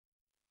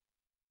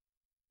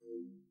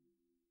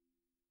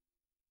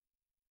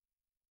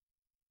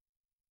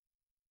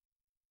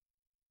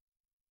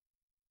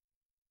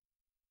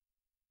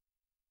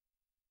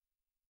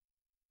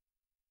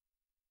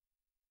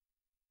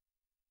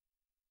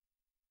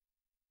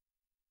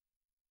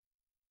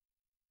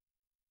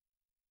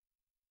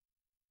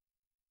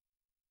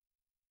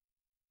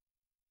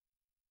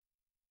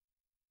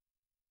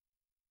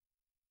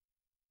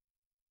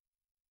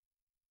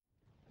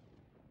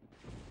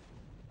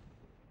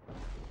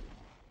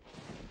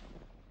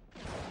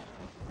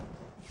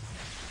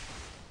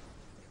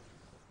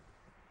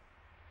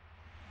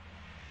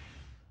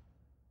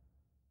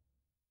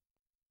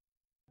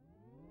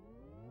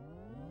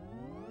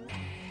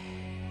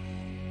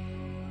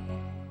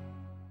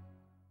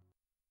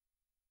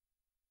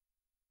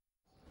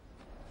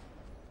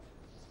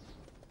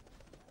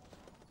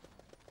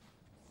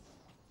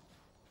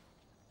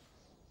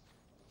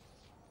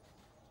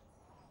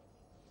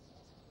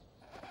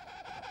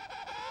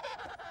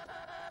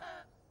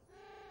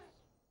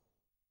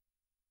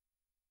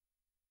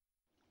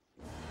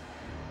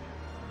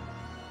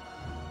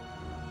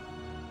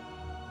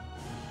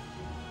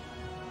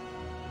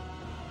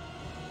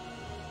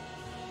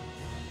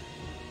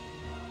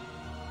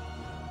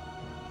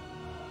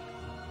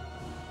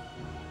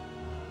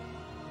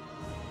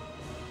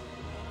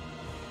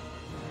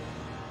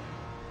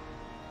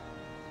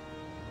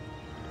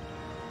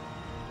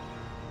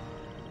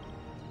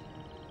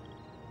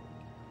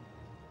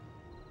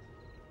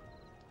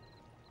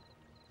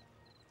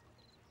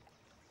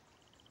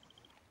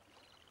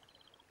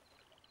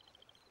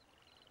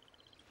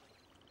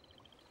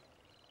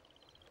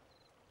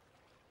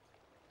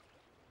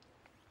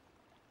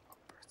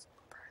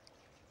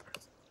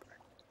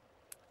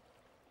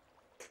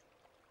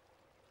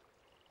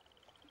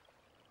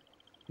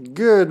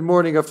Good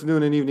morning,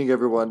 afternoon, and evening,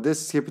 everyone.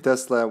 This is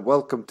HippyTesla, and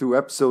welcome to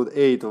episode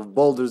 8 of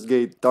Baldur's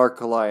Gate Dark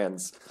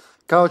Alliance.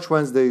 Couch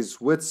Wednesdays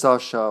with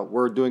Sasha.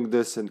 We're doing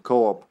this in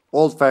co-op,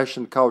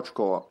 old-fashioned couch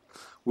co-op.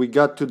 We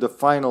got to the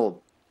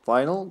final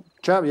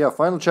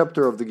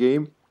chapter of the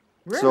game.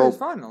 Really? So, It's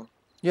final?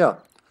 yeah.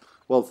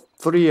 Well,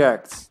 3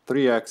 acts.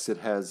 3 acts it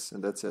has,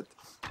 and that's it.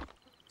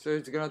 So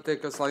it's gonna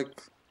take us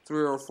like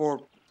 3 or 4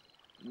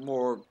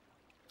 more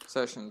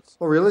sessions.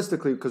 Well,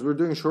 realistically, because we're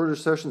doing shorter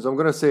sessions, I'm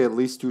gonna say at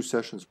least 2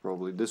 sessions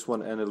probably. This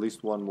one and at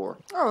least 1 more.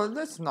 Oh,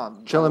 that's not a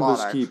lot, Challenger's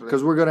Keep, actually.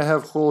 because we're gonna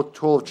have whole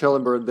 12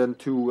 Challenger and then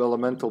 2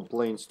 elemental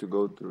planes to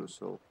go through,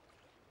 so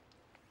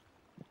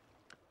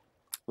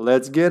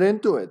let's get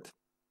into it.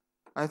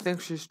 I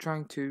think she's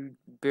trying to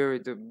bury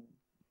the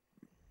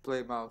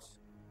play mouse.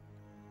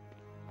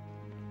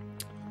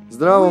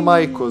 Zdravo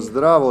Majko,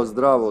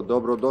 zdravo,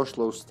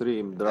 dobrodošla u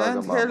stream, draga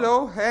And mama.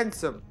 hello,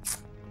 handsome.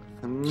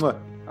 Mwah.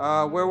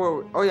 Where were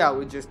we? Oh yeah,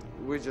 we just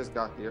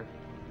got here.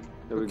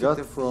 Yeah, we Look got at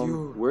the from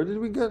view. where did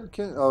we get?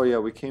 Oh yeah,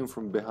 we came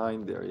from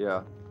behind there.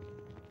 Yeah.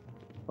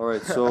 All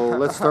right, so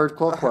let's start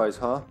clockwise,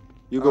 huh?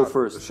 You go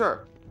first.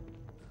 Sure.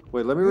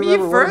 Wait, let me Me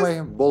remember. What am first?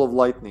 I? Ball of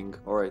lightning.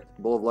 All right,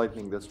 ball of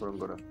lightning. That's what I'm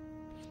gonna.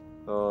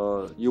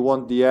 You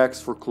want the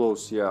axe for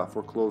close? Yeah,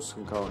 for close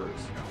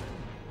encounters.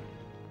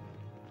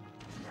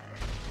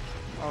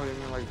 Oh, you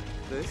mean like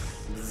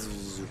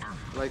this?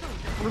 Like,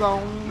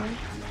 long.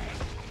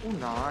 Oh,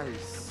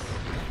 nice.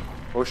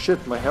 Oh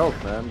shit, my health,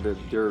 man.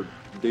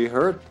 They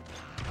hurt.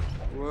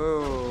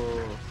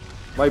 Whoa.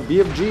 My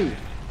BFG.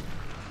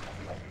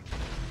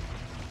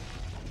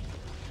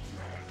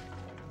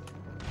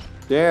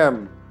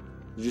 Damn.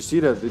 Did you see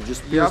that? They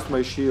just pierced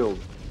my shield.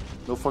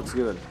 No fucks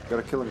given.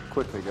 Gotta kill him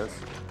quick, I guess.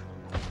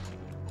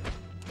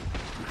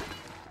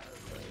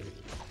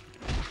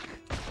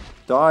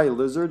 Die,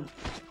 lizard.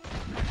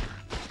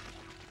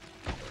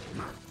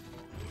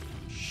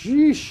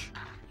 Sheesh.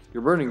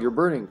 You're burning.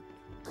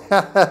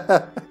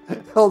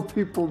 Old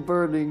people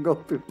burning.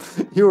 Old people.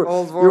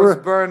 Old War's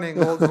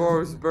burning. Old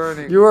War's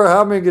burning. You were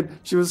humming it.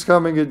 She was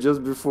humming it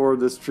just before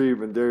the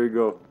stream, and there you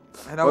go.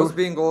 And I was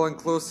being all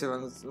inclusive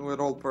and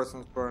with old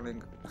persons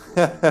burning.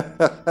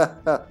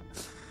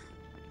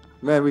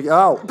 Man,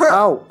 ow,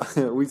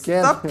 we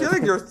can't. Stop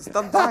killing yourself.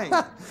 Stop dying.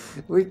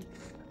 We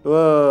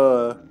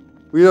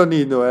don't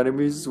need no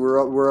enemies. We're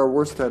our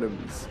worst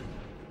enemies.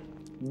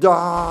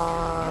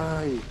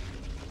 Die.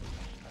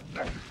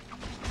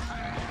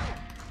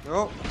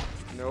 No.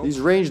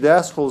 These ranged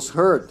assholes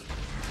hurt.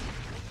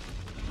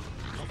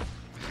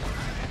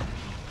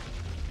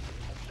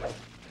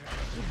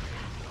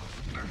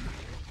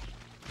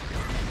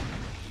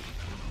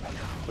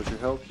 What's your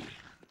health?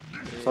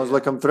 Sounds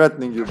like I'm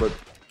threatening you, but...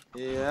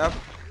 Yep.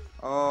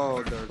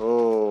 Oh, there.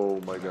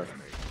 Oh my god.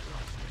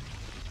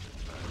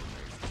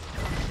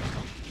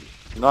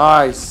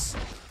 Nice!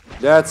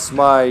 That's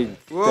my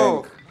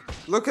Whoa! tank.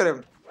 Look at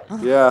him.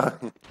 Yeah,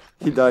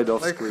 he died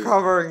off Like screen.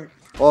 hovering.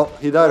 Oh,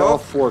 he died Whoa.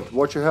 off fort.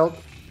 Watch your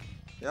health.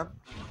 Yep.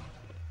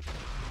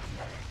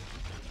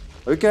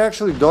 You can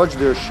actually dodge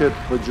their shit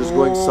by just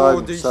going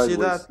Oh, did you sideways.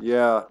 see that?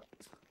 Yeah.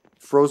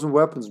 Frozen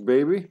weapons,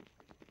 baby.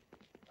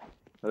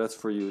 Oh, that's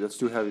for you. That's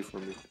too heavy for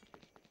me.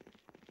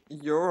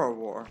 You're a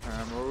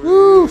warhammer.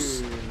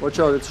 Woos! Watch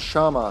out, it's a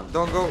shaman.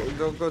 Don't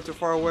go too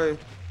far away.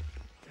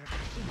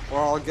 Or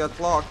I'll get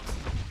locked.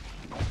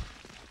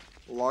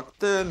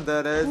 Locked in,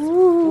 that is.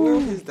 Ooh,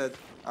 he's dead.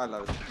 I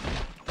love it.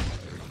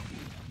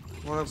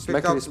 Wanna pick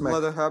up Smackety-smack.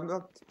 leather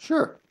helmet?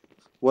 Sure.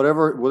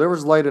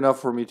 Whatever's light enough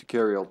for me to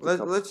carry, I'll pick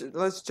up.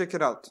 Let's check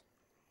it out.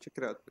 Check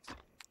it out.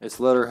 It's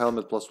leather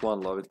helmet plus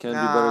 1, love. It can't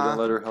be better than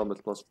leather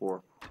helmet plus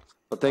 4.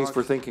 But thanks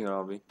for thinking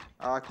of me.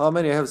 How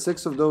many? I have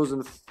 6 of those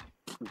and...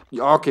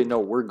 Okay, no,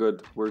 we're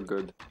good. We're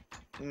good.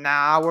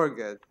 Nah, we're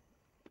good.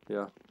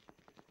 Yeah.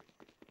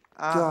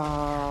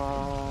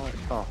 Die.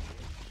 Oh.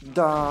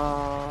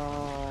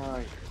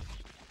 Die.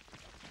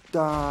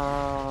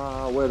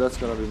 Die. Wait, that's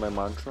gonna be my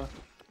mantra.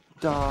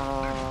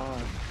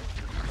 Die.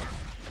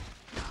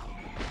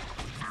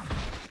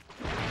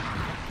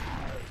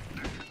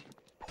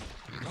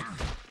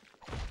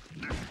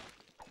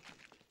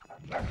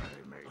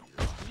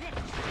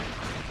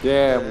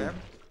 Damn.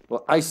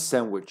 Well, ice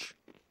sandwich.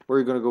 Where are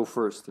you gonna go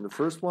first? In the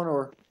first one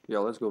or? Yeah,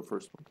 let's go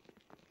first one.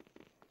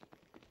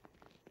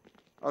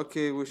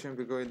 Okay, we shouldn't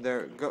be going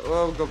there.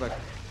 Go back.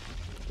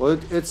 Well,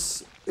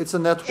 it's a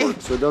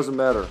network, so it doesn't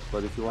matter.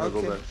 But if you want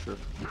to go back, sure.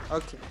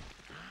 Okay.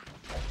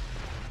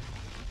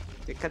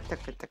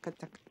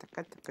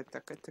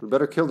 We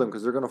better kill them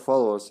because they're gonna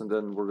follow us, and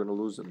then we're gonna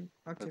lose them.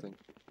 Okay.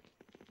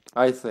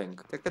 I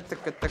think.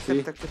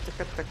 See?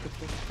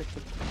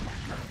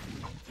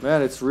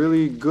 Man, it's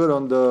really good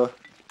on the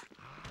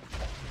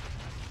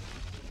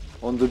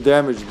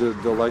damage, the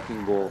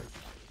lightning ball.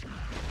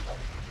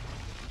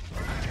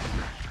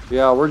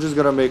 Yeah, we're just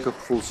gonna make a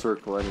full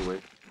circle anyway.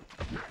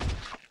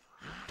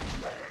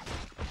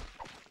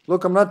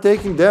 Look, I'm not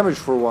taking damage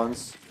for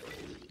once.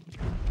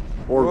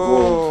 Or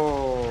gold.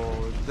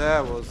 Whoa,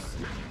 that was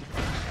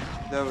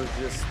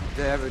just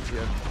damage.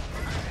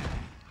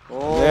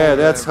 Oh, yeah,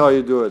 that's how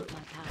you do it.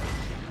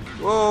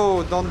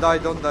 Whoa, don't die,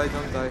 don't die,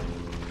 don't die.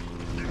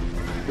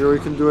 Here we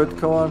can do it,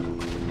 come on.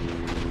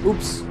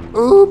 Oops.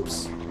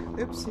 Oops.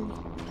 Oopsie.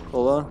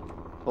 Hold on.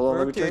 Hold on,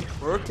 We're let me okay, check.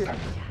 we're okay.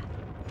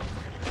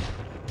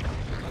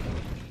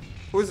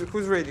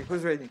 Who's raiding?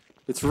 Who's raiding?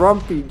 It's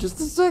Rumpy, just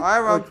a sec. Hi,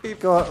 Rumpy.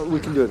 Go on, we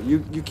can do it.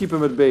 You keep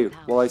him at bay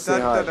while I say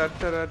hi. Da.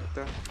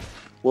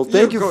 Well,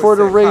 thank you go for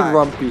the say raid, hi.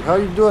 Rumpy. How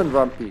you doing,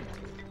 Rumpy?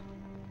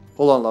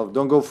 Hold on, love.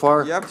 Don't go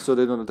far, Yep. so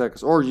they don't attack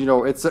us. Or you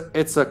know, it's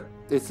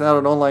not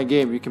an online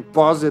game. You can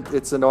pause it.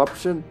 It's an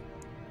option.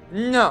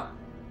 No.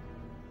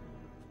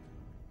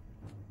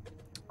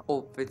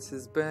 All fits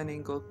is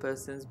burning, all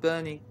persons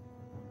burning.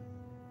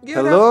 Get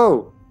up.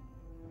 Hello.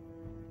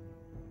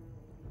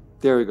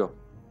 There we go.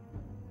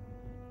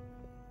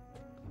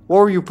 What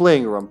were you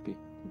playing, Rumpy?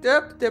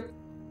 Derp, derp,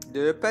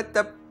 derp,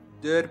 derp,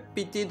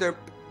 derpity derp.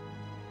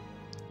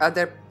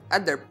 Derp,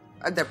 derp,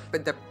 derp,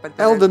 derp.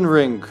 Elden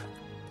Ring.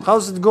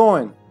 How's it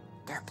going?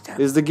 Derp, derp,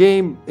 Is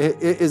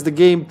the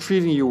game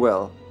treating you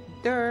well?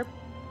 derp,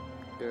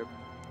 derp.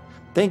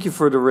 Thank you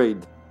for the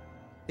raid.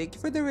 Thank you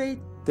for the raid.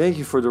 Thank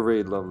you for the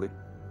raid, lovely.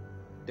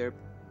 Derp.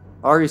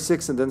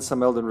 RE6 and then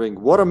some Elden Ring.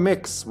 What a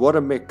mix! What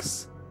a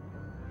mix!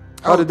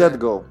 How did that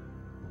go?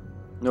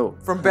 No.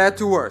 From bad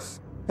to worse.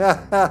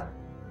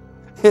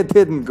 It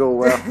didn't go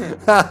well.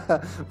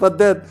 But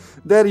that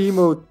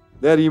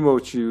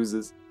emote she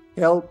uses.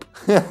 Help.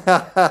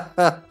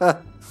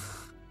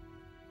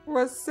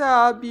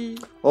 Wasabi.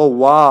 Oh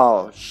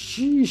wow.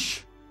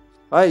 Sheesh.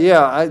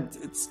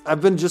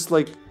 I've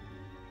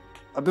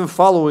been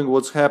following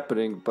what's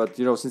happening, but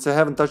you know, since I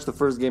haven't touched the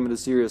first game in the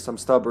series, I'm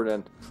stubborn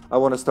and I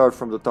want to start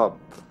from the top.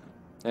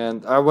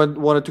 And I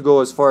wanted to go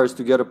as far as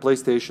to get a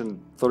PlayStation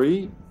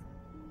 3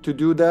 to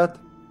do that.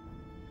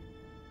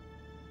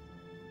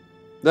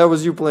 That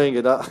was you playing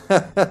it, huh?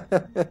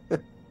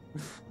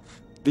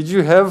 Did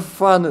you have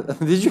fun?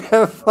 Did you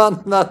have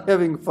fun not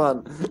having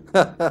fun?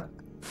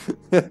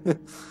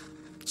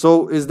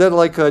 So, is that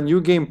like a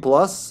new game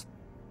plus?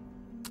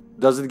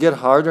 Does it get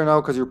harder now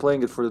because you're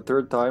playing it for the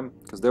third time?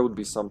 Because that would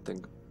be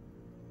something.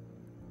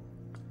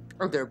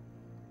 Oh, derp.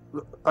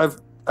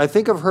 I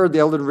think I've heard the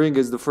Elden Ring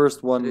is the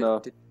first one.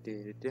 The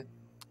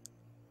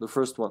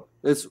first one.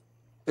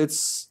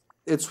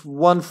 It's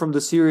one from the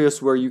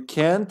series where you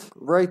can't,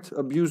 right,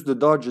 abuse the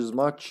dodges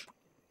much.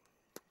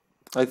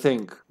 I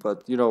think,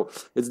 but you know,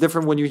 it's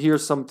different when you hear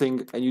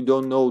something and you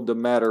don't know the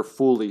matter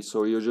fully,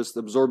 so you're just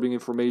absorbing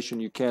information,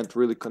 you can't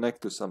really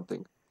connect to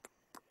something.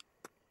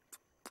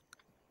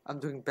 I'm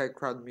doing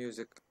background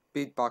music,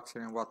 beatboxing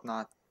and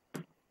whatnot.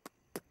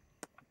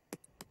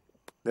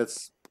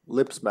 That's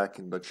lip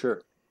smacking, but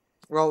sure.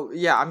 Well,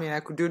 yeah, I mean, I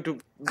could do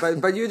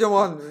but you don't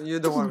want me to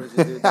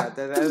do that.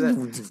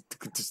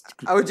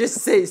 I would just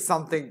say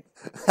something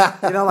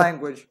in a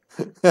language.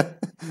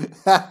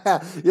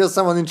 Yeah,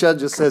 someone in chat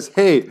just says,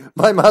 "Hey,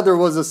 my mother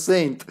was a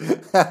saint."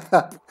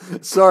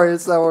 Sorry,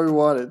 it's not what we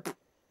wanted.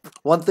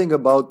 One thing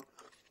about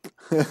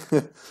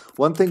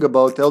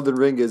Elden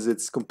Ring is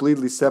it's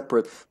completely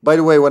separate. By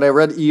the way, when I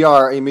read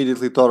ER, I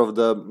immediately thought of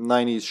the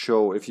 90s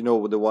show, if you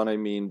know the one I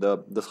mean,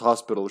 the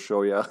hospital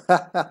show, yeah.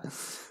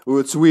 Ooh,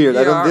 it's weird.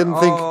 I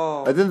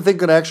didn't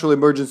think an actual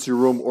emergency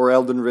room or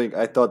Elden Ring.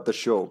 I thought the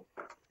show.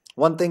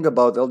 One thing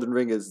about Elden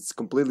Ring is it's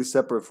completely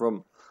separate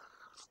from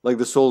like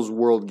the Souls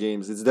World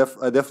games.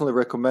 I definitely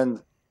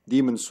recommend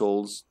Demon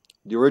Souls,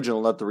 the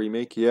original, not the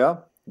remake,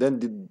 yeah.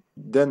 Then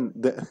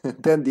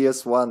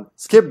DS1.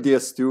 Skip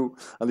DS2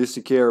 unless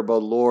you care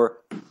about lore,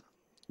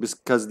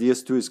 because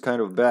DS2 is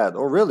kind of bad.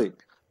 Oh, really?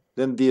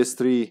 Then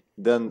DS3,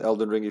 then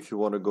Elden Ring if you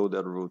want to go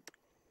that route.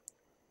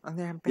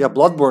 Yeah,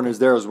 Bloodborne is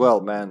there as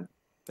well, man.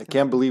 I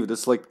can't believe it.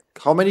 It's like,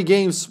 how many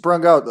games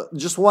sprung out?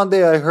 Just one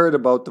day I heard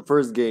about the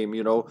first game,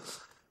 you know.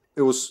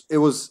 It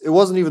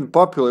wasn't even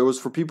popular. It was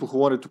for people who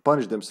wanted to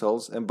punish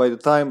themselves. And by the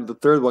time the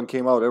third one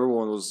came out,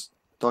 everyone was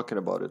talking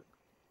about it.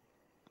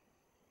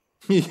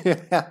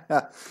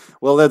 Yeah,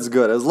 well, that's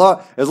good. As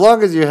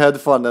long as you had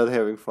fun, not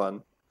having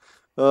fun.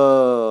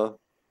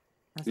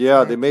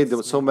 Yeah, they made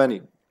them so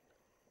many.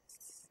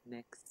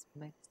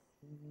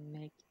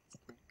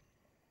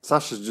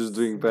 Sasha's just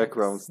doing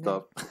background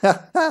stuff.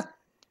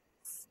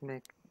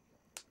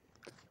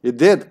 It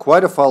did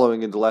quite a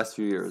following in the last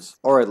few years.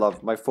 All right,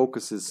 love, my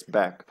focus is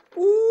back.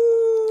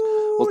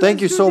 Ooh, well,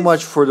 thank you so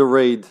much for the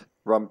raid,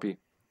 Rumpy.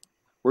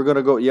 We're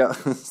gonna go. Yeah,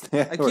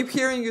 I keep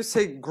hearing you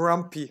say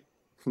grumpy.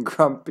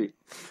 Grumpy.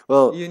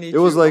 Well, it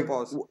was like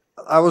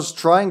I was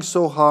trying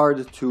so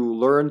hard to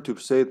learn to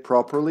say it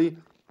properly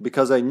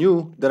because I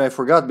knew, then I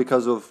forgot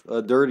because of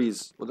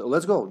Dirty's.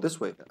 Let's go this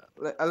way.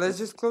 Let's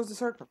just close the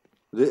circle.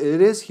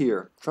 It is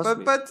here. Trust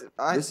me. But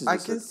I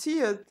can see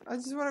it. I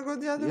just want to go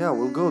the other way. Yeah,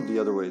 we'll go the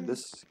other way.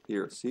 This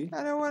here, see?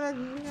 I don't want to.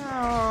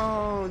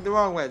 No, the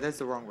wrong way. That's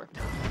the wrong way.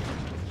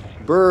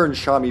 Burn,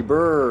 Shami,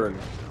 burn.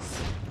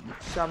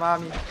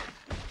 Shamami.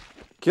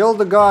 Kill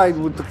the guy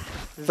with the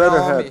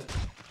feather head.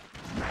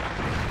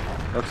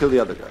 I'll kill the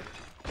other guy.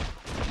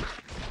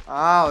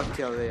 I'll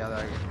kill the other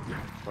guy.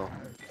 Oh,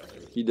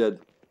 he dead.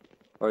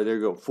 Alright, there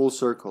you go. Full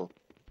circle.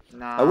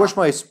 Nah. I wish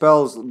my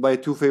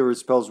two favorite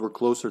spells were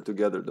closer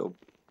together though.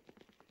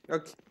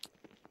 Okay.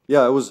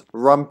 Yeah, it was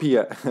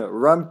Rompia.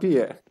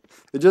 Rompia.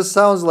 It just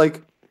sounds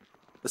like.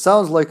 It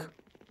sounds like.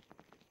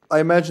 I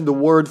imagine the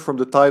word from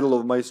the title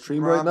of my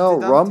stream right now.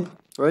 Rumpty-dumpty. Romp,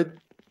 right?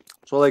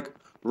 So like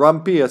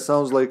Rompia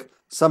sounds like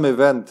some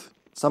event,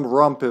 some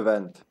romp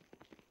event.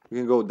 We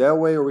can go that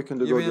way, or we can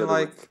go You the mean other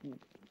way.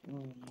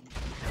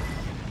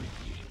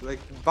 like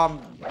bum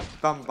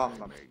bum bum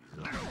bum.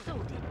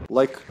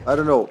 Like I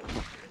don't know.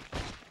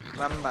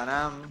 Bum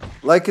ba-dum.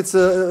 Like it's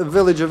a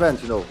village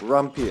event, you know,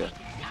 Rompia.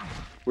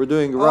 We're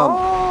doing romp.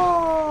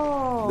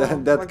 Oh,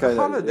 that like kind a of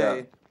holiday.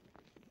 yeah.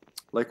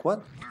 Like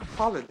what?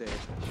 Holiday.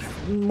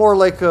 More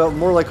like a A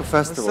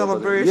festival. but-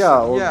 celebration. Yeah.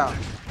 Or,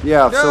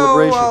 yeah. No,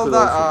 Celebration. well, could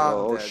that- also,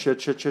 I'm oh dead.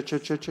 shit.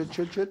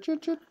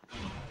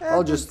 Yeah,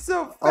 I'll that's just-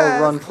 so I'll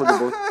fast. run for the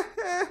boat.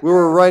 We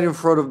were right in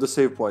front of the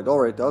save point. All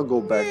right, I'll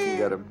go back and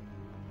get him.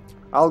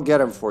 I'll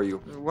get him for you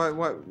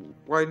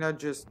Why not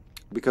just?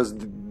 because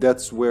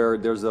that's where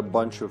there's a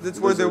bunch of. That's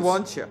where they lizards.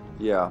 want you.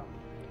 Yeah.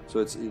 So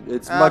it's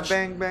much.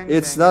 Bang, bang,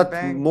 It's bang, not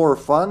bang. more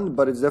fun,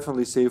 but it's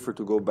definitely safer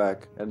to go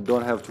back and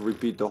don't have to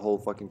repeat the whole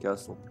fucking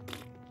castle.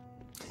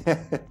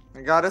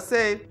 I gotta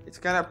say, it's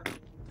kind of.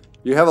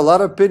 You have a lot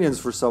of opinions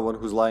for someone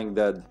who's lying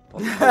dead.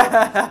 On the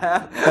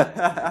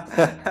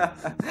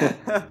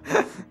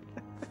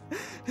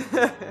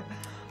floor.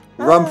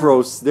 Rump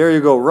roast. There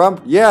you go.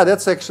 Rump. Yeah,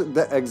 that's actually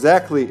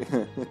exactly,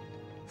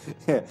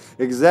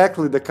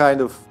 exactly the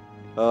kind of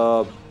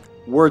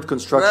word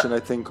construction I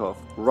think of.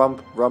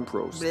 Rump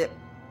roast. Blip.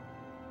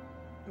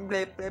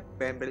 Blip, blip,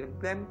 blim,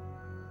 blim,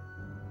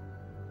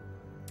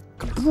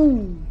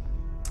 blim.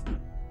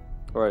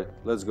 All right,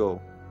 let's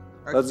go.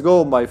 Okay. Let's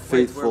go, my Wait,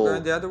 faithful. we're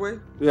going the other way?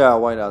 Yeah,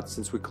 why not?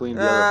 Since we cleaned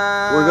the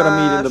other, we're gonna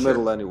meet in the Sure.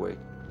 middle anyway.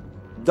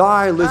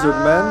 Die, lizard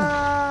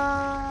man.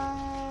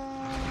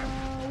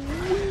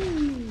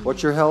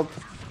 What's your health?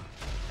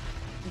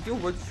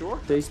 Dude, what's your?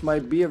 Taste my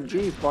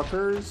BFG,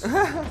 fuckers.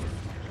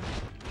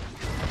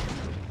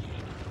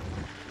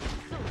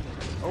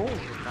 Oh,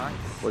 nice.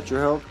 What's your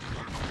health?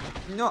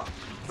 No.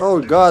 Oh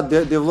god,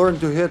 they've learned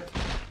to hit.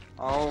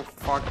 Oh,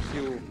 fuck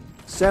you.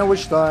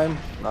 Sandwich time.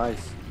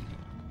 Nice.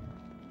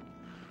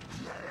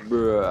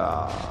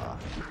 Bruh.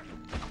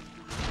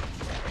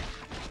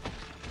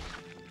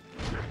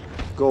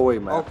 Go away,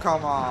 man. Oh,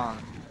 come on.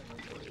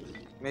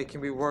 Making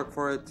me work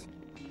for it.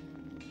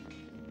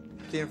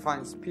 Didn't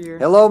find spear.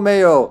 Hello,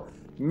 Mayo.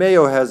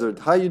 Mayo Hazard.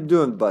 How you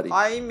doing, buddy?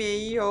 Hi,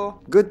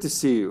 Mayo. Good to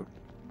see you.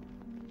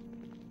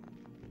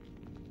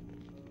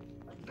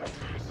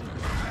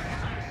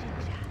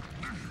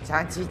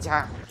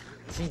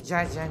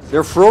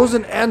 They're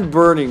frozen and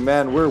burning,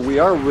 man. We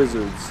are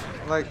wizards.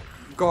 Like,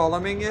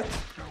 goleming it.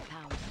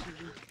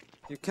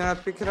 You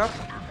cannot pick it up?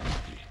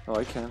 Oh,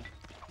 I can.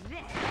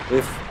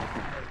 If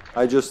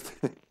I just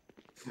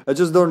I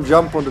just don't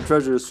jump on the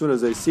treasure as soon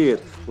as I see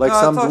it, like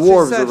No, some I thought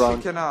dwarves she said around.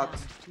 She cannot.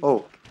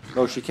 Oh,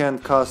 no, she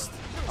can't cast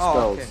Oh,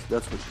 spells. okay.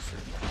 That's what she said.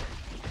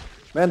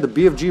 Man, the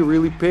BFG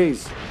really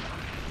pays.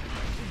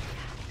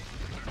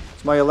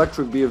 It's my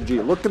electric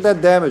BFG. Look at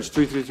that damage.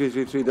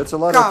 33333. That's a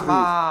lot of Come threes.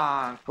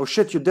 on! Oh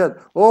shit, you're dead.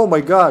 Oh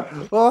my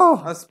god.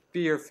 Oh. A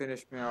spear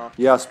finished me off.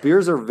 Yeah,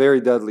 spears are very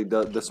deadly.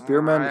 The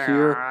spearmen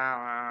here.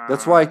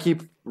 That's why I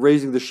keep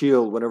raising the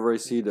shield whenever I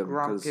see them.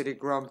 'cause Grumpity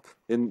grump.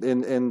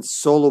 in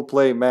solo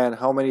play, man,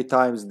 how many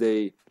times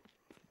they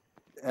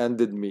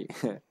ended me.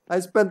 I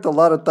spent a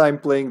lot of time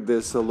playing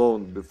this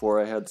alone before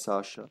I had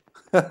Sasha.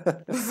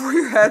 Before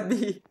you had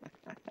me.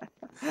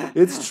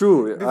 It's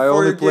true. Before I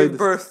only you played gave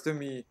birth to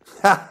me.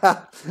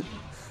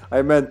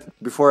 I meant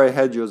before I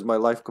had you as my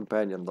life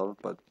companion, love,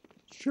 but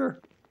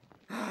sure.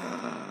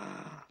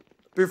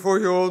 Before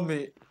you owned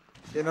me.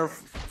 In our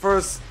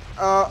first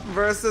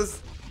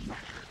versus.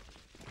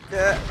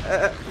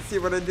 See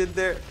what I did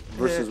there?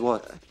 Versus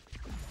what?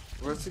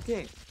 Versus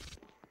game.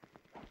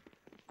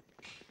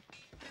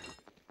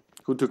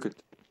 Who took it?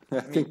 I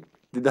think,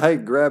 did I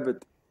grab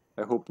it?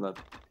 I hope not.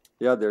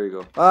 Yeah, there you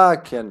go. Ah, I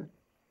can.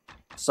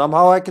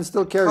 Somehow I can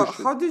still carry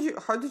shit. How did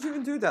you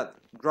even do that?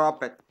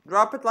 Drop it.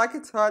 Drop it like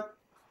it's hot.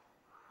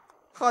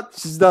 Hot.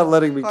 She's not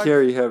letting me Fuck.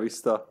 carry heavy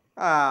stuff.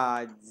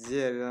 Ah,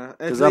 yeah.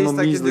 At 'Cause I'm a least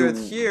I can do it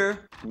measly here,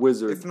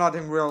 Wizard. if not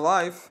in real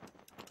life.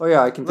 Oh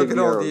yeah, I can Look take at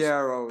the all arrows. the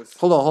arrows.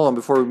 Hold on,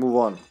 before we move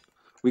on.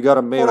 We got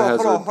a Mayo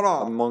hazard hold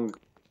on. among...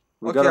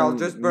 We Okay, got a I'll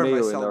just burn Mayo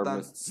in myself our then.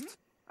 midst.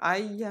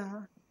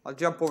 Yeah. I'll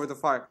jump over the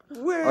fire.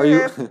 Are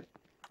you...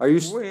 Are you...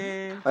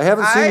 Whip. I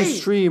haven't seen you Aye.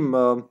 stream...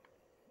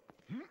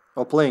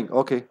 Oh, playing.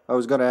 Okay, I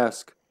was gonna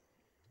ask.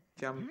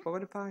 Jump over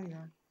the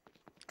fire.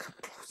 Come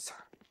closer.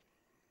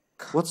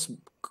 What's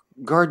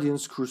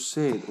Guardian's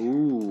Crusade?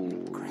 Ooh.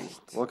 Great.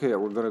 Okay,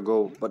 we're gonna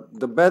go. But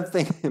the bad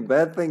thing,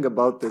 bad thing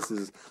about this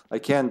is I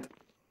can't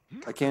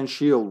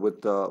shield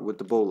with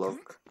the bow, love.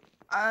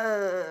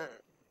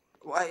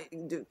 Why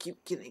do you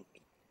keep killing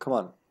me? Come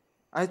on.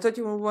 I thought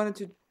you wanted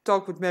to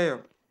talk with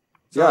Mayo.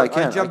 So Yeah, I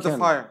can. I jumped I the can.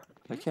 fire.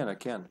 I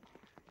can.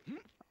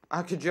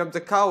 I could jump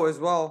the cow as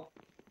well.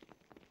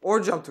 Or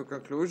jump to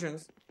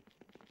conclusions.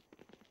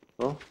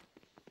 Well,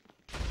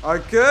 I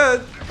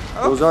could.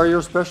 Oh. those are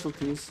your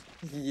specialties.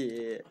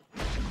 Yeah.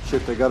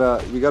 Shit, we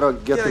gotta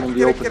get them in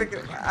the open.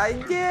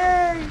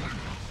 Yeah.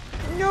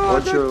 No,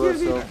 Watch don't kill me.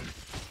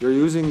 yourself. You're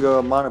using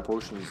mana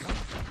potions.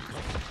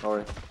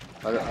 Alright.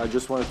 I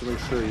just wanted to make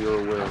sure you're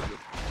aware of it.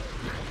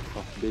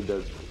 Oh, they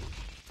dead.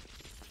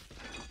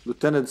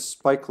 Lieutenant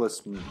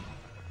Spikeless.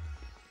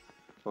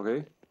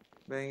 Okay.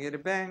 Bang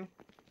it bang.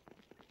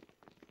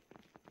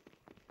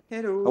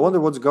 Hello. I wonder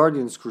what's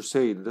Guardian's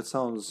Crusade. That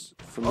sounds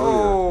familiar.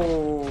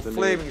 Oh,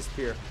 flaming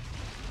spear.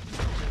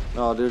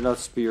 No, they're not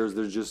spears.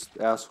 They're just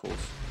assholes.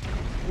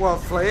 Well,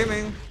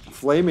 flaming.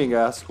 Flaming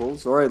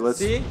assholes. All right, let's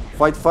See?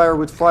 fight fire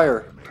with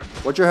fire.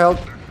 What's your health?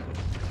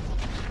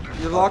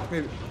 You locked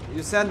me.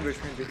 You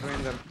sandwiched me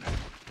between them.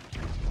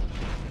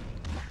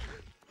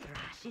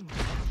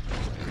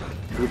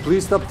 Will you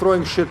please stop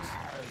throwing shit?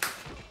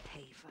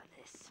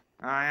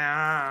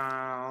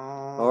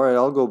 All right,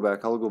 I'll go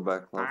back. I'll go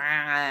back, love.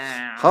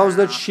 How's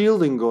that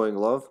shielding going,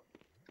 love?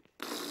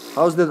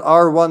 How's that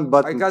R1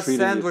 button I got treating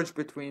sandwiched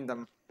you? between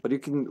them. But you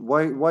can.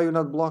 Why you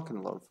not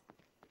blocking, love?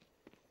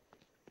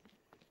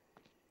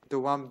 The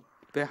one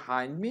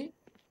behind me?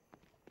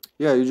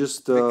 Yeah, you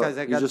just Because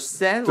I you got just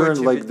sandwiched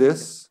turn like between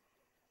this.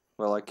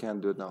 Well, I can't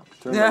do it now.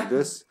 Turn like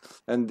this,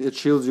 and it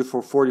shields you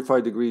for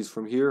 45 degrees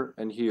from here,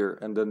 and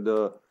then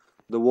the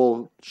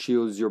wall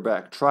shields your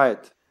back. Try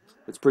it.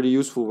 It's pretty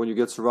useful when you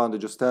get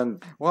surrounded. Just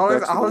stand.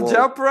 Well, I'll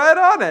jump right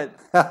on it.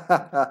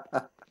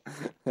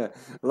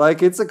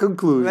 Like it's a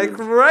conclusion. Like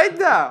right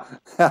now.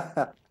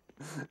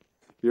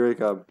 Here I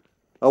come.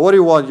 What do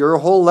you want? You're a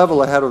whole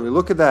level ahead of me.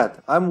 Look at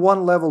that. I'm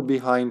one level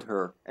behind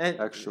her. And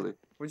actually.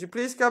 Would you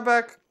please come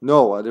back?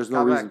 No, there's no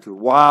Come reason back. to.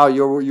 Wow,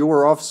 you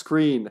were off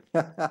screen.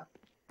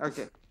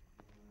 Okay.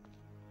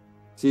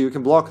 See, you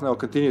can block now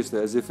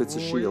continuously as if it's a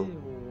shield.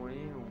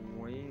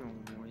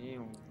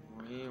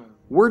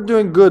 We're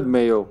doing good,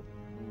 Mayo.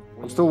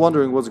 I'm still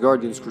wondering what's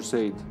Guardian's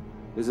Crusade.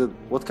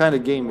 What kind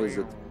of game is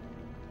it?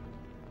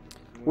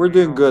 We're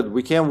doing good.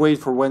 We can't wait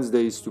for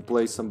Wednesdays to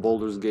play some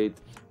Baldur's Gate.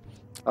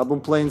 I've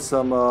been playing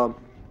some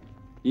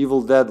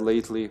Evil Dead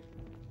lately.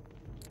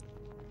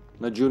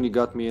 Najuni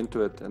got me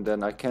into it, and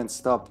then I can't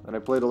stop. And I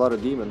played a lot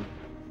of Demon.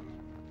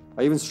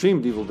 I even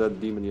streamed Evil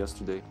Dead Demon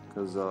yesterday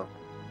because I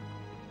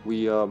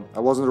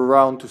wasn't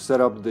around to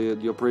set up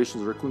the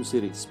operations Raccoon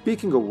City.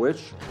 Speaking of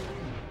which,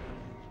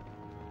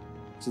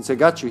 since I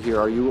got you here,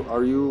 are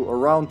you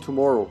around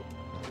tomorrow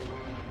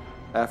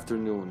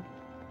afternoon?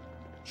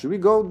 Should we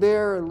go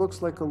there? It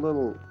looks like a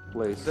little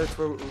place. That's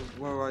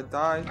where I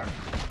died.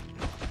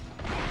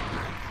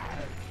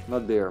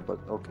 Not there, but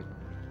okay.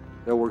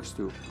 That works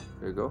too.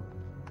 There you go.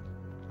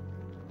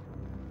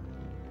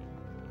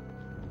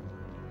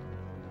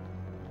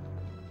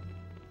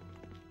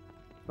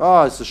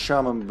 Ah, it's a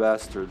shaman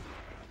bastard.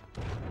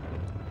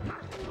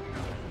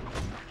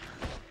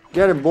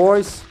 Get him,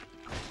 boys!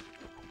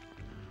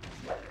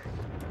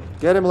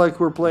 Get him like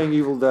we're playing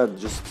Evil Dead.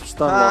 Just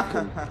stun lock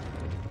him.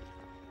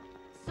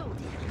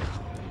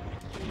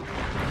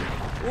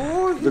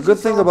 Ooh, The good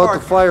thing about the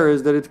fire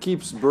is that it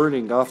keeps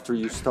burning after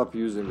you stop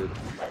using it.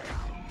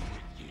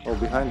 Oh,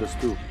 behind us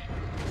too.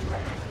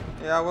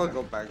 Yeah, we'll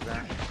go back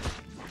there.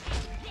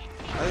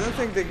 I don't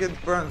think they get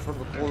burned from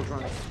the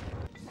cauldrons.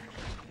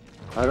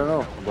 I don't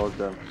know about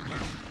them.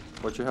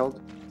 What's your health?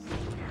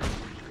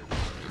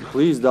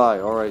 Please die.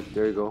 Alright,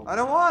 there you go. I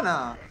don't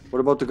wanna. What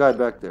about the guy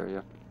back there?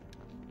 Yeah.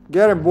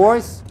 Get him,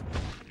 boys!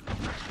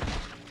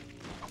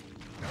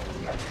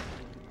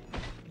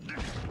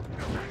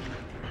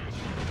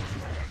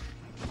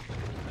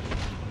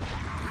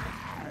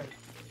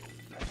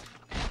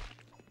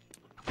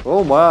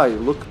 Oh my,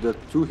 look, the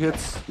 2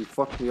 hits, he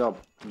fucked me up.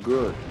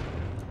 Good.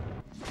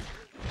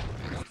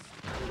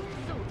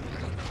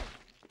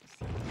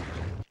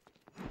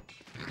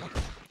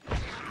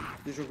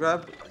 Did you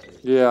grab?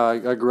 Yeah,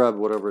 I grabbed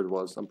whatever it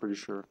was, I'm pretty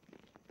sure.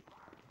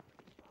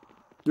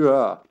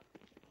 Yeah.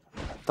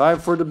 Time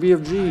for the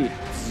BFG.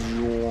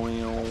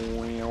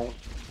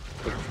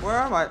 Where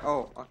am I?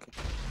 Oh, okay.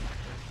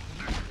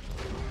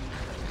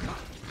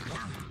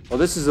 Oh,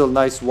 this is a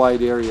nice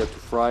wide area to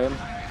fry him.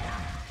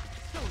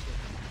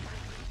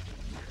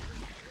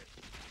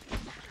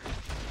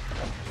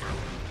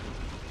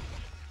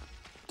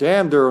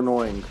 Damn, they're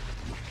annoying.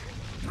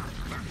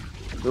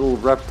 Little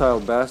reptile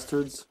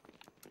bastards.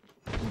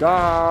 Die!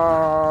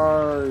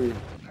 Oh,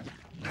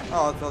 I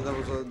thought that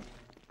was a...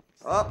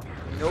 Oh,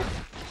 nope.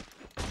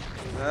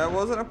 That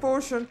wasn't a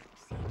potion.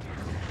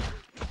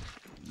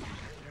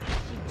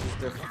 Just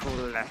the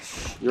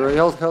flesh. You're a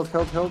health.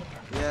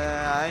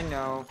 Yeah, I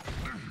know.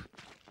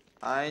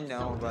 I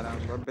know, but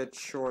I'm a bit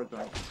short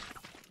on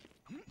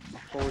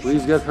potions.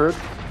 Please get hurt.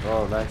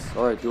 Oh, nice.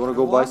 Alright, do you want to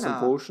go buy some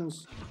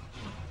potions?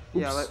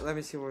 Yeah, let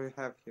me see what we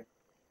have here.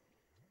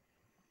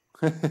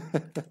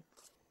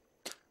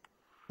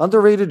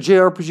 Underrated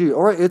JRPG.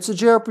 Alright, it's a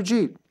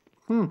JRPG.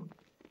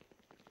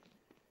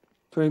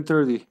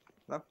 2030.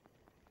 Yep.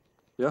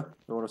 Yeah?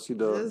 You want to see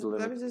the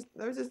Let me just...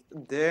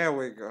 There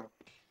we go.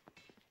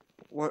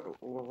 What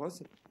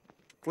was it?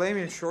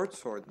 Flaming short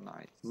sword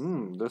knight.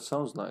 That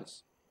sounds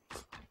nice.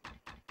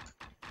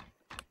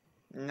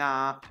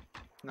 Nah.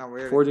 Not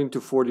really. 14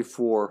 to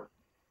 44.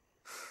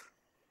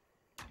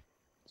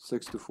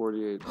 6 to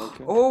 48.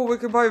 Okay. Oh, we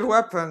can buy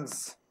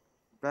weapons.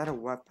 Better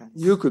weapons.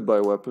 You could buy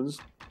weapons.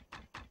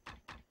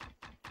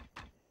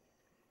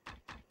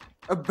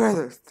 A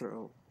better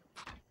throw.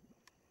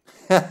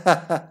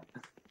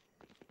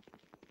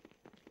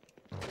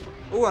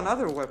 Oh,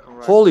 another weapon,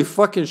 right? Holy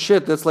fucking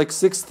shit, that's like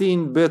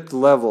 16-bit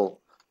level.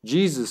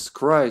 Jesus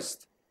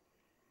Christ.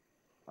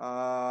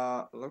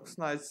 Looks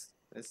nice.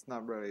 It's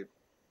not really.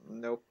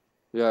 Nope.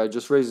 Yeah, it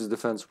just raises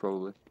defense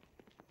probably.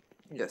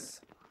 Yes.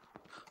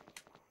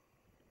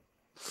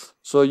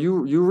 So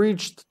you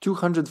reached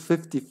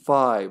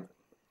 255,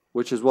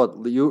 which is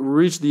what? You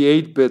reached the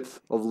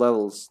 8-bit of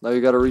levels. Now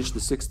you gotta reach the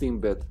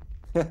 16-bit.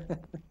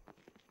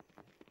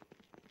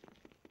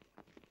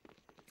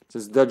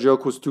 Since that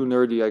joke was too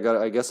nerdy,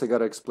 I guess I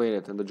gotta explain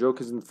it. And the joke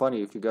isn't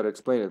funny if you gotta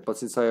explain it. But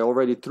since I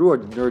already threw a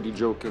nerdy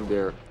joke in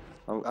there,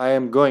 I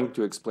am going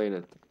to explain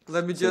it.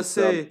 Let me just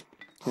say,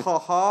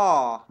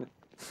 haha.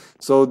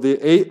 So an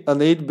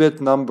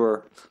 8-bit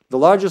number, the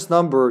largest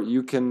number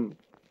you can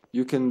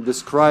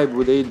describe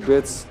with 8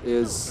 bits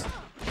is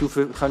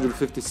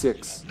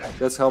 256.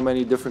 That's how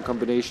many different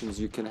combinations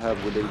you can have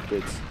with 8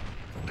 bits.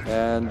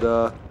 And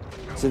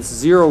since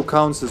 0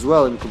 counts as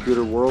well in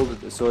computer world,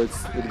 so it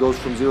goes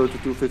from 0 to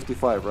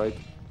 255, right?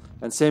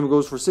 And same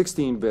goes for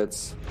 16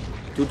 bits.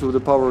 2 to the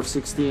power of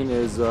 16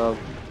 is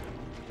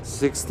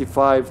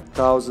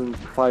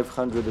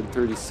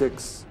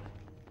 65,536.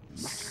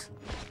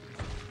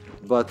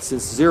 But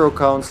since 0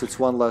 counts, it's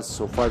 1 less,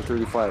 so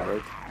 535,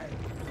 right?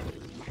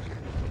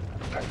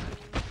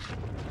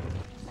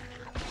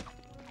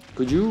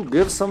 Could you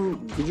give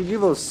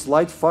a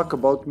slight fuck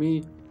about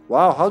me?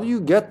 Wow, how do you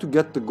get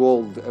the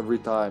gold every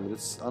time?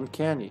 It's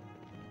uncanny.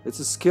 It's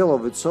a skill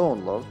of its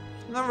own, love.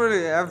 Not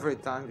really every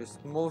time,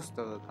 just most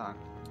of the time.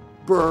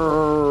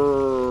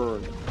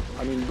 Burn!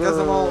 I mean, burn. Because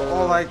I'm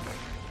all like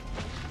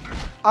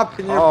up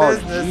in your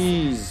business. Oh,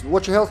 jeez.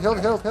 Watch your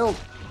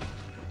health.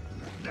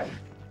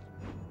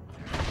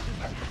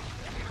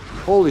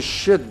 Holy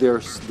shit,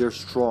 they're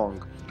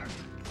strong.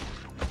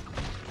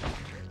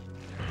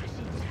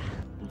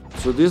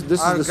 So this is the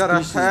species I've got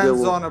a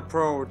hands-on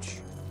approach.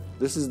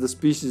 This is the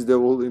species that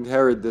will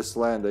inherit this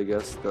land, I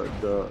guess.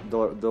 The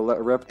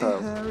reptile.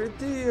 Inherit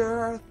the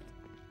earth.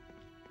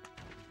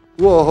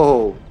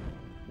 Whoa!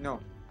 No.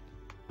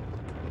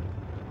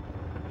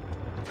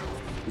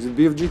 Is it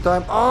BFG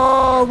time?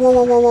 Oh!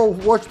 Whoa!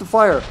 Watch the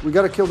fire! We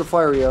gotta kill the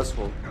fire, you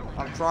asshole.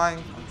 I'm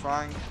trying.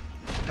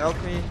 Help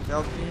me.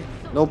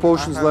 No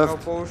potions left. No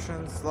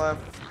potions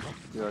left.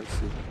 Yeah, I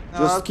see. No,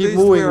 Just keep least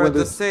moving we're with at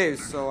the it. save,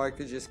 so I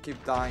could just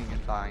keep dying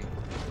and dying.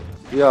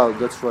 Yeah,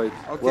 that's right.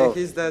 Okay, well,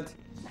 he's dead.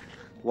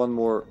 Two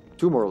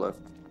more left.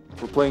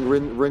 We're playing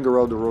Ring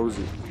Around the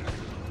Rosie.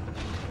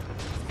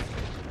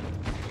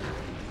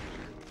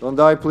 Don't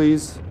die,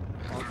 please.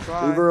 I'll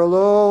try. Leave her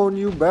alone,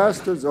 you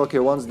bastards. Okay,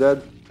 one's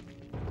dead.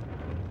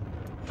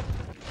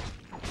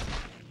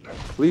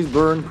 Please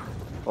burn.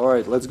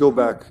 Alright, let's go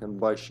back and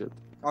buy shit.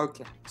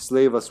 Okay.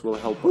 Sleyvas will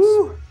help us.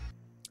 Woo!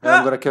 And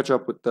I'm gonna catch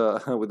up with the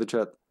with the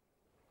chat.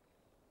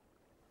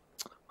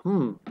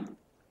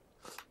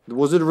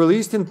 Was it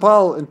released in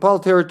PAL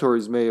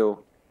territories,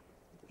 Mayo?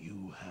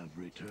 You have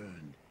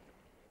returned.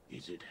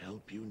 Is it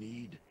help you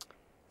need?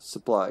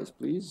 Supplies,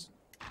 please.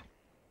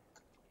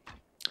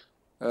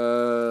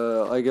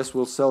 I guess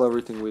we'll sell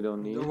everything we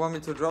don't need. You want me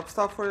to drop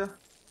stuff for you?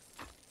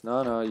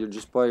 No, you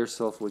just buy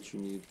yourself what you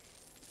need.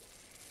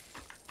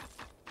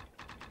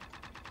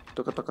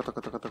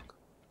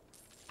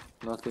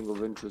 Nothing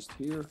of interest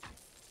here.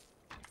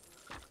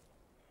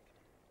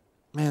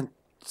 Man,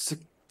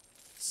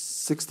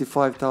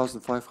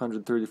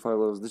 65,535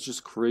 levels. That's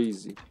just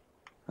crazy.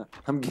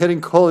 I'm getting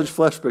college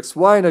flashbacks.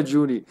 Why,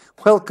 Najuni?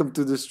 Welcome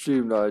to the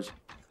stream, Naj.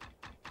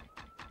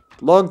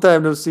 Long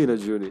time no see,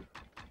 Najuni.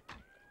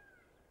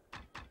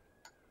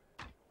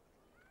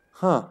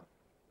 Huh.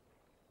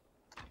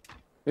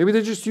 Maybe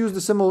they just used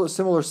a similar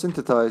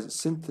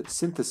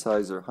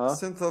synthesizer, huh?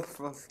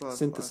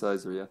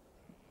 Synthesizer, yeah.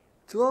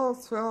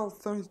 12,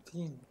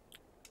 13.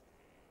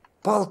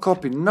 PAL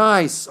copy,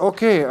 nice!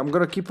 Okay, I'm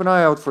gonna keep an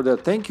eye out for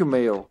that. Thank you,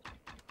 Mayo.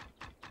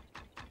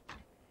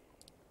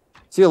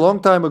 See, a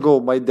long time ago,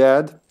 my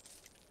dad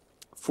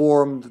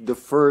formed the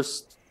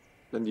first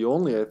and the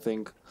only, I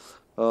think,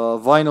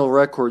 vinyl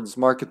records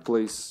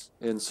marketplace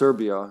in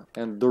Serbia,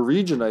 and the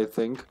region, I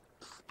think,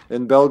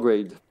 in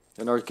Belgrade,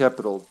 in our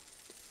capital.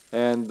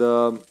 And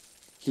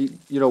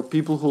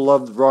people who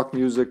loved rock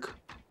music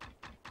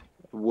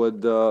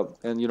would,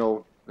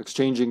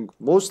 exchanging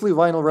mostly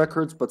vinyl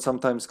records, but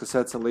sometimes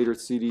cassettes and later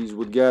CDs,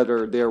 would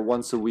gather there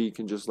once a week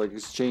and just like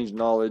exchange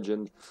knowledge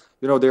and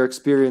their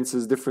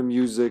experiences, different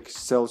music,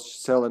 sell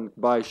and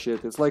buy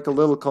shit. It's like a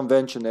little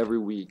convention every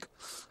week.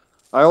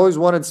 I always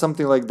wanted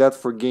something like that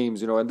for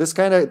games, and this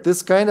kind of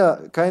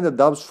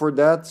dubs for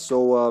that.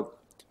 So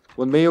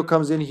when Mayo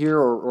comes in here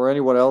or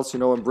anyone else,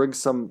 and brings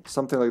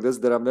something like this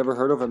that I've never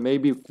heard of and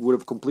maybe would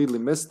have completely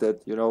missed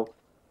it,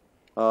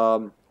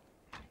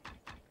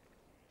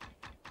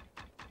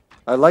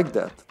 I like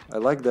that. I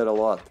like that a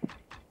lot.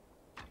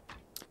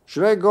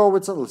 Should I go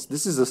with something?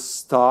 This is a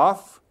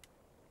staff.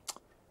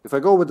 If I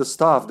go with the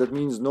staff, that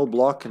means no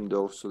blocking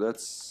though, so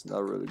that's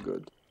not really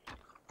good.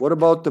 What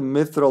about the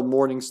Mithril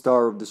Morning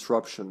Star of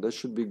Disruption? That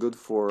should be good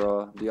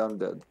for the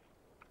undead.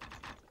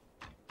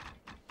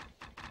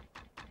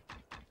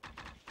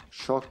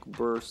 Shock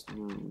Burst,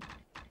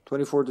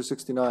 24 to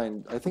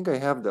 69. I think I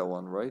have that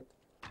one, right?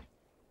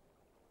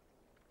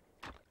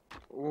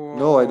 Whoa.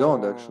 No, I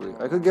don't actually.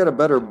 I could get a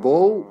better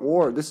bow,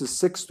 or this is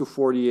 6 to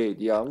 48.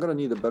 Yeah, I'm gonna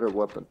need a better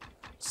weapon.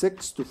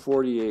 6 to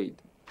 48.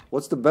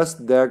 What's the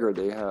best dagger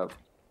they have?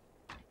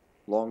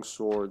 Long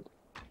sword.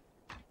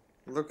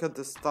 Look at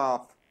the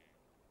staff.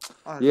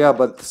 Yeah,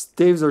 but the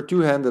staves are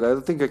two-handed. I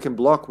don't think I can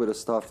block with a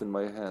staff in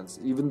my hands,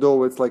 even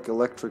though it's like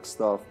electric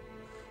stuff.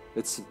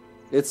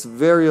 It's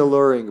very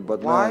alluring,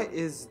 but why man,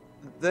 is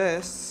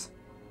this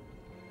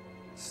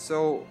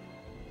so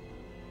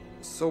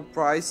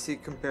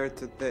pricey compared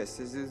to this?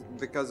 Is it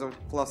because of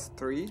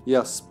 +3?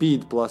 yeah,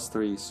 speed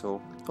 +3.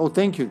 So, oh,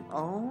 thank you,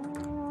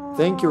 Oh.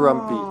 thank you,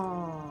 Rumpy.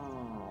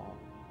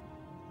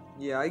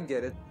 Yeah, I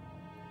get it.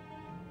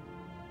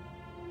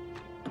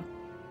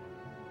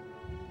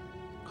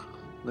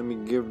 Let me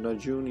give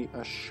Najuni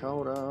a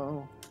shout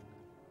out.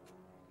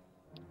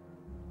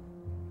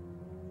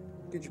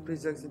 Could you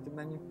please exit the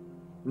menu?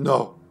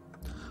 No,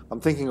 I'm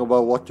thinking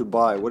about what to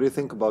buy. What do you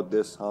think about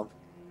this, huh?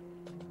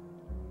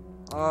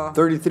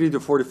 33 to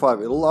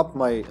 45. It'll up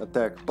my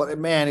attack, but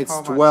man, it's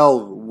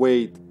 12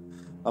 weight.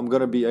 I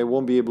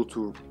won't be able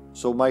to.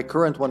 So my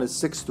current one is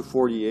 6 to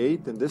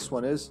 48, and this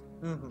one is.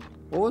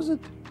 What was it?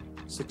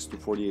 6 to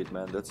 48,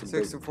 man. That's a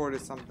 6 big. to 40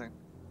 something.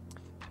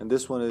 And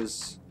this one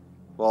is.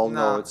 Well,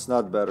 no, it's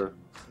not better.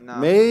 No.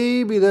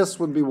 Maybe this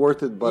would be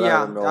worth it, but I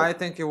don't know. Yeah, I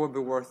think it would be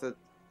worth it.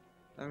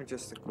 Let me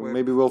just equip.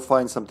 Maybe we'll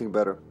find something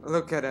better.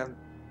 Look at him.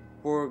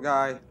 Poor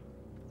guy.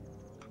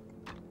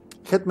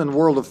 Hitman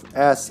World of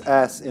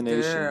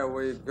Assassination. There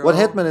we go. What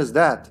Hitman is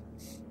that?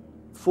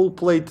 Full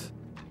plate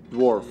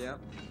dwarf. Yeah.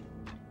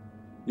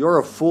 You're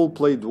a full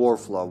plate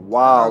dwarf, love.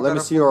 Wow, let me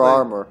see your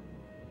armor.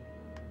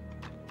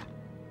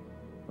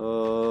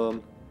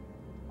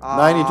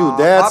 92.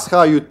 That's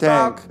how you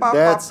tank.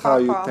 That's how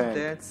you tank.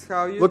 That's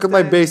how you Look at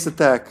my base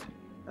attack.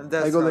 And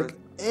that's I go how like,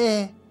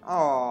 eh.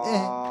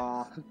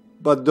 Aww.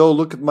 But though,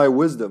 look at my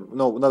wisdom.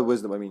 No, not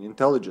wisdom. I mean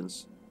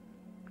intelligence.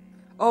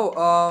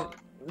 Oh,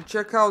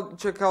 check out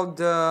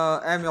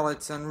the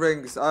amulets and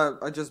rings.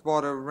 I just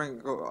bought a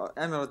ring,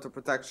 amulet of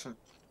protection.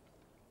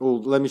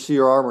 Well, let me see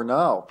your armor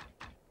now.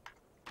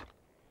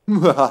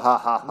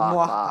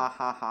 Mwahaha.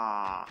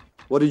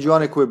 What did you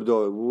unequip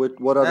though?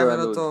 What other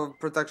Amulet amulet? of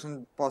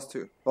protection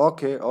 +2.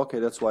 Okay,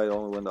 that's why it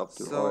only went up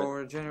to. So Alright.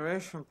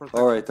 regeneration protection.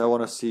 Alright, I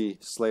want to see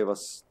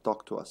Sleyvas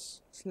talk to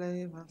us.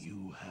 Sleyvas.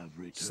 You have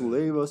returned.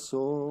 Sleyvas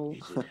all.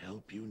 Is it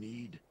help you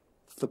need?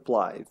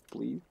 Supplies,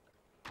 please.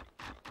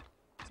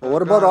 So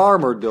What about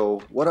armor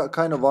though? What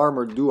kind of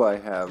armor do I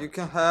have? You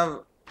can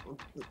have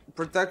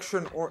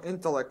protection or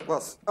intellect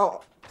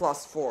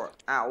 +4.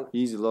 Ow.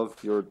 Easy,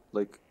 love. You're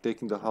like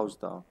taking the house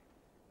down.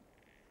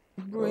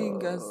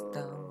 Bring us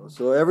down.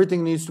 So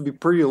everything needs to be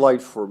pretty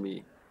light for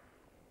me.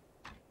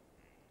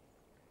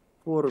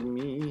 For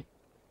me.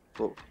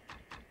 Oh.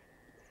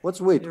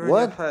 What's weight? You're in your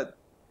What? head.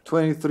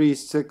 23,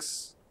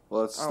 6.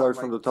 Well, let's start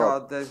from the top.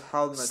 God, that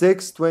helmet.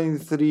 6,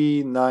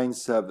 23, 9,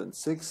 7.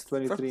 6,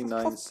 23,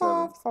 9,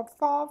 7.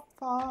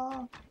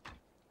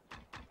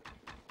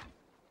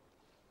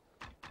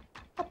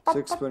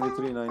 6,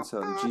 23, 9,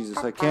 7. Jesus,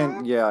 I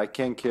can't. Yeah, I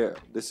can't care.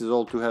 This is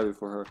all too heavy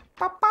for her.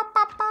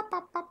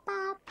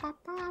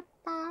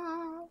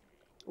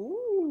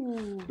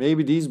 Ooh.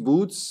 Maybe these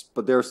boots,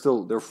 but they're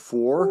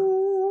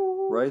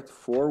 4, right?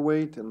 4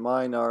 weight, and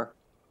mine are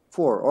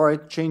 4. All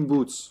right, chain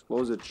boots.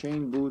 What was it?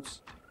 Chain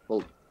boots.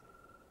 Well,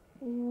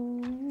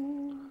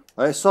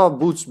 I saw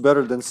boots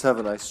better than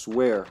 7. I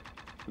swear.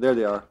 There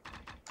they are.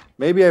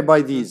 Maybe I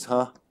buy these,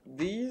 huh?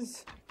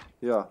 These?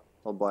 Yeah,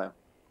 I'll buy them.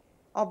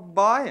 I'll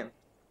buy him.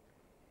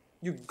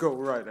 You go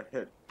right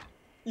ahead.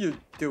 You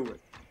do it.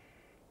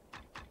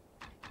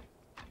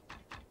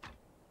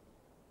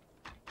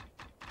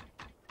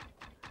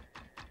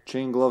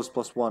 Chain gloves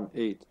 +1,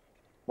 8.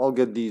 I'll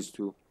get these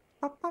too.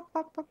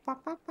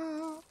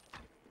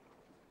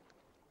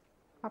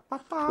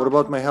 What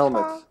about my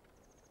helmet?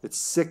 It's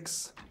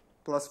 6.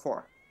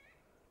 +4.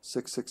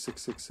 6, 6,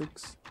 6, 6,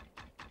 6.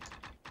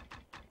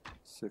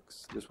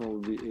 6. This one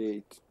would be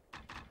 8.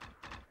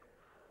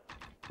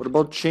 What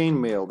about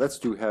chainmail? That's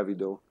too heavy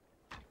though.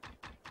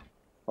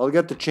 I'll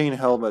get the chain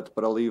helmet,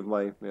 but I'll leave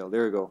my mail.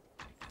 There you go.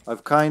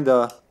 I've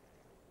kinda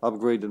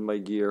upgraded my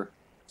gear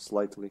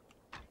slightly.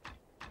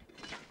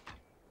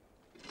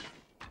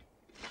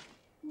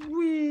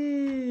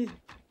 Wee.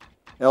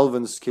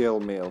 Elven scale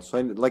mail. So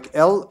I like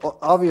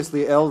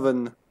obviously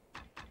Elven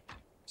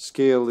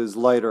scale is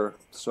lighter,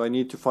 so I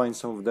need to find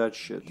some of that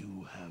shit.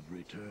 You have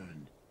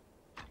returned.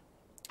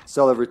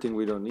 Sell everything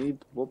we don't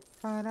need. Whoop.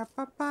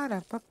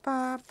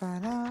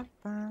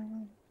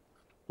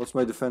 What's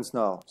my defense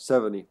now?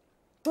 70.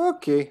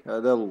 Okay,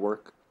 that'll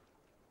work.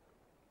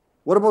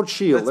 What about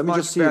shield? That's Let me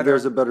just see if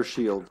there's a better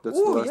shield. That's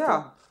the last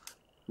one.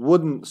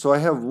 Wooden. So I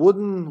have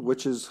wooden,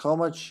 which is how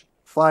much?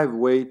 5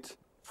 weight,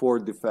 4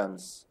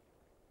 defense.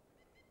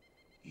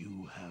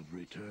 You have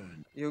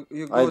returned. You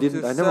go I to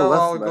didn't. I never sell,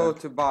 left, I'll man. go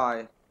to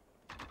buy.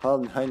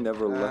 I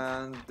never left.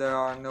 And there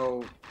are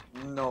no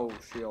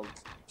shields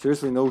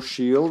Seriously, no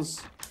shields.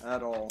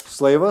 at all.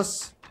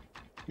 Sleyvas?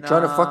 You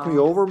trying to fuck me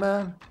No. over,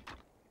 man?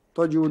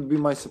 Thought you would be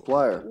my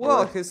supplier.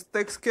 Well, Alright. his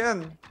thick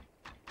skin.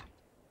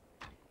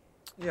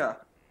 Yeah.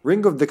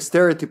 Ring of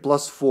Dexterity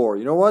 +4.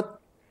 You know what?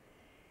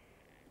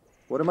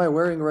 What am I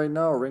wearing right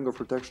now? Ring of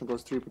Protection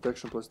 +3,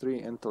 Protection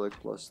 +3, Intellect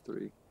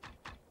 +3.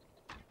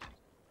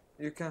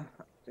 You can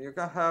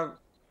have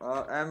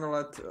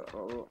amulet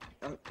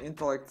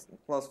intellect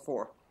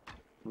 +4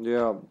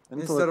 Yeah,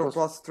 instead of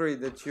Intellect +3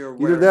 that you're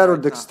Either wearing that or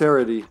right now.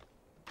 Dexterity.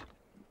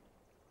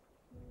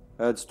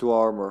 Adds to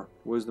armor.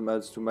 Wisdom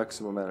adds to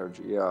maximum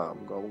energy. Yeah,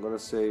 I'm gonna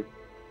say...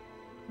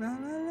 La,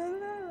 la, la,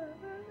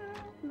 la,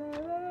 la,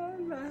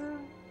 la, la.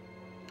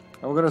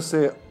 I'm gonna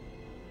say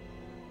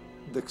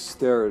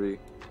Dexterity.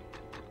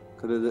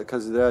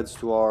 Because it adds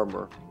to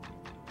armor.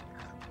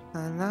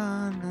 La,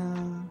 la, la.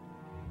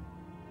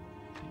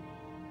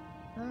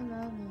 La,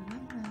 la, la,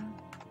 la.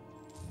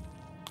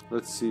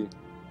 Let's see.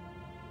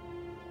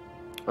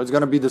 Oh, it's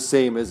gonna be the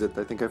same, is it?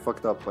 I think I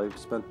fucked up. I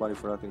spent money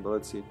for nothing, but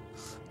let's see.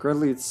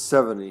 Currently it's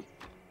 70.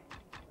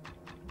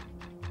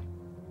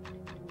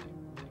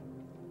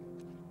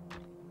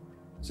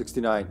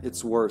 $69.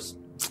 It's worse.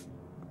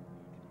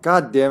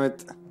 God damn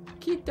it.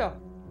 Kita.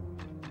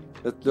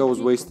 That was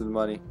wasted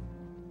money.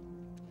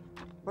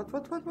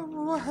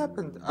 What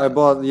happened? I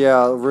bought,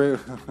 yeah,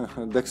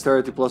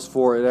 Dexterity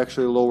 +4. It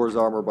actually lowers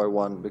armor by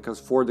 1. Because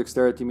 4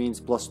 Dexterity means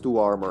 +2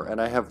 armor.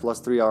 And I have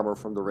 +3 armor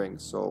from the ring,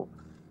 so...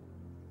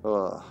 You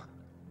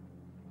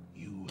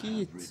have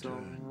Keith,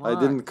 returned. I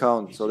didn't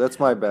count, so that's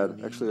my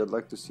bad. Actually, I'd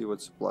like to see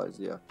what supplies,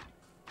 yeah.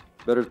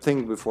 Better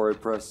think before I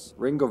press.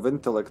 Ring of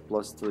Intellect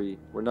 +3.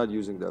 We're not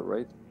using that,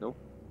 right? No?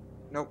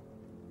 Nope.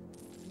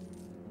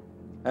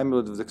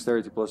 Amulet of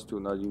Dexterity +2.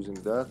 Not using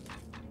that.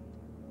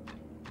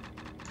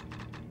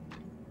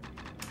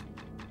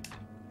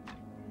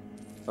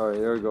 Alright,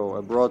 there we go.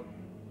 I brought...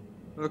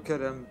 Look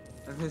at him,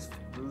 and his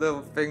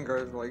little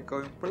fingers like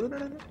going.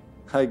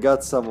 I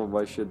got some of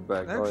my shit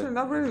back. Actually, Alright.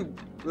 not really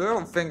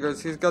little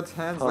fingers. He's got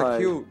hands Hi.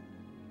 like you.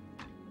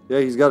 Yeah,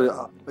 he's got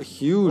a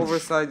huge...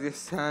 Oversized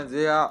his hands,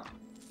 yeah.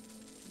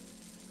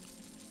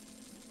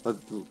 But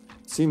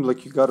it seemed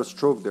like you got a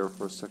stroke there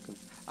for a second.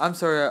 I'm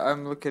sorry,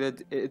 I'm looking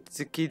at it's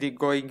a kitty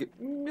going.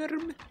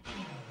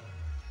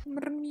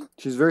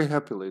 She's very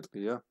happy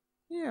lately, yeah.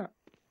 Yeah.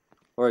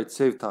 Alright,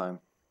 save time.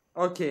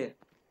 Okay.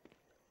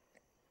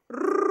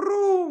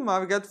 Room.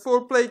 I've got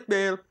full plate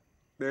mail,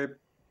 babe.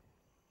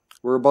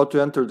 We're about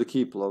to enter the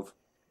keep, love.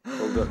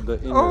 Well, the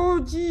inner. Oh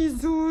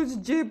Jesus,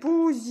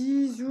 Jebu,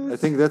 Jesus. I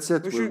think that's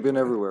it. We We've should- been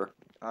everywhere.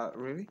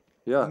 Really?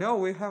 Yeah. No,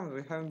 we haven't.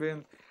 We haven't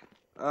been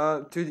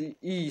to the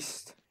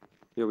east.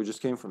 Yeah, we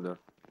just came from there.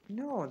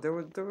 No, there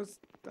was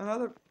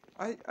another.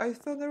 I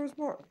thought there was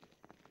more.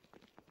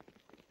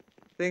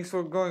 Thanks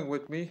for going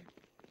with me.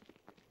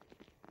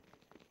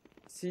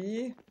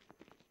 See?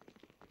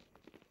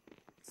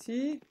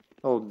 See?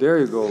 Oh, there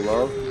you go,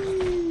 love.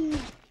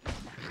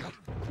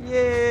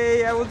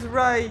 Yay! I was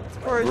right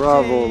for a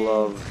Bravo, change.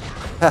 love.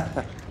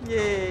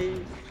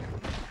 Yay!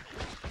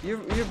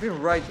 You've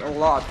been right a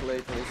lot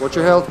lately. What's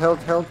so- your health?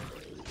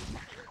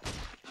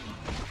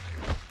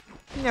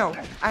 No,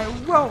 I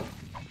won't.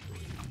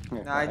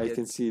 No, I did.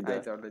 can see I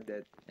that. totally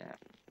did. Yeah.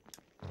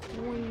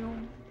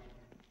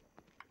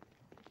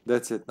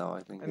 That's it now,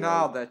 I think. And Yeah.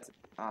 now that.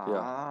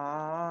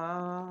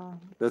 Ah.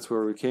 That's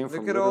where we came from.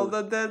 Look at all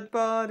literally. the dead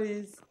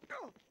bodies.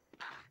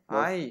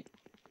 Well, I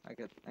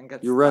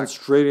got. You ran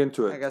stuck. straight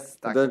into I it. got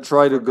stuck. And then in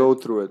try to for a go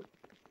bit. through it.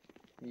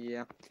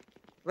 Yeah.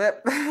 Well,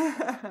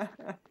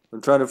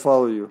 I'm trying to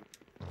follow you.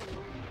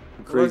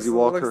 You crazy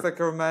walker. Looks like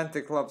a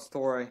romantic love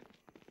story.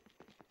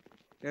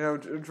 You know,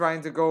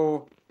 trying to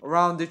go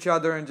around each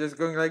other and just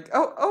going like,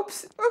 oh,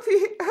 oops,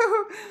 oopsie,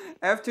 oh,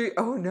 after,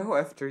 oh no,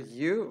 after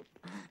you.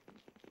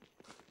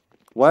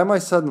 Why am I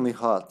suddenly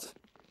hot?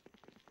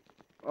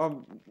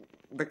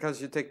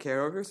 Because you take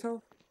care of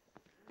yourself.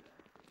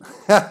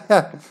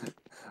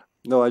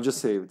 No, I just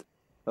saved.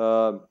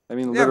 I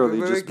mean, Yeah, literally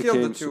but just we killed the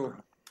became two. super...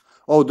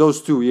 Oh,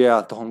 those two,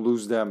 yeah. Don't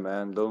lose them,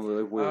 man. Don't let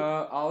it wait.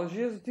 I'll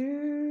just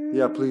do.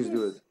 Yeah, please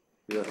do it.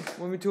 Yeah,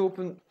 Want me to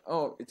open?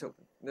 Oh, it's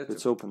open. That's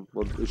it's open.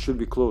 Well, it should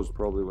be closed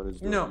probably when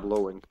it's No.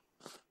 blowing.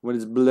 When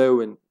it's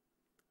blowing.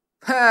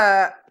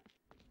 Ha!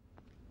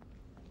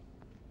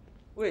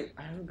 Wait,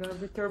 I'm gonna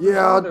be terribly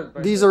Yeah, bothered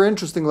by these this. are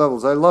interesting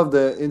levels. I love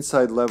the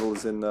inside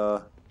levels in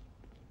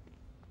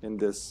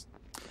this.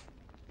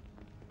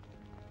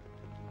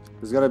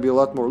 There's gonna be a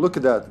lot more. Look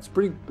at that. It's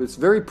pretty. It's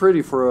very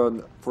pretty for a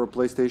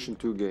PlayStation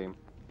 2 game.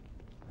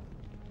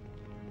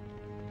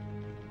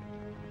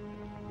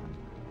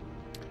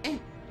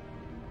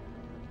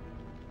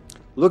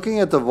 Looking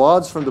at the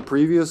VODs from the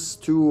previous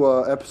two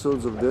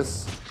episodes of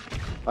this,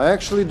 I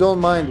actually don't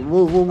mind.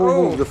 Move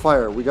Oh. the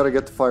fire. We gotta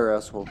get the fire,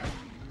 asshole.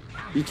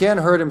 He can't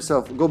hurt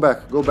himself. Go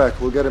back.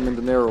 We'll get him in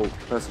the narrow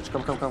passage.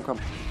 Come.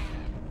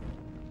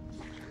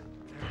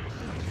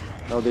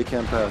 Now they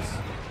can't pass.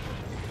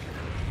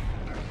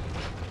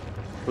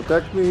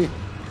 Protect me.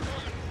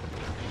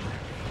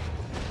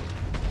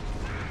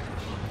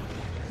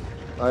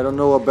 I don't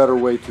know a better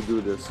way to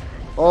do this.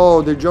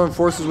 Oh, they joined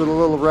forces with the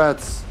little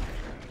rats.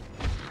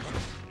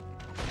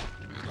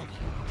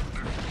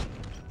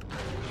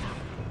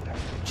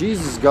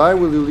 Jesus, guy,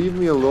 will you leave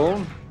me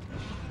alone?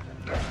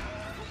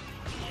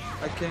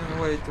 I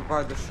can't wait to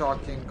buy the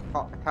shocking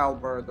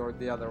halberd or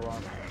the other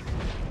one.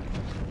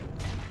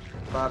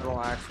 Battle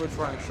axe. Which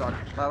one is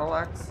shocking? Battle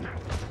axe?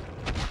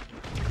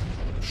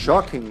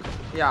 Shocking.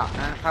 Yeah,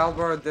 and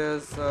halberd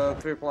is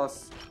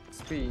 3+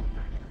 speed.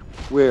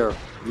 Where?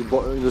 You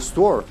bought in the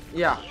store?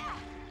 Yeah.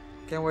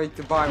 Can't wait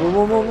to buy Whoa,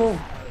 one. whoa, whoa, whoa.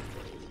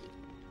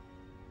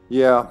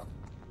 Yeah.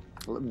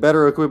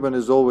 Better equipment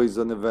is always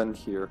an event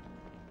here.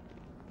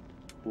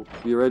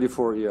 Be ready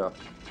for, yeah.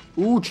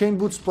 Ooh, chain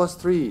boots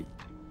 +3.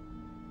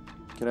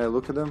 Can I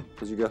look at them?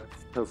 Because you got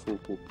have full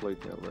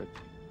plate now, right?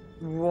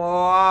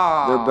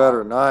 Wow. They're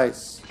better.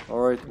 Nice.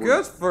 Alright.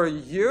 Good for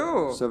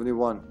you.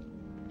 71.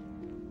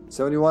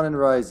 71 and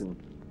rising.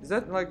 Is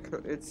that like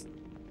it's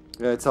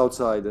Yeah, it's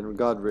outside and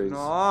God rays.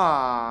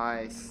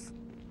 nice?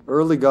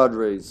 Early God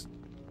rays.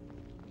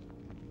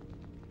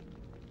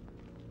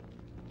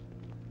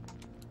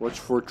 Watch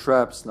for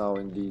traps now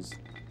in these.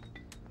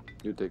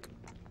 You take.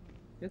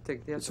 You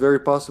take the It's very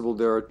possible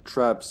there are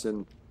traps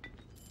in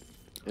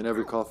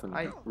every coffin.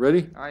 I-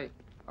 Ready?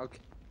 okay.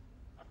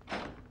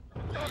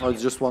 Oh,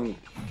 it's just one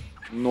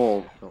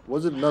gnoll.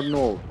 Was it not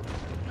gnoll?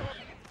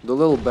 The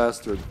little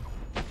bastard.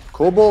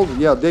 Kobold?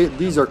 Yeah,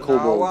 these are Now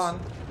kobolds. one.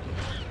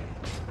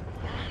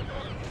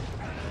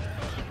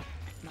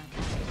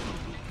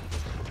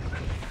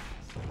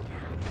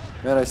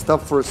 Man, I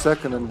stopped for a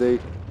second and they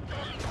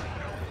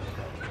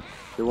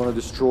want to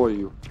destroy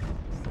you.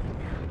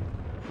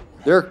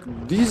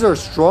 These are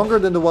stronger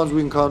than the ones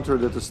we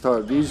encountered at the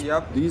start.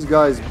 These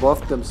guys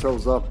buffed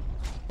themselves up.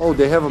 Oh,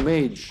 they have a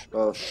mage,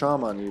 a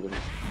shaman even.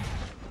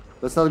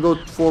 Let's not go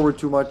forward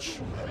too much.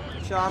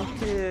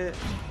 Champion.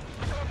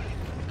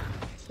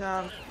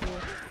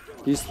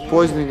 He's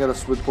poisoning at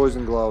us with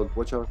poison cloud.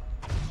 Watch out.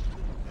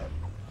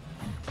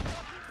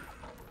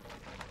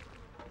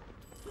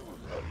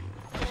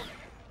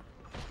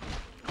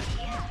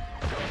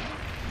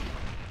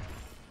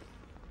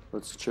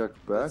 Let's check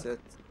back. That's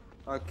it.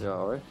 Okay. Yeah,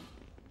 alright.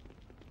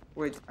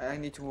 Wait, I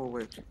need to move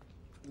it.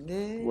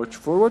 Watch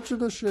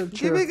the shit.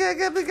 Give me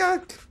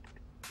go.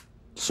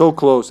 So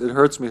close. It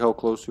hurts me how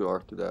close you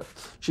are to that.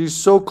 She's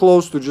so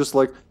close to just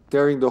like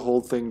tearing the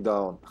whole thing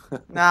down.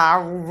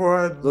 Nah,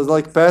 what? It's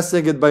like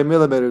passing it by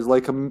millimeters,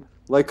 like a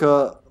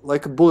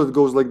bullet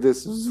goes like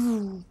this.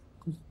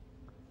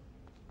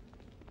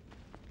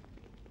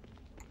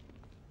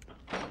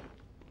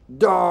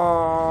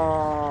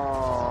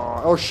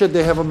 Oh shit,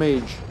 they have a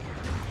mage.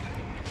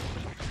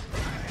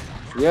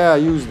 Yeah,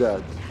 use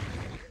that.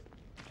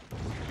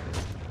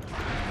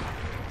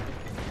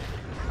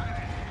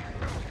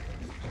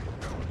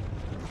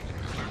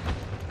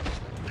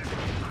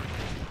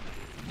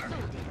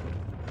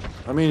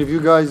 I mean, if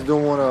you guys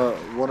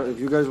don't if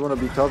you guys wanna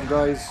be tough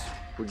guys,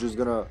 we're just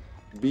gonna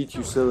beat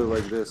you silly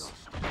like this.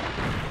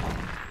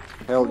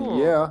 Hell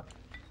yeah.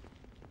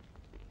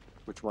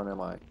 Which one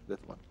am I? This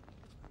one.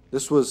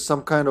 This was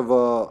some kind of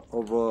a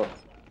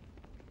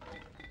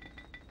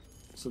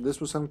so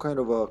this was some kind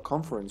of a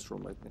conference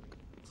room, I think.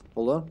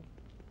 Hold on.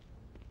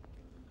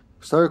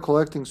 Started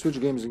collecting Switch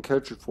games in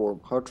cartridge form,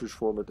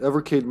 but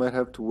Evercade might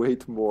have to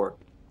wait more.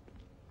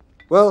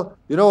 Well,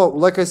 you know,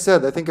 like I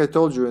said, I think I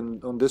told you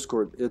on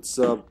Discord, it's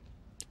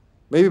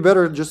maybe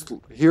better just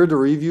hear the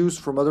reviews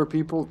from other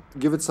people,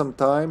 give it some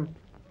time,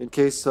 in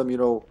case some, you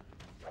know,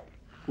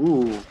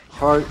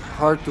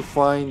 hard to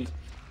find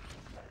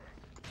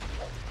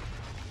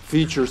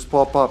features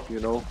pop up, you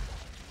know,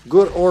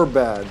 good or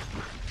bad.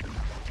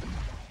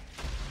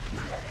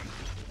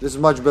 This is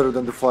much better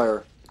than the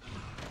fire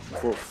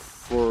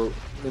for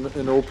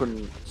in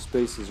open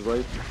spaces,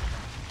 right?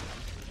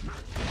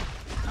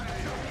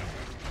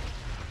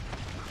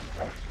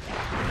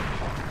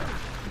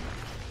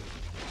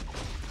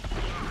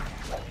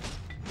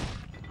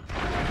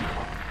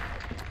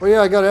 Oh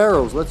yeah, I got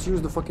arrows. Let's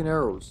use the fucking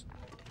arrows.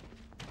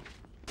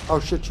 Oh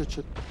shit.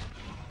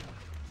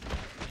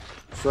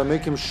 So I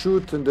make him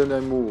shoot and then I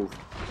move.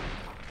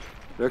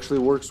 It actually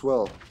works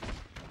well.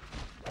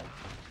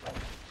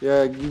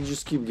 Yeah, you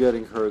just keep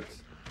getting hurt.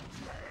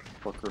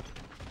 Fucker.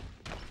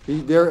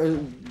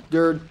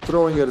 They're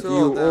throwing it at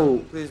you. Oh.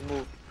 Please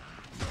move.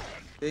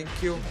 Thank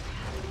you.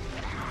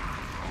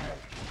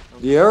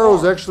 The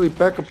arrows actually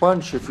pack a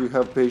punch if you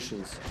have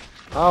patience.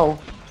 Ow.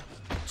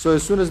 So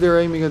as soon as they're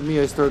aiming at me,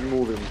 I start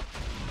moving.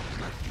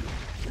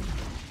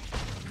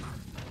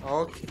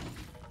 Okay.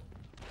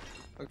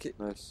 Okay.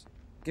 Nice.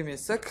 Give me a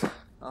sec.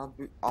 I'll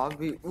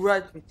be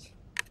right with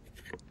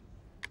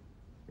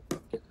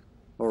you.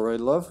 Alright,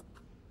 love.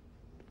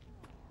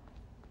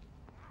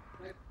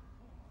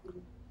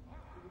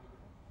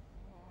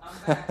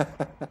 I'm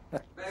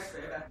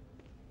back.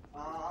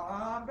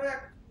 I'm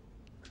back.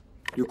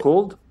 You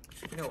cold?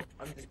 No,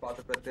 I'm just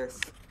bothered by this.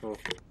 Oh.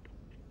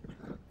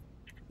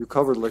 You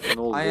covered like an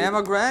old I lady. am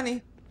a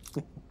granny.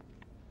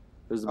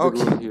 There's a big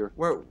Okay. room here.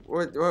 Where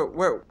would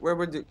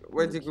you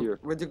Here.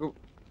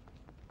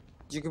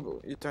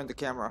 go? You turned the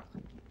camera.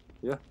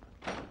 Yeah.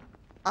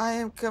 I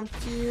am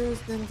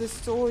confused and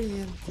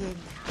disoriented.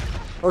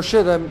 Oh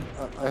shit!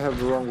 I have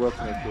the wrong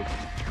weapon equipped.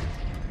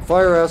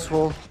 Fire,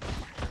 asshole.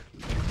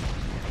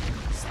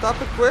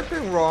 Stop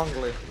equipping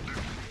wrongly.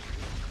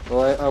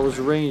 Well, I was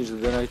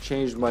ranged, then I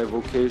changed my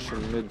vocation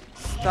mid.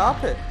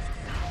 Stop it.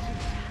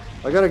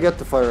 I gotta get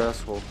the fire,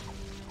 asshole.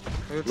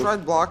 Have you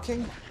tried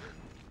blocking?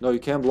 No, you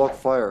can't block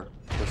fire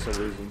for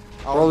some reason.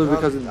 Oh, Probably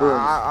because it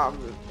burns.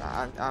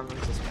 I'm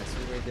just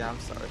messing with you. I'm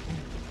sorry.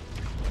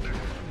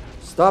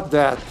 Stop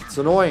that! It's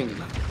annoying.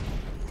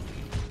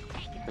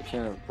 I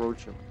can't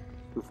approach him.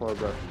 Too far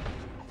back.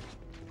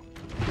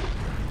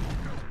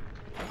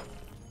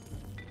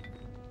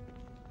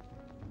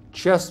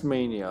 Chest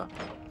mania.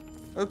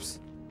 Oops.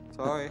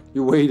 Sorry.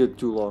 You waited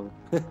too long.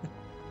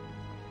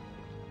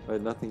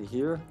 Right, nothing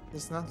here.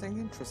 There's nothing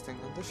interesting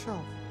on the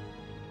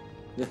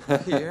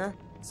shelf. Here,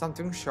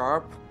 something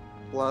sharp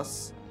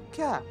plus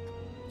cap.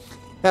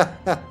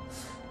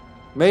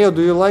 Mayo,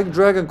 do you like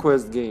Dragon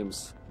Quest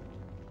games?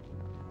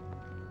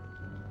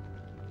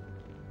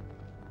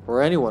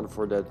 Or anyone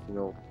for that, you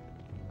know,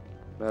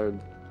 mattered.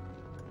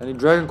 Any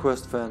Dragon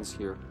Quest fans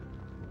here?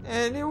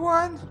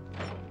 Anyone?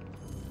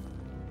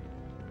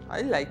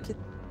 I like it.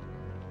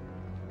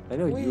 I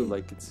know you Wait.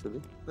 like it,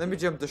 silly. Let me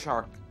jump the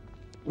shark.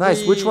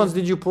 Nice. Which Wee. ones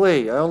did you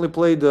play? I only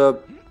played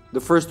the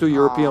first two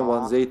European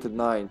ones, 8 and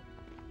 9.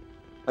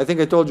 I think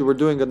I told you we're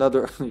doing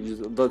another.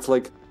 That's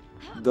like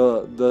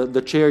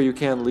the chair you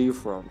can't leave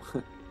from.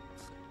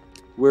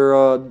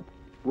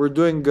 We're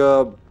doing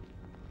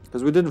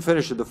because we didn't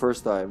finish it the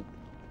first time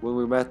when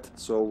we met,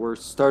 so we're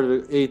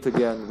started at 8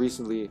 again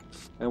recently,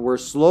 and we're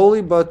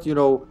slowly but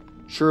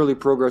surely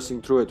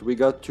progressing through it. We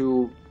got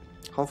to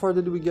how far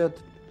did we get?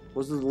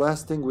 Was this the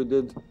last thing we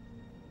did?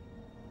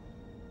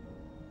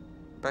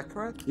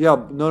 Baccarat?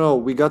 Yeah, no,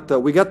 we got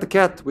the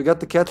cat. We got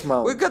the cat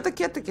mount. We got the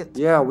cat.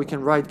 Yeah, we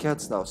can ride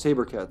cats now.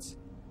 Saber cats.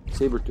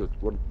 Saber-tooth.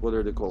 What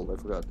are they called? I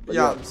forgot. But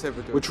Yeah,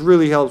 saber-tooth. which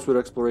really helps with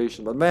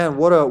exploration. But man,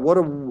 what a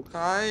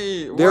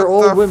Hi. they're what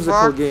all the whimsical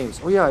fuck?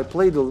 games. Oh yeah, I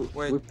played the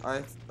Wait,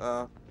 I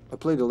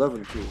played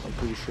 11 too. I'm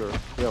pretty sure.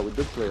 Yeah, we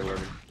did play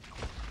 11.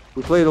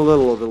 We played a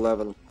little of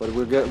 11, but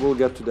we'll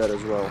get to that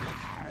as well.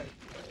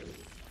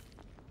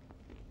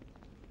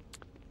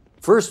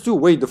 First two.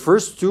 Wait, the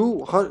first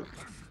two. How,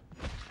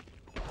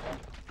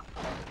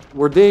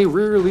 were they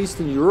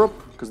re-released in Europe?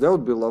 Because that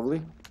would be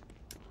lovely.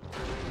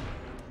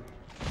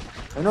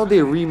 I know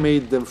they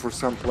remade them for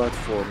some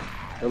platform.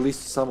 At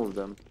least some of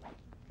them.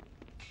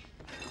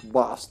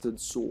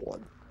 Bastard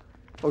sword.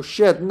 Oh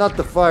shit, not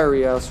the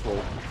fiery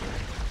asshole.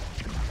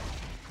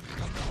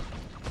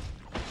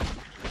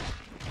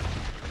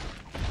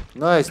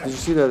 Nice, did you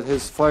see that?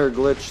 His fire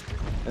glitched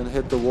and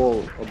hit the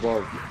wall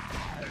above.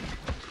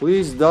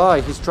 Please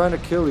die, he's trying to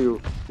kill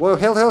you. Whoa,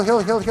 help.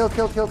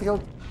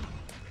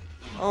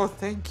 oh,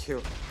 thank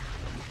you.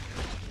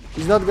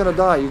 He's not gonna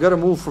die. You gotta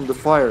move from the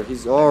fire.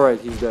 He's alright.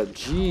 He's dead.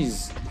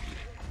 Jeez.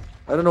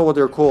 I don't know what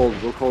they're called.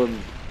 We'll call them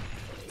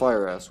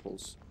fire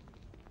assholes.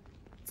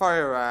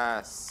 Fire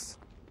ass.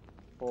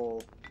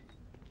 Oh.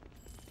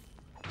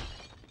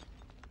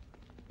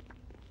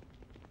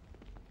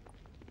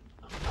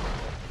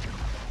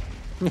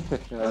 I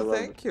Oh, love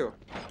thank it. you.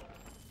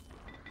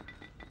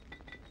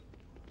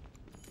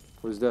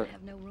 What is that? I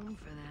have no room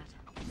for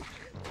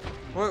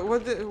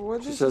that.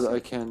 What She did says you say? I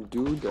can't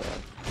do that.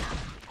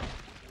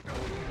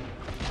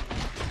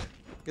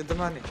 Get the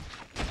money.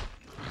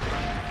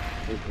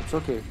 It's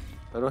okay.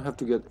 I don't have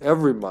to get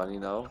every money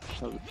now.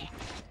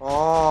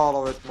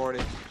 All of it,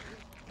 Morty.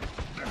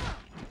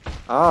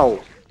 Ow.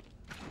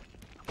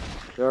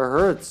 That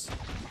hurts.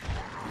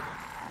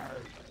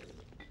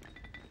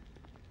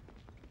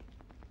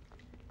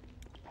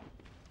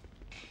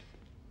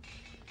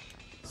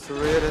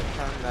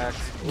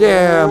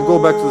 Damn,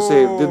 go back to the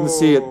save. Didn't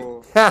see it.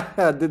 Ooh.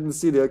 Haha, didn't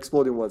see the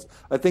exploding ones.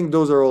 I think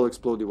those are all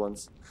exploding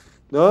ones.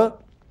 No?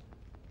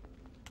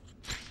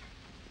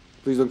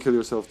 Please don't kill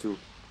yourself too.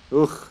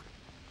 Ugh.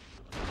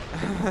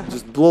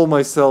 Just blow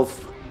myself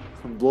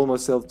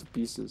to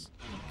pieces.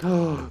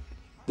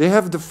 They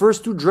have the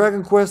first two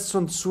Dragon Quests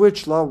on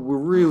Switch, love. We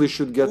really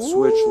should get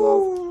Switch,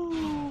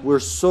 love. We're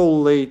so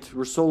late.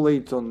 We're so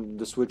late on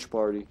the Switch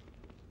party.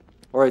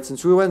 Alright,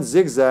 since we went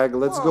zigzag,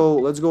 let's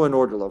go in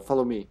order, love.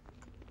 Follow me.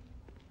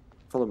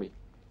 Follow me.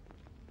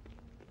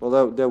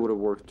 Well, that would have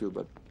worked too,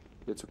 but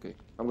it's okay.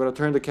 I'm gonna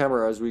turn the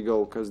camera as we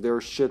go, because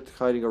there's shit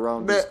hiding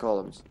around these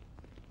columns.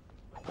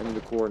 And in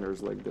the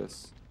corners like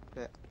this.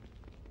 Yeah.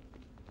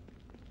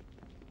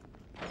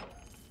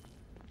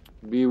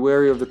 Be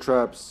wary of the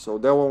traps. So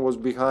that one was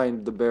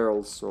behind the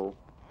barrels, so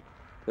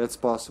that's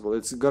possible.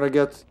 It's gonna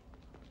get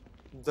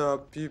The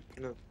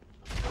people.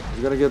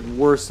 It's gonna get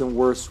worse and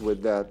worse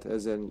with that,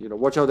 as in,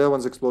 watch out, that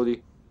one's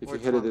exploding. If you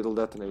Which hit one? it, it'll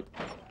detonate.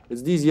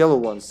 It's these yellow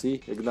ones,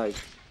 see? Ignite.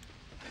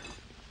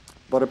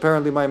 But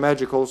apparently my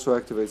magic also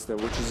activates them,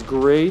 which is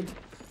great,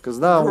 because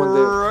now when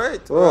they...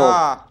 Great. Oh.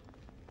 Ah.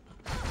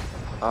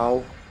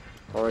 Ow.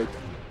 Alright.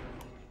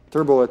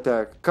 Turbo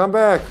attack. Come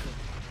back!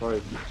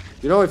 Alright.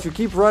 You know, if you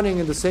keep running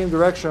in the same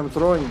direction I'm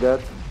throwing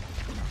that,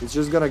 it's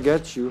just gonna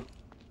get you.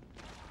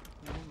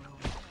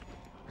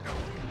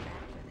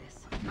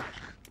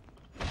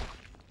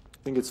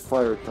 I think it's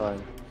fire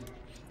time.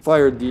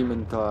 Fire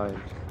demon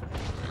time.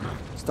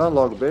 Stun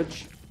lock,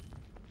 bitch.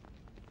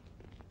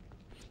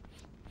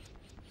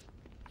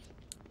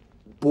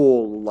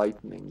 Ball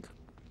lightning.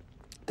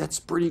 That's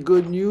pretty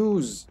good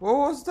news. What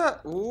was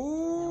that?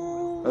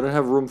 Ooh. I don't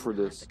have room for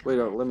this. Wait,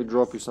 let me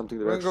drop you something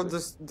that Ring of actually...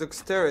 this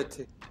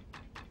dexterity.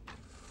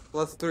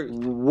 +3.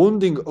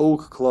 Wounding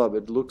oak club.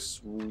 It looks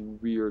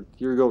weird.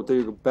 Here you go. There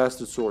you go.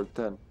 Bastard sword.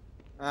 10.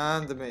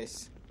 And the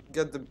mace.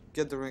 Get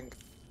the ring.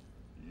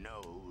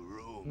 No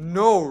room.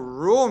 No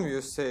room,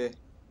 you say?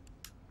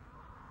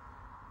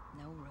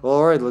 No room. Well,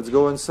 alright, let's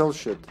go and sell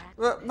shit.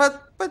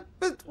 But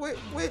wait.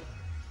 Wait.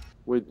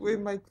 We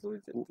might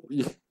lose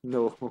it.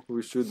 No,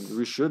 we shouldn't.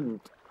 We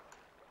shouldn't.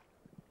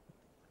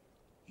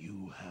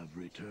 You have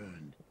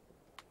returned.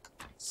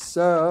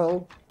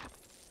 Sell.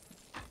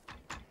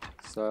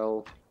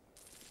 Sell.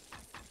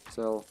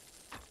 Sell.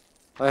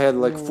 I had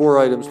like 4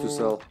 items to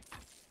sell.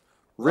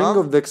 Ring Huh?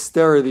 of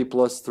dexterity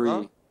 +3.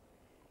 Huh?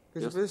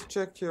 Could Yes. you please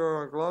check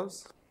your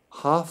gloves?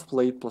 Half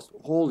plate plus.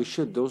 Holy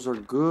shit, those are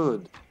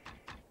good.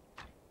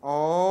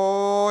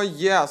 Oh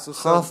yeah, so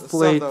Half sell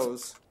plate.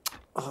 those.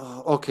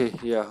 Okay,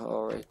 yeah,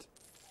 alright.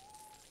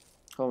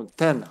 Oh,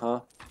 10,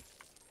 huh?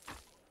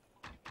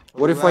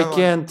 What if I 11.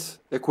 can't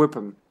equip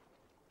him?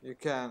 You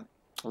can.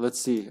 Let's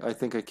see. I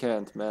think I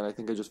can't, man. I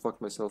think I just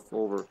fucked myself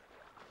over.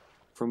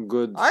 From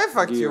good I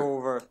fucked gear. you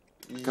over.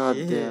 God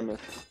Yeah. damn it.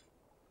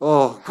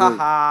 Oh, good.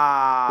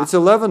 Haha. It's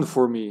 11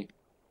 for me.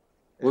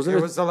 Wasn't it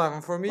it? was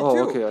 11 for me Oh,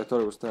 too. okay. I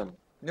thought it was 10.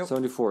 Nope.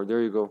 74.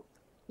 There you go.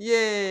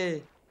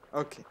 Yay.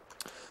 Okay.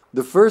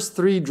 The first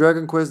 3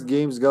 Dragon Quest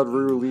games got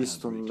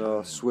re-released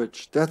on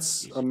Switch.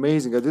 That's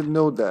amazing. I didn't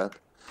know that.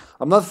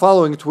 I'm not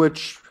following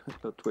Switch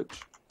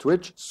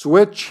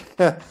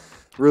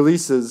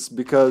releases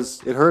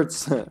because it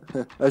hurts.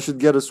 I should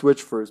get a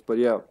Switch first, but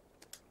yeah.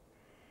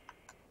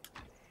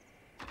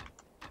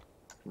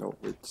 No,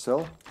 wait,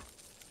 sell.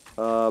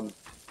 I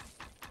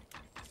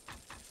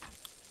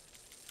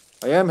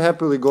am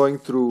happily going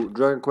through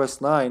Dragon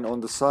Quest 9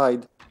 on the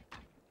side.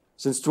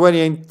 Since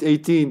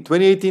 2018.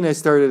 2018 I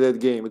started that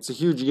game. It's a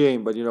huge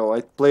game, but you know,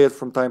 I play it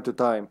from time to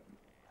time.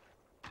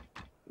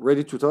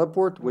 Ready to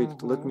teleport?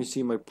 Wait, let me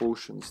see my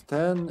potions.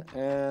 10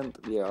 and...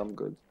 yeah, I'm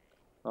good.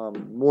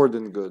 More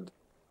than good.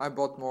 I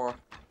bought more.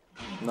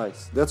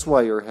 Nice. That's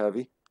why you're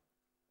heavy.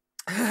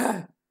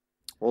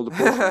 All the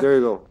potions. There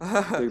you go.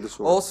 Take the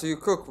sword. Also, you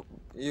cook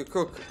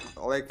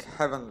like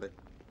heavenly.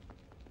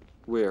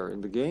 Where? In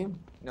the game?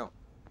 No.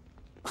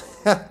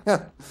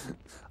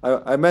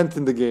 I meant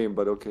in the game,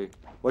 but okay.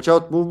 Watch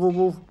out.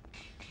 Move.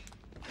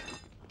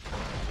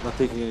 Not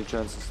taking any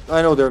chances.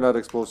 I know they're not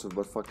explosive,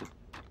 but fuck it.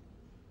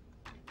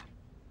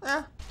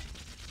 Eh.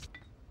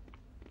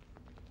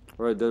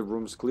 Alright, that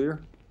room's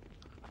clear.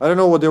 I don't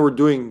know what they were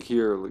doing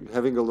here, like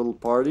having a little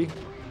party.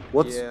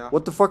 Yeah.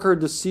 What the fuck are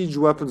the siege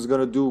weapons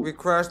gonna do We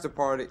crashed the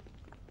party.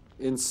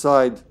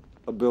 inside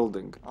a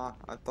building? Ah,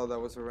 I thought that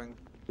was a ring.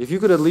 If you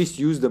could at least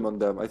use them on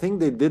them. I think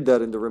they did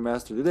that in the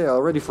remaster. Did they? I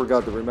already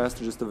forgot. The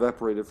remaster just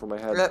evaporated from my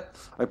head. Yeah.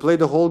 I played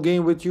the whole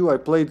game with you. I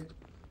played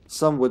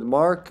some with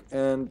Mark,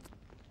 and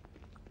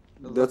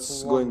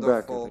that's going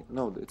back, I wonderful. think.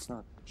 No, it's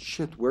not.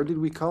 Shit, where did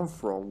we come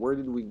from? Where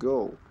did we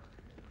go?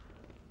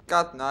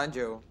 Got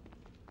Najo.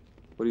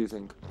 What do you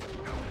think?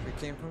 We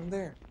came from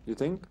there. You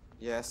think?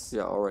 Yes.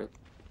 Yeah, alright.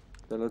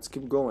 Then let's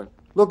keep going.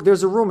 Look,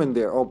 there's a room in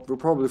there. Oh, we'll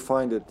probably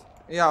find it.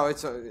 Yeah,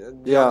 it's the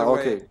Yeah, other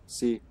okay. way.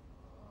 See.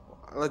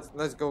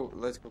 Let's go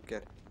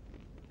get it.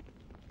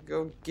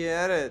 Go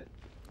get it.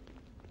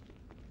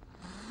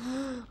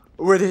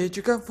 Where did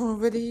you come from?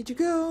 Where did you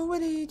go? Where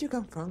did you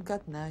come from?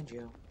 Got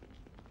Najo.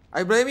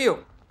 I blame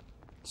you.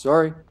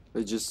 Sorry.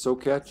 It's just so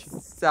catchy.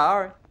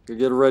 Sorry. You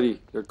get ready.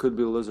 There could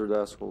be lizard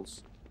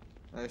assholes.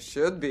 I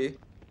should be.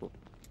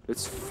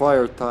 It's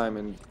fire time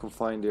in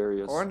confined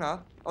areas. Or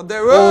not. Oh,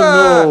 there Oh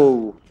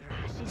no!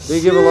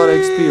 They give a lot of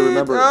XP,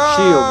 remember. Shit,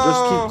 Shield.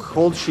 Just no! keep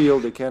hold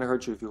shield. They can't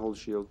hurt you if you hold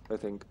shield, I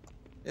think.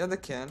 Yeah, they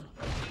can.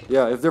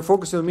 Yeah, if they're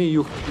focusing on me,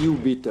 you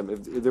beat them.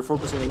 If they're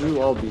focusing on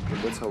you, I'll beat them.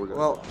 That's how we're going.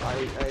 Well,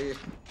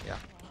 yeah.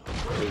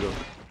 There you go.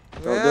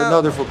 Well,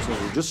 Now they're focusing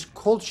on you. Just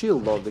hold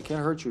shield, love. They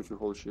can't hurt you if you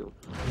hold shield.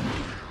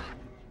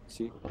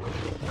 See?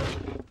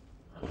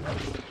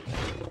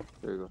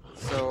 There you go.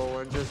 So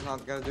we're just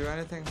not gonna do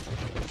anything.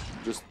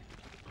 Just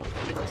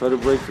try to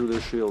break through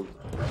their shield.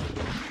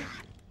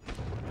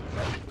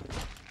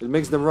 It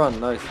makes them run.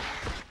 Nice.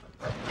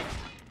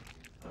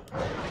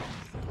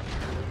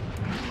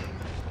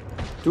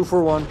 2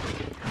 for 1.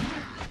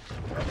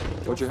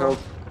 Watch your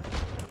health.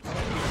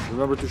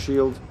 Remember to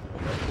shield.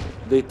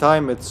 They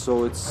time it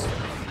so it's...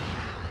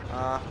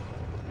 Oh.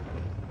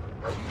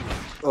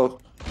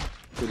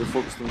 Okay, they're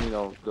focused on me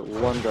now. The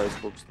one guy's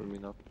focused on me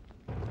now.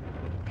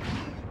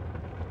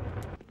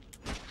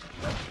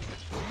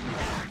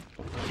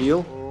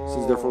 Heal,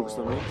 since they're focused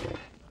on me.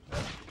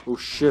 Oh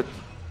shit.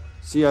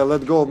 See, I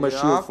let go of my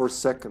shield Yeah. for a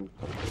second.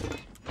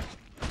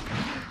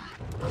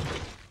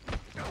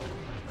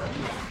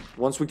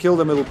 Once we kill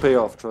them, it'll pay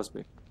off, trust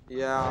me.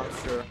 Yeah,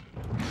 sure.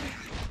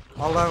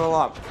 I'll level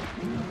up.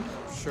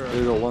 Sure. There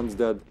you go, one's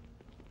dead.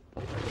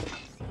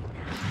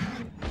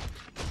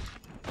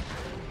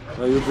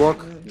 Now you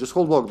block. Just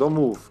hold block, don't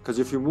move. Because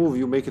if you move,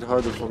 you make it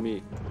harder for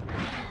me.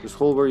 Just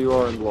hold where you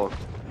are and block.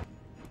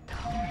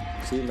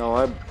 See, now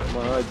I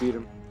beat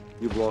him.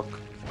 You block.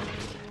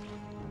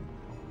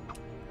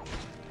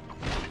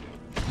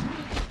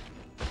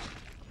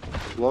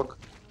 Block.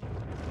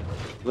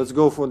 Let's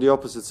go from the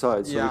opposite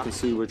side so we can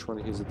see which one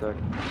he's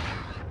attacking.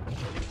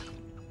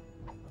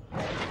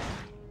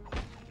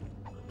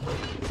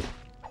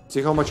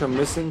 See how much I'm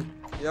missing?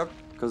 Yep.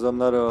 Because I'm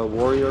not a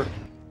warrior.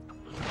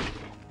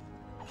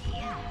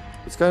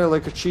 It's kind of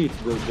like a cheat,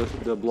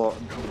 the block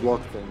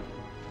thing.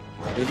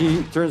 And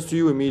he turns to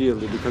you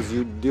immediately because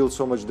you deal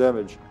so much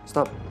damage.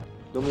 Stop.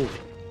 Don't move.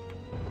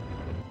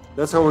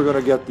 That's how we're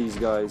gonna get these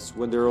guys.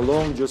 When they're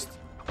alone, just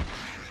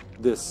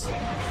this.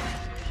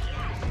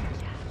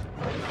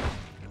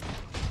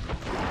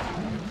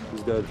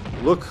 He's dead.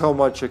 Look how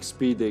much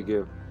XP they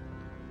give.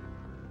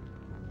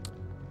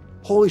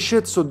 Holy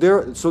shit, so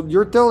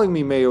you're telling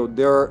me, Mayo,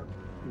 there are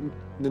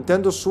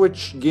Nintendo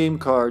Switch game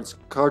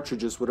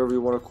cartridges, whatever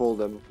you want to call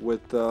them,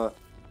 with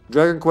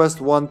Dragon Quest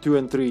 1, 2,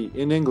 and 3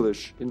 in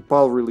English, in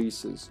PAL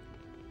releases.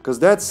 Because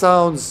that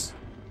sounds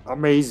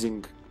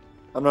amazing.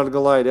 I'm not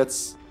gonna lie,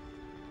 that's...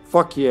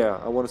 Fuck yeah,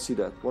 I want to see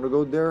that. Want to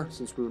go there,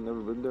 since we've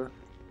never been there?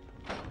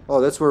 Oh,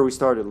 that's where we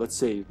started, let's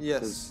save.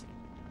 Yes.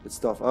 It's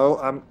tough.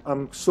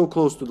 I'm so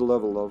close to the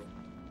level of...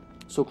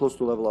 So close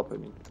to level up, I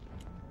mean.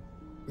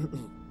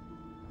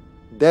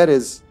 That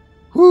is...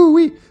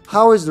 Whoo-wee!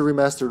 How is the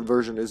remastered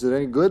version? Is it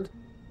any good?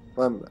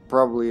 Well,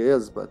 probably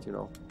is, but you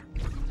know.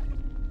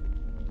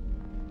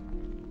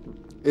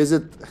 Is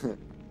it...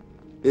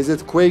 is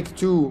it Quake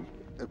 2...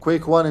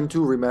 Quake 1 and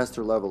 2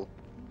 remaster level?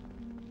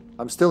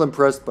 I'm still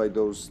impressed by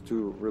those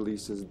two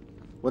releases.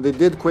 When they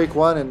did Quake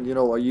 1 and, you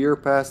know, a year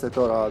passed, I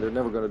thought, oh, they're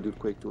never gonna do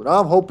Quake 2.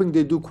 Now I'm hoping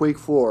they do Quake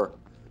 4.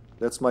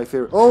 That's my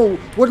favorite. Oh!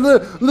 What?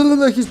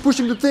 He's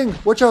pushing the thing!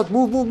 Watch out!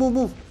 Move, move, move,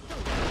 move!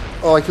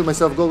 Oh, I killed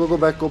myself. Go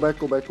back, go back,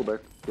 go back, go back.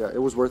 Yeah,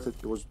 it was worth it.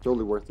 It was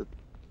totally worth it.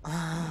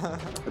 I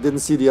didn't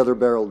see the other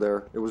barrel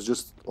there. It was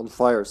just on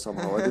fire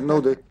somehow. I didn't know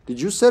they... Did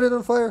you set it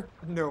on fire?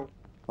 No.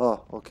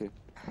 Oh, okay.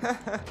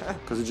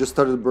 Because it just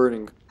started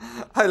burning.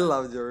 I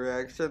loved your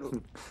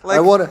reaction. Like...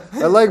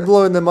 I like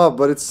blowing them up,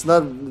 but it's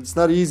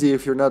not easy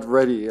if you're not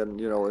ready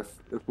and, you know, if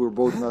we're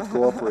both not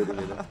cooperating,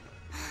 you know.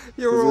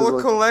 You were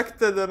all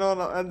collected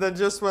and then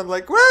just went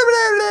like...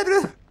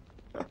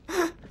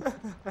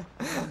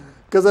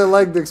 Because I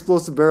like the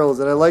explosive barrels,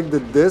 and I like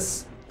that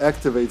this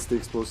activates the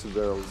explosive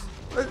barrels.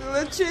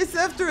 Let's chase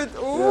after it.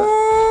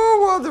 Oh,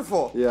 yeah.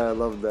 Wonderful. Yeah, I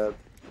love that.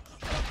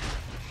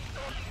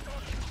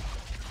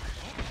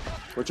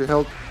 What's your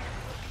health?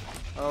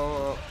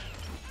 Oh,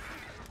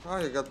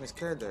 you got me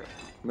scared there.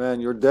 Man,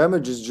 your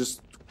damage is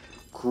just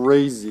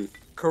crazy.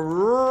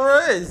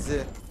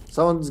 Crazy.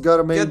 Someone's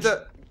got a mage.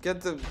 Get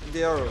the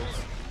arrows.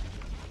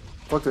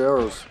 Fuck the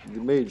arrows.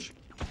 The mage.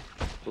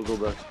 We'll go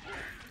back.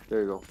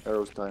 There you go.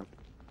 Arrows time.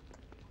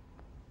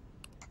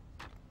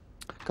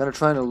 Kind of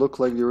trying to look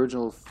like the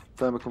original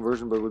Famicom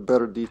version, but with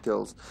better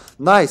details.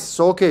 Nice!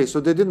 So, okay, so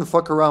they didn't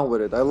fuck around with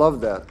it. I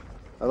love that.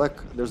 I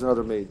like... There's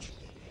another mage.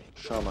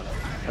 Shaman.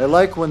 I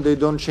like when they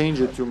don't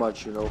change it too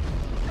much, you know.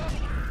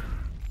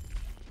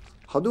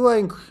 How do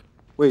I...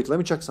 Wait, let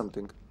me check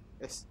something.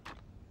 Yes.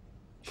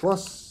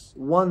 Plus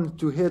 1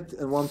 to hit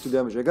and 1 to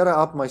damage. I gotta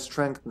up my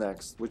strength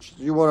next, which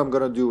is what I'm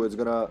gonna do. It's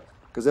gonna...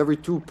 Because every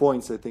 2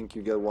 points, I think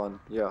you get 1.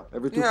 Yeah,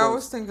 every 2 points. Yeah, I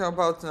was thinking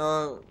about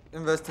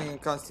investing in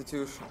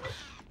Constitution.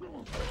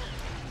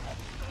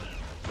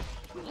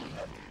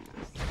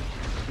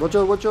 Watch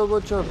out, watch out,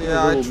 watch out.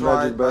 Yeah, I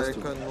tried, but I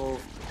couldn't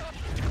move.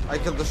 I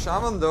killed the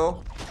shaman,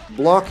 though.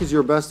 Block is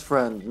your best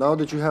friend. Now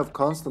that you have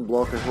constant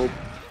block, I hope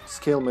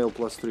scale mail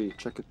 +3.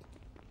 Check it.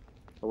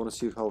 I want to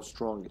see how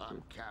strong it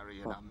is.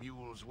 Carrying a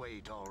mule's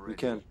weight already. You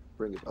can't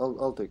bring it.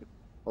 I'll take it.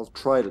 I'll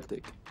try to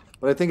take it.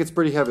 But I think it's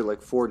pretty heavy,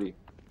 like 40.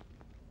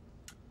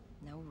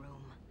 No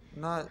room.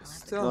 Not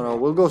still. No,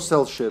 we'll go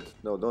sell shit.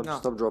 No, don't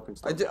stop dropping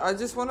stuff. I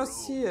just want to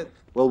see it.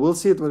 Well, we'll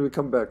see it when we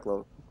come back,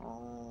 love.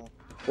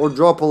 Or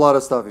drop a lot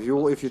of stuff. If you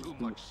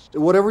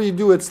whatever you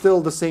do, it's still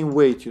the same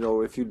weight, you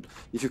know. If you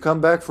come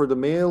back for the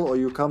mail or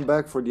you come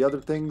back for the other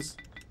things.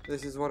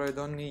 This is what I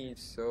don't need,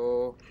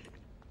 so.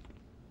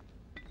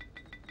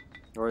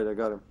 All right, I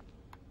got him.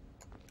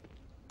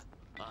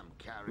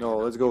 No,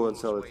 let's go and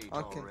sell it.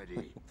 Okay.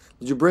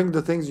 Did you bring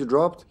the things you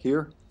dropped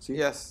here? See?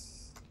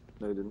 Yes.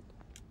 No, you didn't.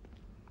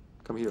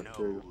 Come here.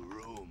 There you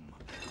go.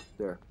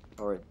 There.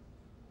 All right.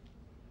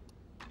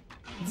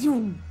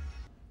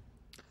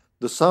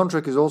 The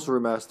soundtrack is also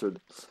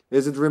remastered.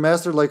 Is it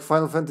remastered like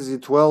Final Fantasy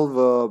XII,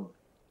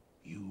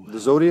 the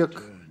Zodiac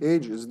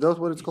Age? Is that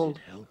what it's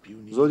called?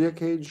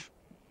 Zodiac Age?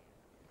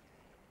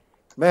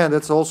 Man,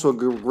 that's also a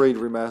great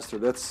remaster.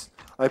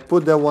 I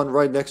put that one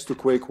right next to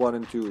Quake 1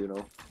 and 2, you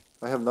know.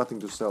 I have nothing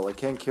to sell. I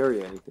can't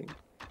carry anything.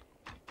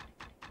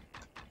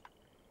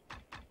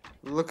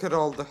 Look at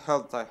all the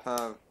health I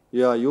have.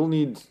 Yeah, you'll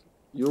need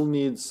you'll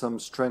need some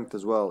strength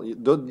as well.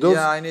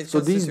 Yeah, I need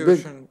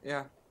constitution.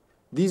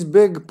 These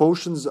big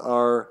potions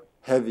are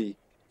heavy.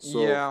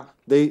 So Yeah.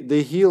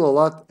 they heal a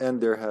lot and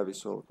they're heavy.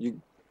 So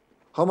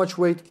how much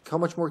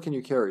more can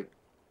you carry?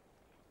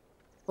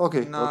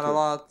 Okay. Not okay. a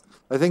lot.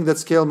 I think that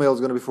scale mail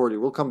is gonna be 40.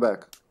 We'll come back.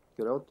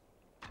 Get out.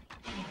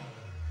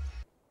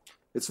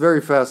 It's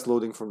very fast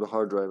loading from the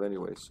hard drive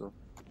anyway, so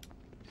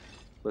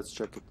let's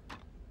check it.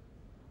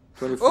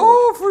 24.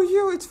 Oh, for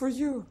you, it's for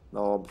you.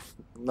 No,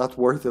 not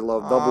worth it,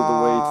 love. Double the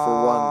weight for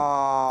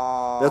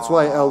one. That's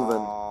why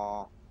Elven.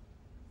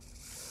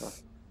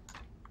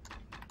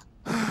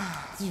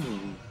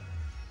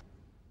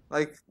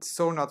 Like,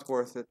 so not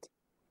worth it.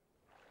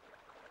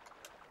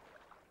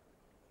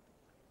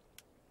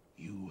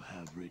 You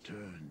have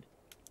returned.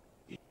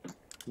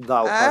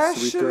 Thou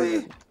hast returned.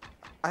 Actually,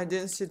 I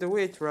didn't see the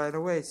weight right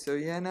away, so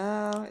you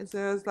know, it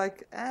was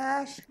like,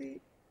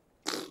 Ashley.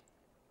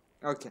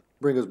 Okay.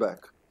 Bring us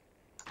back.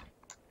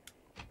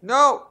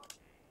 No!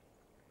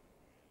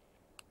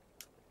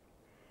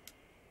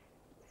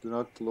 Do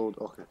not load.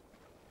 Okay.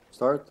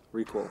 Start.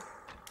 Recall.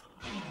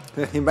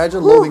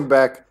 Imagine loading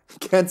back,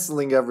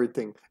 canceling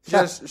everything.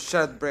 Just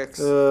shed bricks.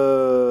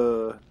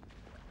 Uh,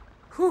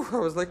 Whew, I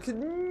was like, yeah.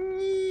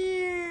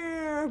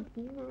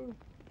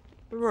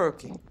 We're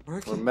okay. We're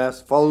okay. or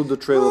mass. Follow the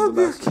trail of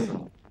the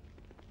master.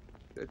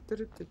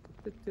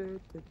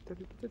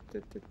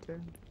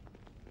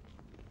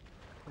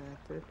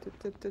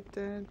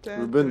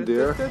 We've been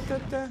there.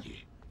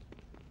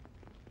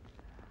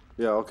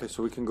 Yeah, okay,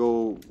 so we can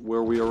go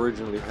where we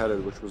originally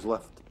headed, which was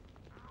left.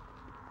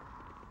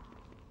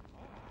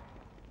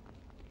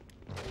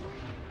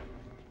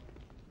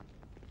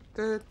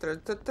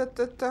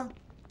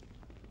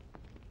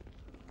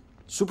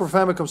 Super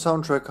Famicom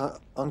soundtrack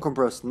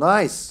uncompressed.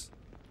 Nice!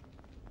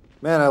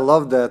 Man, I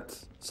love that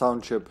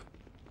sound chip.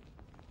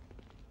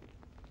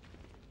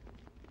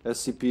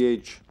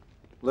 SCPH.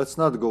 Let's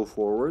not go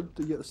forward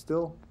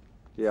still.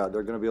 Yeah, there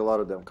are gonna be a lot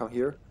of them. Come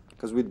here.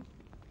 Because we...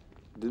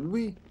 Did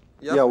we?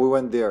 Yep. Yeah, we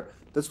went there.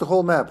 That's the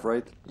whole map,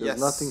 right? There's Yes.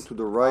 nothing to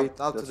the right.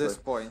 Up to That's this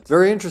right. point.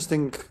 Very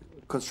interesting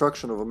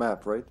construction of a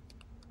map, right?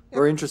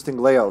 Very interesting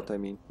layout, I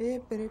mean.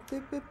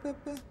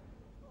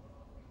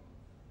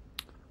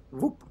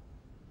 Whoop.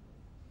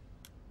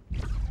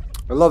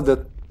 I love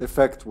that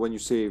effect when you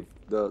save,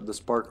 the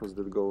sparkles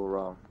that go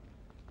around.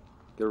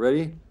 Get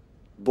ready?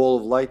 Ball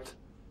of light.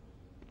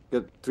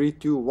 Get 3,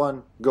 2,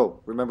 1, go.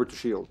 Remember to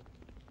shield.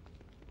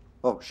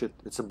 Oh shit,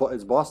 it's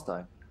boss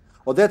time.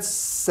 Oh, that's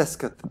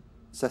Sess'sth.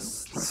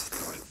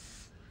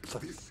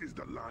 This is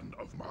the land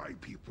of my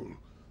people.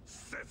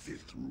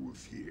 Sess'sth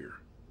rules here.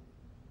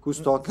 Who's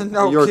talking?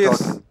 No, You're kids.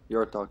 talking.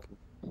 You're talking.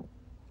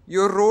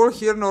 Your role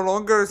here no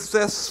longer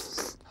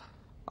says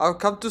I'll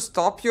come to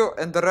stop you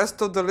and the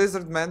rest of the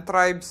lizard man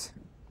tribes.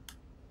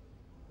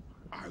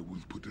 I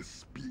will put a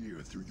spear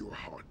through your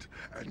heart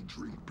and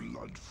drink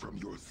blood from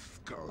your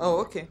skull. Oh,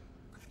 okay.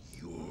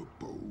 Your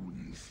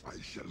bones I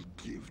shall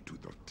give to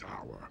the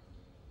tower.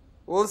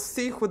 We'll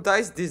see who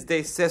dies these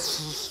days,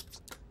 says.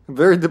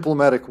 Very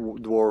diplomatic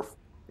dwarf.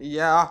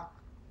 Yeah.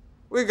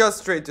 We got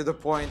straight to the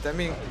point. I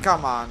mean,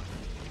 come on.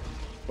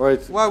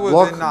 Alright, Why would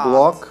block, they not?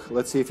 block.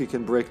 Let's see if he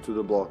can break through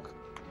the block.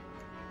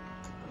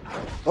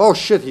 Oh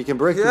shit, he can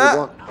break through the Yeah.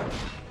 block.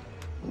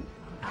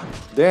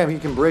 Damn, he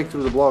can break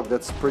through the block.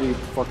 That's pretty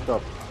fucked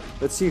up.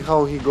 Let's see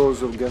how he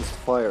goes against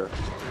fire.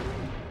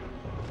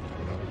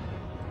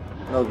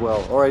 Not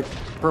well. Alright,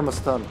 perma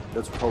stun.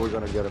 That's how we're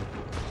gonna get him.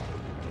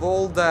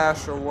 Ball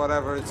dash or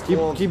whatever it's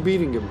called Keep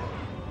beating him.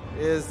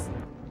 is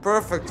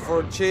perfect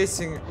for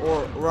chasing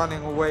or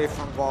running away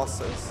from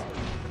bosses.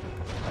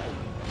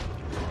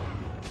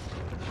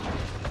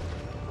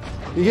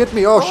 He hit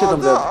me. Oh shit,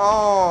 I'm dead.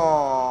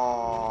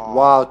 Oh.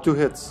 Wow, 2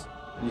 hits.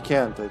 You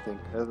can't, I think.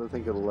 I don't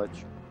think it'll let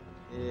you.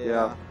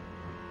 Yeah.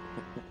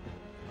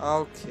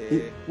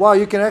 Okay. Wow,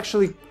 you can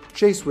actually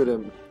chase with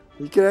him.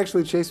 You can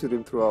actually chase with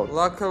him throughout.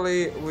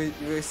 Luckily, we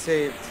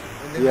saved.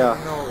 We didn't Yeah.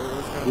 even know it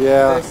was gonna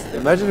Yeah. be this.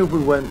 Imagine if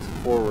we went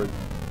forward.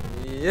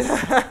 Yeah.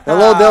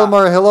 Hello,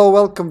 Delmar. Hello,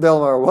 welcome,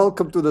 Delmar.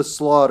 Welcome to the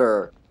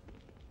slaughter.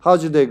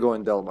 How's your day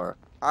going, Delmar?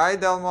 Hi,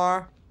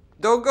 Delmar.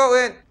 Don't go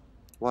in.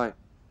 Why?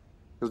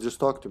 He'll just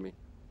talk to me.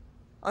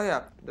 Oh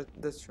yeah,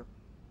 that's true.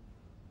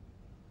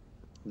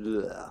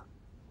 Blech.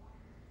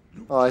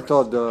 Oh, I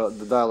thought the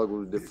dialogue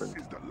was different.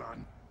 This is the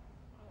land.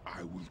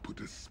 I will put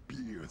a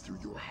spear through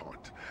your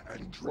heart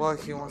and drink Well,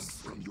 he blood wants.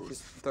 from your He's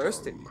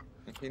thirsty. skull.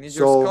 He needs So-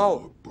 your skull.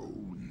 Your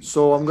bones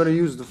So I'm gonna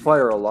use the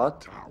fire a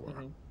lot. tower.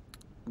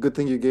 Good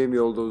thing you gave me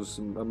all those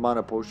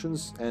mana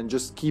potions. And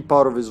just keep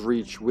out of his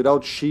reach.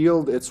 Without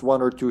shield, it's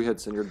 1 or 2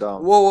 hits and you're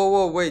down.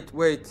 Whoa, wait.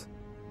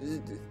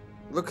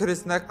 Look at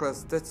his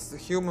necklace. That's the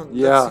human.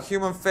 Yeah. That's a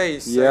human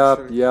face. Yep,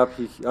 actually. yep.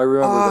 I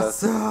remember that.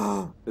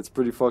 Awesome. It's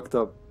pretty fucked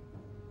up.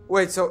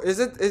 Wait, so is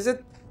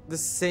it the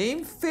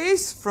same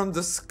face from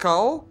the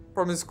skull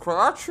from his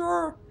crotch,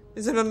 or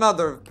is it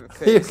another You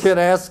face? can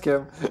ask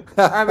him.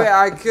 I mean,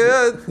 I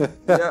could.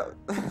 Yeah.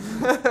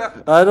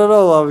 I don't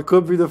know, love. It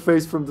could be the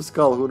face from the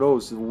skull. Who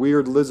knows?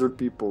 Weird lizard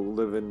people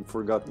live in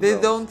Forgotten They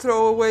Realms. don't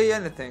throw away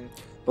anything.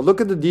 But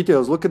look at the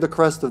details. Look at the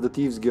crest of the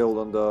Thieves Guild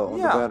on the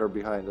banner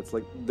behind. It's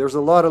like there's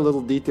a lot of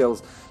little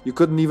details you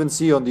couldn't even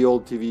see on the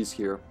old TVs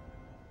here.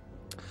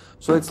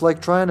 So it's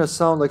like trying to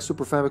sound like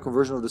Super Famicom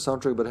version of the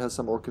soundtrack, but it has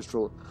some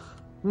orchestral.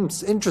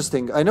 It's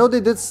interesting. I know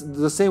they did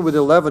the same with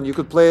 11. You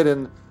could play it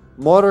in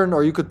modern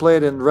or you could play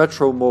it in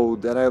retro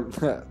mode,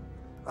 and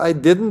I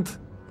didn't.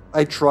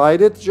 I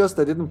tried it,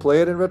 I didn't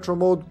play it in retro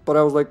mode, but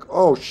I was like,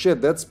 oh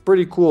shit, that's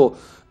pretty cool.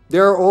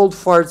 There are old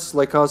farts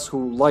like us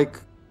who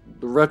like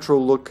the retro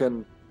look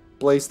and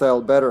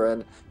playstyle better,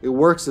 and it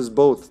works as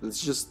both.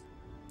 It's just,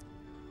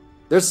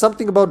 there's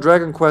something about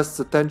Dragon Quest's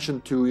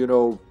attention to, you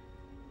know,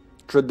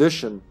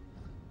 tradition,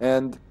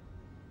 and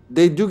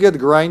they do get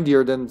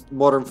grindier than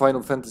modern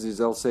Final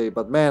Fantasies, I'll say,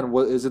 but man,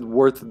 is it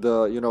worth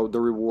the, you know, the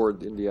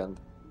reward in the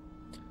end.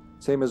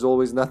 Same as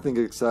always, nothing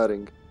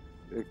exciting.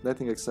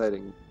 Nothing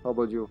exciting. How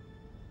about you?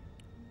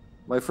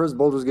 My first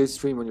Baldur's Gate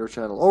stream on your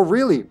channel. Oh,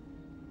 really?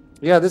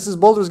 Yeah, this is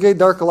Baldur's Gate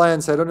Dark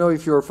Alliance. I don't know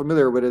if you're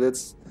familiar with it.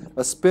 It's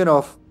a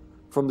spin-off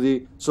from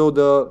the... So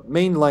the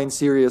mainline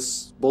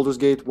series, Baldur's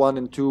Gate 1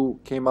 and 2,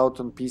 came out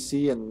on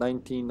PC in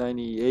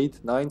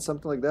 1998, 9,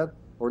 something like that.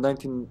 Or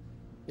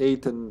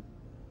 1908 and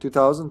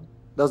 2000.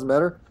 Doesn't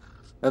matter.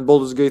 And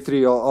Baldur's Gate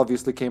 3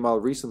 obviously came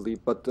out recently.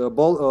 But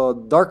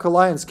Dark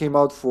Alliance came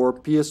out for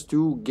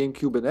PS2,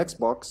 GameCube, and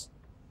Xbox.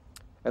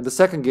 And the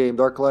second game,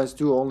 Dark Alliance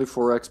 2, only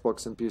for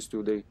Xbox and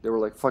PS2. They were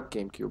like, fuck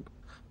GameCube.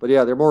 But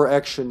yeah, they're more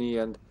action-y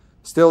and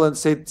still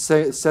set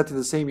in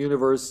the same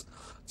universe.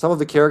 Some of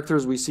the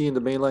characters we see in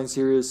the mainline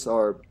series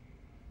are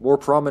more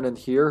prominent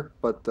here,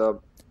 but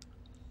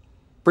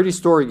pretty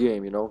story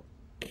game, you know.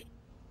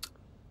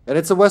 And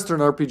it's a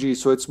Western RPG,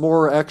 so it's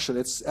more action.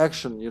 It's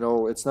action, you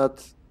know. It's not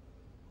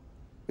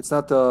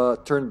a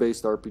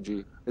turn-based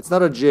RPG. It's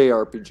not a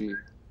JRPG.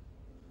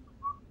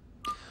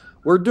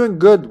 We're doing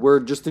good. We're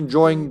just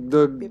enjoying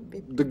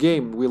the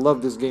game. We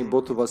love this game,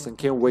 both of us, and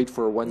can't wait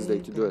for a Wednesday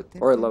to do it.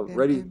 All right, love.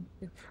 Ready?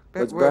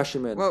 Let's bash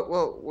him in.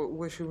 Well,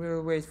 we should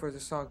really wait for the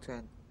song to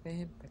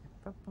end.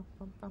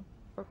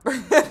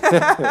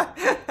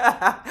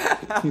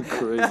 You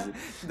crazy.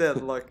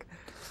 That look.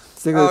 I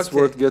think it's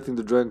worth getting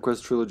the Dragon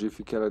Quest trilogy if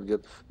you cannot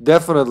get.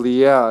 Definitely,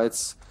 yeah.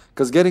 It's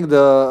because getting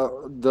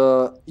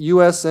the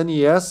US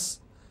NES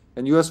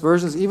and US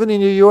versions, even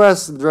in the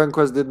US, Dragon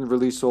Quest didn't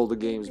release all the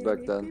games back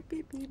then.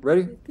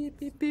 Ready?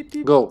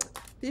 Go.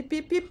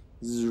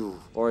 Zoo.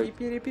 Alright.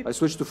 I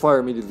switched to fire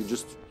immediately.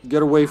 Just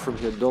get away from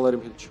here. Don't let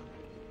him hit you.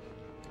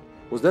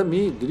 Was that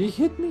me? Did he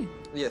hit me?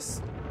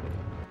 Yes.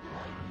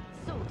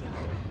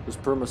 This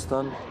perma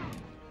stun.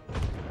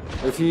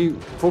 If he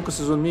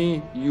focuses on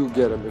me, you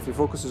get him. If he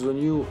focuses on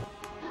you,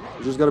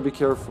 you just gotta be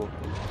careful.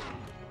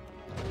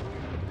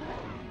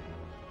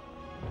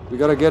 We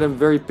gotta get him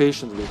very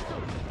patiently.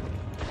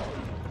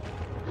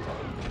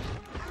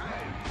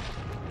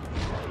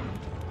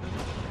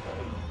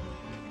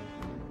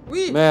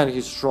 Man,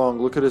 he's strong.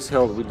 Look at his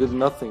health. We did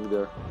nothing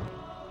there.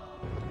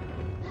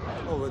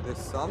 Oh, but there's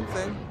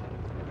something.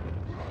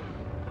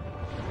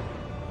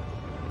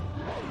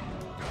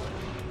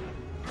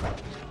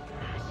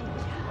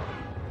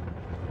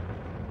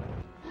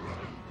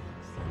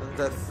 And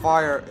that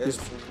fire is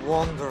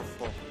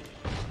wonderful.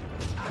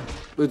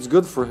 It's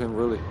good for him,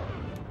 really.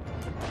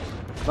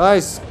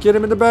 Nice. Get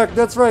him in the back.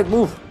 That's right.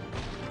 Move.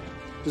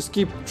 Just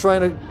keep try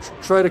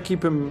to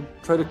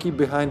keep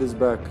behind his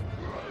back.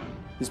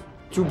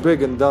 Too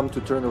big and dumb to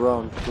turn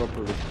around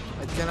properly.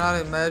 I cannot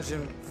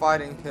imagine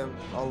fighting him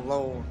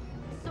alone.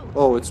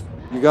 Oh,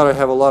 you gotta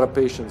have a lot of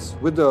patience.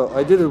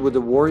 I did it with the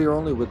warrior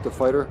only, with the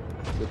fighter,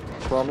 with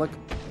Cromlech,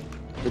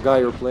 the guy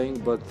you're playing.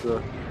 But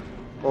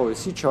oh,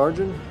 is he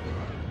charging?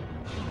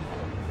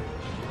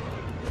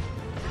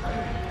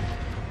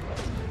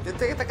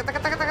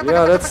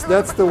 Yeah,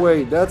 that's the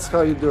way. That's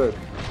how you do it.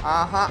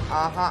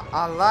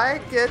 I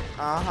like it.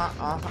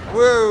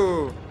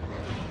 Whoa.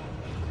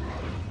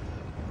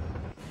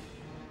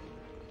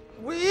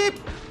 Weep!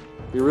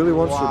 He really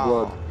wants your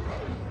blood.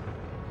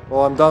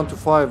 Oh, I'm down to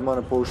 5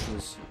 mana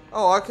potions.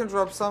 Oh, I can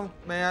drop some,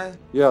 may I?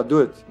 Yeah, do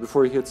it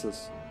before he hits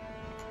us.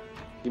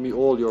 Give me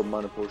all your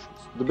mana potions.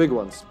 The big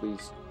ones,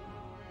 please.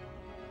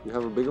 You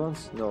have the big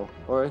ones? No.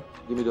 Alright,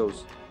 give me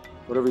those.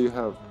 Whatever you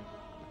have.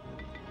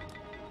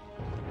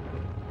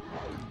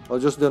 I'll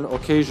just then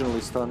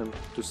occasionally stun him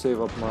to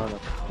save up mana.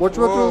 Watch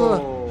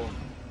what?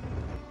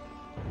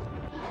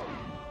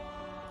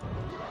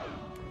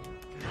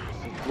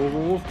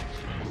 Move.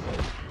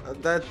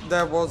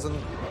 That wasn't.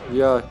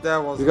 Yeah, that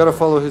wasn't. You gotta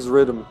follow his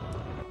rhythm.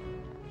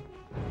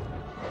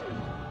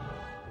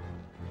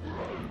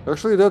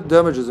 Actually, that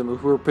damages him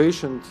if we're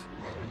patient.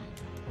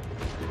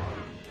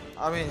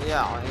 I mean,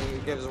 yeah, he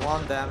gives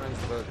 1 damage,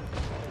 but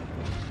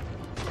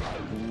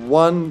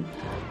 1,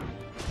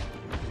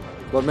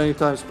 but many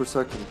times per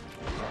second.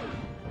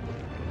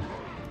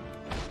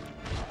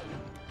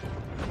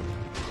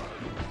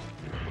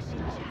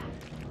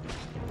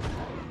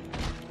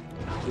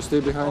 Just stay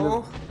behind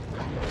him.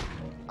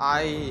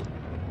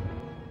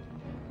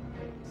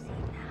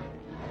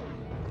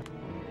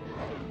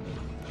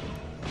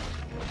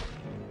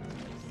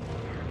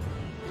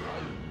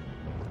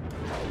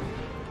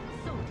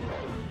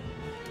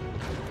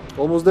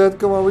 Almost dead.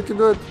 Come on, we can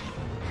do it.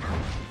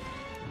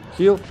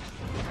 Heal.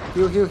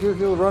 Heal, heal, heal,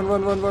 heal. Run,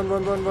 run, run, run,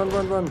 run, run, run,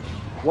 run, run.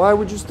 Why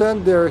would you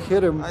stand there?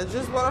 Hit him. I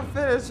just want to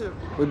finish him.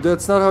 But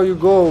that's not how you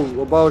go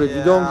about it. Yeah,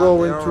 you don't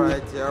go you're into...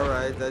 right, you're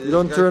right. You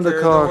don't turn the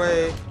car.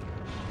 Away.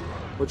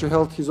 What's your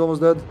health? He's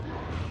almost dead.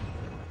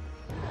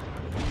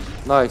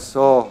 Nice.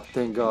 Oh,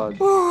 thank God.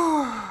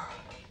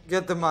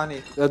 Get the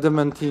money.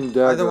 Adamantine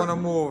dagger. I don't want to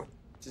move.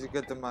 Just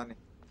get the money.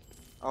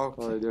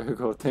 Okay. Alright, there you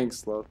go.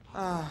 Thanks, love.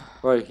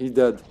 Alright, he's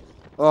dead.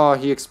 Oh,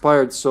 he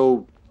expired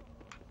so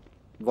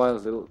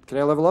violently. Can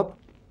I level up?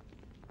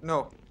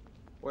 No.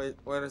 Wait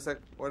a sec.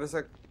 Wait a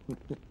sec.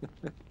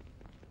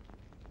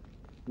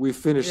 We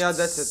finished. Yeah,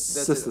 that's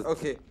it. That's it.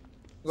 Okay.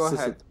 Go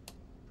ahead.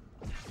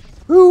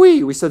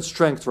 Ooh-wee! We said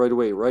strength right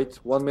away, right?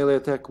 1 melee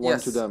attack, 1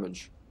 Yes. to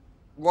damage.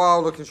 Wow,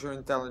 look at your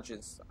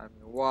intelligence. I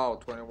mean, wow,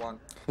 21.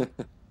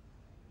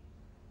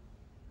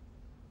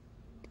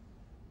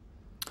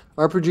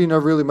 RPG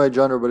not really my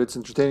genre, but it's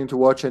entertaining to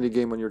watch any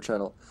game on your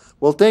channel.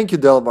 Well, thank you,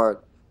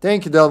 Delmar.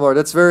 Thank you, Delmar.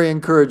 That's very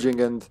encouraging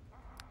and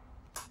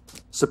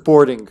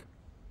supporting.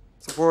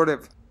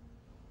 Supportive.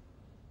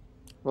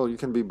 Well, you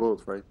can be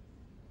both, right?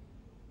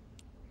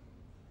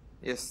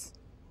 Yes.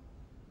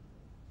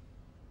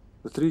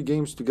 The 3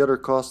 games together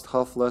cost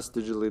half less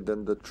digitally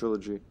than the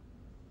trilogy.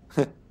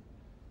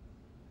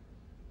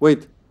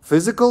 Wait,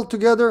 physical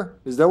together?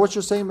 Is that what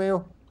you're saying,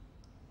 Mayo?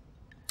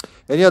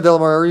 And yeah,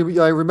 Delmar,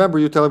 I remember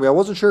you telling me. I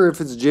wasn't sure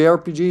if it's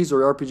JRPGs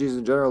or RPGs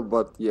in general,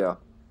 but yeah.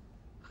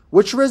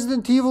 Which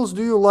Resident Evils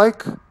do you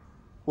like?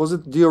 Was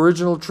it the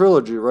original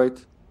trilogy,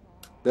 right?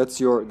 That's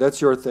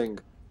your thing.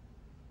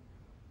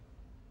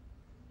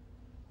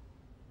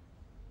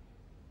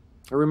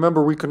 I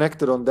remember we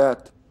connected on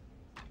that.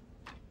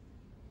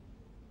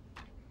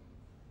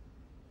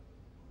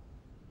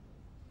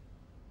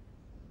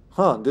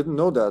 Huh, didn't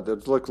know that.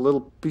 It's like a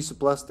little piece of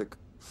plastic.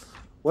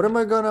 What am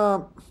I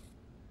gonna...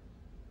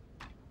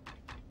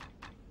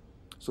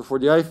 So for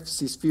the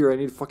Icy Sphere, I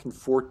need fucking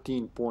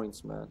 14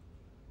 points, man.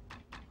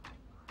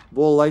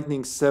 Ball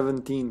Lightning,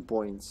 17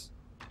 points.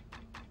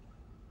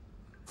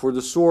 For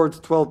the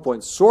sword, 12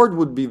 points. Sword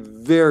would be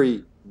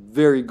very,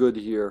 very good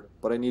here.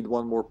 But I need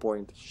 1 more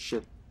point.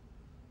 Shit.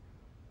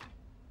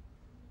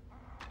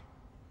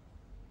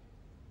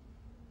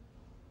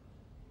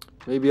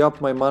 Maybe up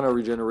my mana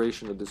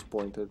regeneration at this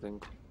point, I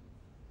think.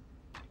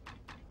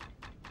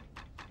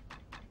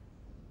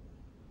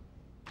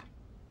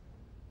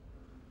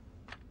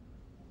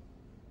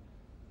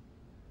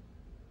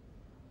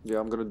 Yeah,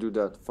 I'm gonna do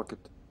that. Fuck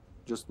it.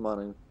 Just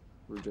mana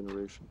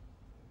regeneration.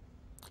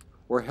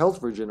 Or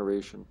health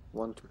regeneration.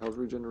 1 to health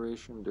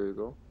regeneration. There you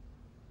go.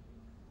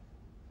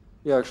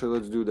 Yeah, actually,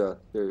 let's do that.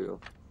 There you go.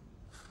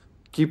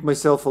 Keep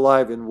myself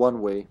alive in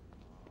one way.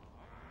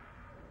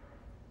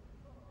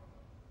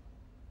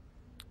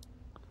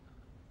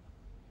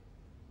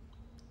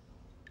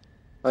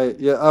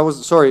 I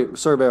was sorry,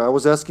 man. I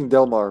was asking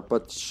Delmar,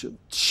 but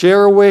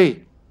share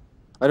away.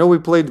 I know we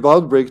played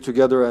Outbreak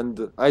together,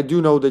 and I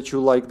do know that you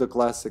like the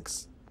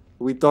classics.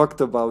 We talked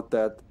about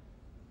that.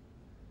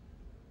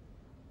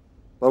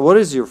 But what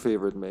is your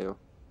favorite, Mayo?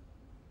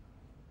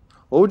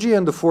 OG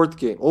and the 4th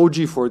game. OG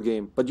 4th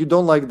game. But you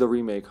don't like the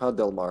remake, huh,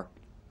 Delmar?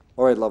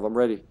 Alright, love, I'm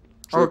ready.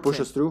 Should I push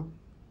us through?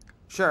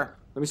 Sure.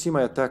 Let me see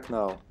my attack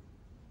now.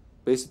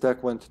 Base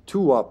attack went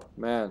 2 up,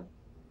 man.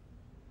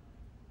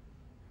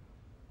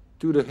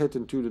 2 to hit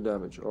and 2 to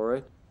damage,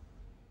 alright?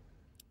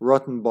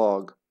 Rotten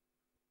Bog.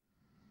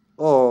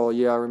 Oh,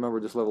 yeah, I remember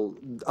this level.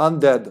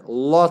 Undead.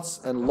 Lots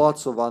and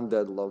lots of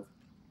undead, love.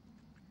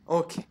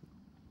 Okay.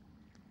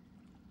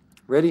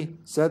 Ready,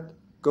 set,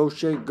 go,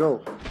 shake,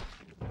 go.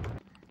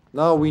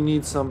 Now we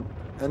need some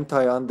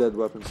anti-undead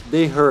weapons.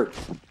 They hurt.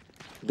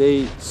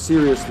 They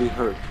seriously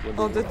hurt.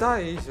 Oh, they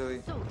die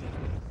easily.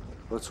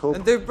 Let's hope.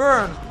 And they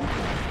burn.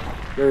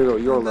 There you go,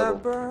 your And level.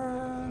 they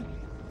burn.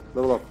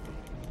 Level up.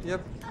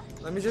 Yep.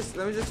 Let me just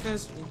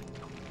finish.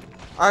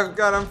 I've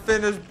got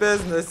unfinished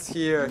business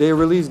here. They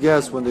release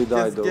gas when they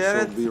die, Just though,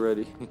 get so it? be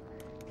ready.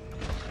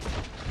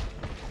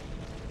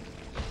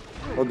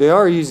 Oh, they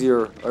are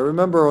easier. I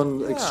remember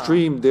on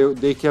Extreme,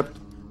 they kept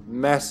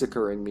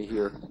massacring me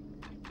here.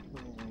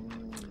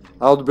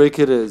 Outbreak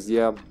it is,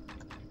 yeah.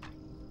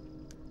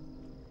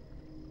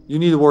 You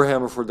need a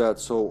Warhammer for that,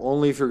 so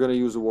only if you're gonna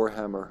use a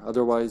Warhammer.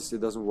 Otherwise,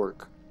 it doesn't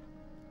work.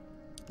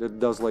 It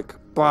does like,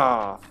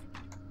 bah!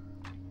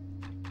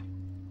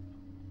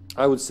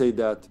 I would say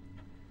that.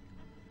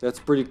 That's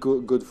pretty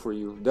good for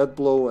you. Death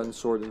Blow and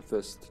Sword and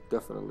Fist,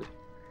 definitely.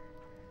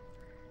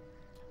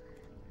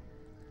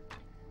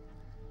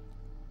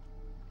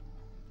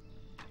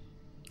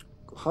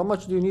 How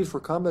much do you need for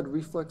combat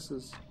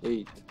reflexes?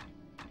 8.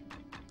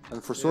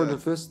 And for Sword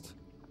and Fist?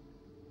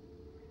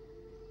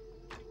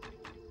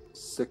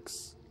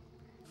 6.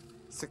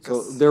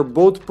 So they're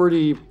both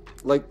pretty,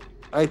 like,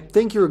 I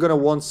think you're gonna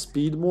want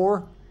speed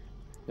more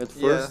at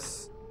first.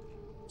 Yes.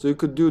 So you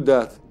could do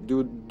that.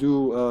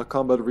 Do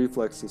combat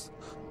reflexes.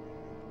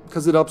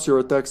 Because it ups your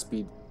attack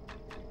speed.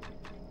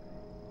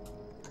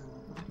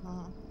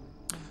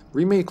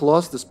 Remake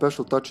lost the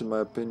special touch in my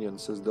opinion,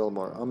 says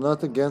Delmar. I'm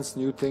not against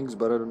new things,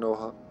 but I don't know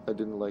how I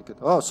didn't like it.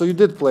 Oh, so you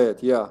did play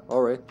it. Yeah,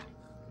 alright.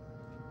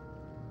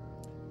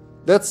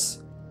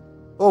 That's...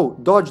 Oh,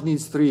 dodge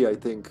needs 3, I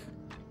think.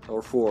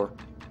 Or 4.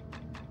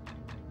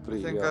 3,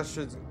 I think yeah. I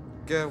should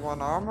get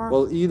 1 armor?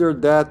 Well, either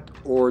that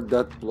or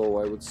that blow,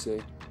 I would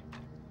say.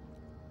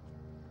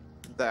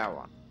 That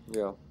one.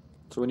 Yeah.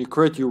 So when you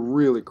crit, you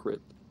really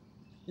crit.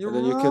 You And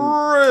then you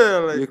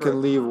really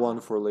can leave 1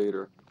 for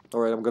later.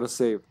 Alright, I'm gonna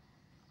save.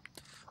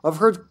 I've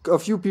heard a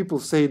few people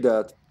say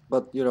that,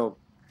 but you know,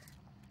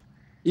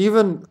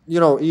 even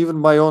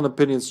my own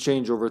opinions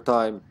change over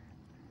time.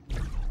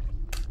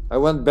 I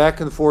went back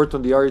and forth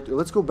on the RE2.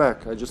 Let's go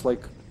back. I just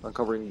like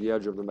uncovering the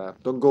edge of the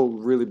map. Don't go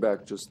really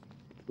back, just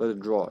let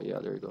it draw. Yeah,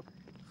 there you go.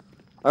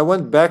 I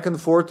went back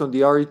and forth on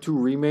the RE2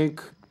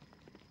 remake.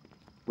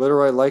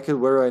 Whether I like it,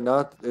 whether I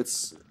not,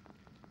 it's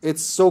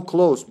so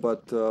close,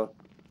 but there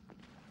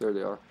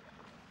they are.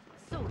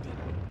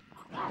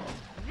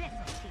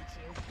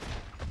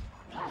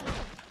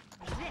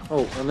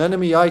 Oh, an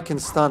enemy I can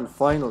stun,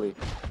 finally.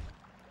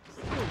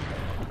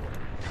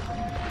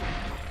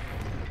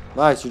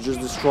 Nice, you're just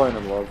destroying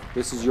them, love.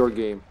 This is your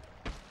game.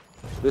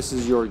 This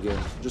is your game.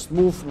 Just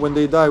move. When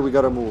they die, we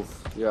gotta move.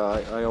 Yeah,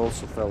 I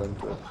also fell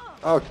into it.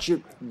 Oh,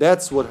 chip.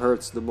 That's what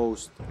hurts the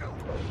most.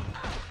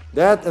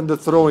 That and the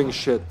throwing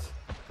shit.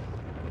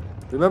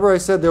 Remember I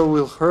said they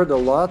will hurt a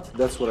lot?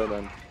 That's what I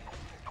meant.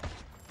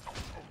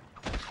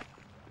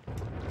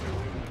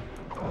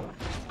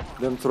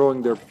 Them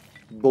throwing their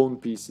bone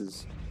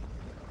pieces.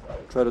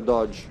 Try to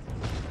dodge.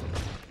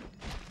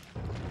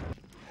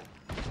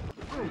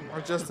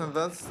 Or just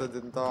invested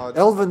in dodge.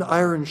 Elven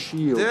Iron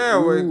Shield. There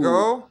we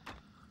go.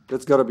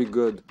 That's gotta be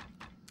good.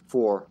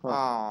 4. Huh.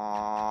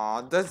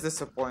 Aww, that's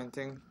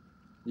disappointing.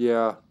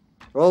 Yeah.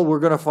 Well, we're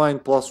gonna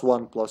find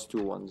 +1,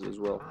 +2 ones as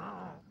well.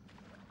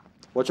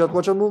 Watch out,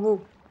 move,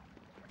 move.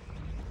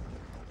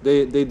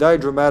 They die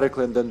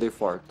dramatically and then they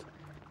fart.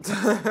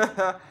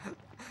 They're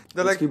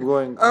Let's like, keep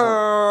going.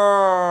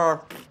 oh.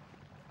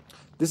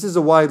 This is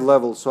a wide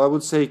level, so I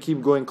would say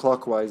keep going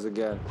clockwise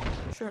again.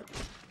 Sure.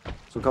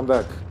 So come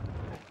back.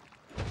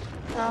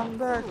 Come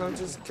back. Let's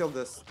just kill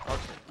this.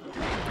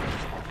 Okay.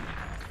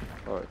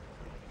 Alright.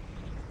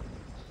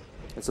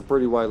 It's a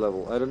pretty wide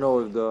level. I don't know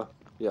if the...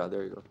 Yeah,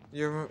 there you go.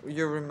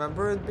 You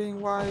remember it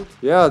being wide?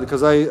 Yeah,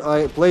 because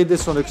I played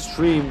this on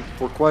extreme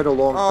for quite a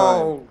long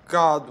time. Oh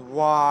god,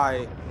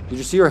 why? Did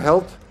you see her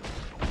health?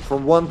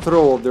 From 1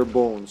 throw of their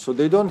bone. So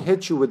they don't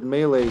hit you with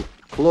melee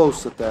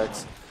close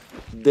attacks.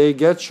 They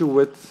get you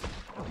with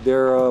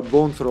their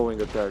bone throwing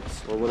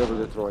attacks. Or whatever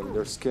they're throwing.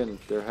 Their skin,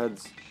 their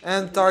heads.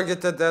 And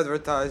targeted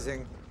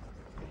advertising.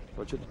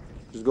 Watch it.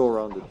 Just go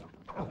around it.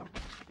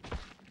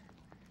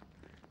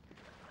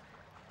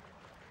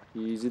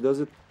 Easy does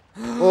it.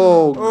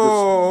 Oh,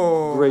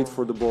 that's great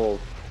for the ball.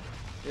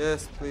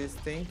 Yes, please,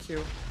 thank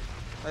you.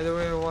 I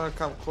don't even want to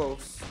come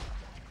close.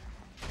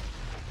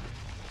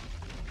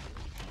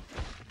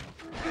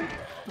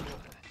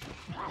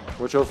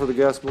 Watch out for the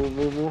gas. Move,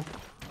 move, move.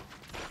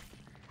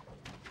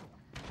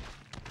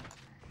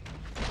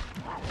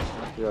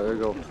 Yeah, there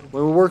you go.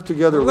 When we work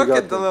together, Look we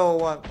got at the them. little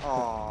one.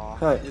 Aww.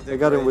 Hi, I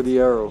got him with the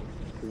arrow.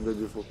 Isn't that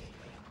beautiful?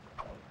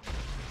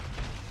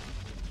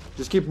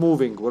 Just keep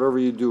moving, whatever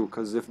you do,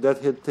 because if that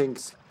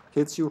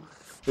hits you,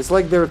 it's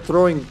like they're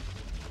throwing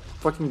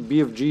fucking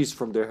BFGs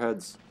from their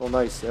heads. Oh,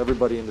 nice.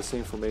 Everybody in the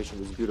same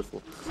formation is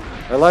beautiful.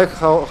 I like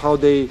how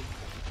they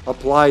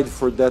applied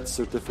for that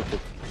certificate.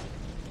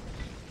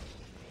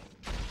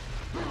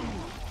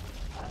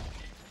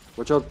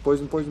 Watch out,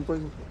 poison, poison,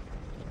 poison.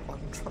 I'm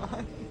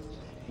trying.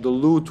 The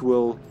loot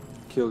will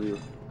kill you.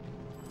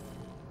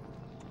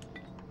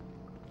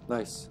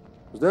 Nice.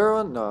 Was there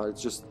one? No,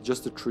 it's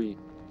just a tree.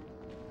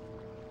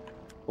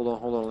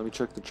 Hold on, let me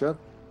check the chat.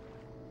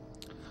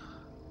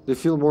 They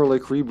feel more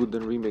like reboot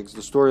than remakes.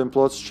 The story and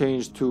plots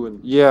changed too,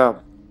 and yeah.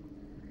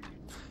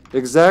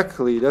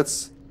 Exactly,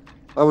 that's...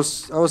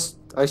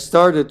 I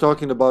started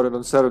talking about it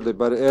on Saturday,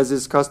 but as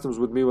is customs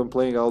with me when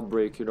playing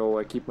Outbreak, you know,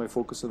 I keep my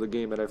focus on the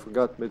game and I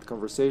forgot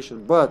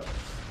mid-conversation, but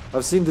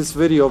I've seen this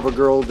video of a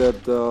girl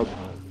that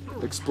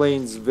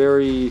explains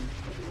very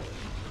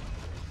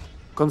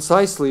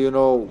concisely, you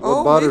know,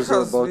 what bothers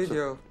her about...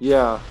 video.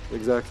 Yeah,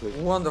 exactly.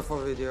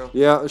 Wonderful video.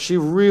 Yeah, she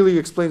really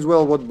explains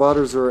well what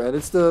bothers her, and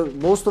it's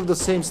most of the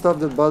same stuff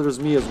that bothers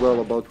me as well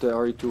about the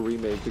RE2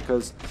 remake,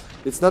 because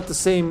it's not the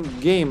same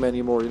game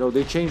anymore, you know,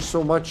 they changed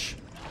so much.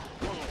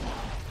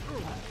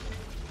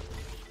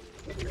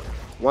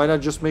 Why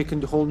not just make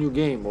a whole new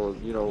game, or,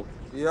 you know...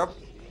 Yep.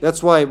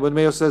 That's why when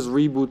Mayo says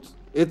reboot,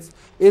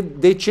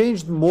 they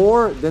changed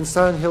more than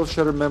Silent Hill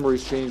Shattered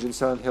Memories changed in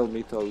Silent Hill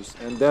Mythos,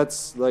 and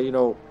that's, like, you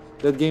know,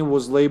 that game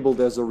was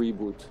labeled as a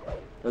reboot,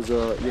 as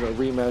a, you know,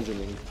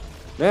 reimagining.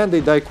 Man, they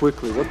die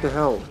quickly. What the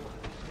hell?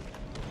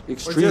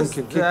 Extreme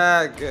can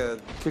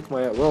kick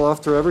my ass. Well,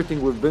 after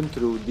everything we've been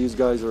through, these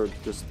guys are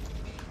just...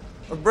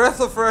 A breath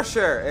of fresh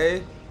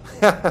air,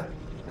 eh?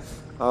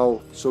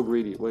 Oh, so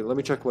greedy. Wait, let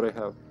me check what I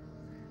have.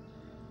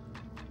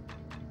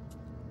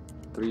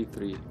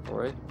 3-3,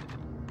 alright?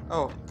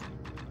 Oh.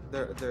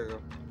 There you go.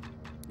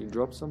 You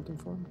dropped something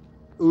for me?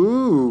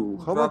 Ooh,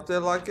 how about... Dropped it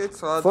like it's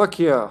hot. Fuck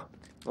yeah.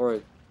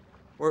 Alright.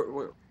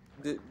 Where,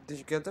 did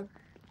you get them?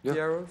 Yeah. The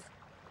arrows?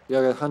 Yeah,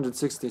 I got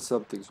 160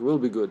 something, so we'll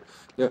be good.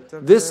 Yeah, Put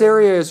them this there.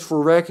 area is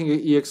for racking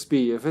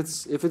EXP. If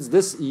it's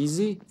this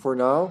easy for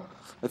now,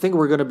 I think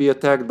we're gonna be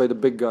attacked by the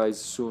big guys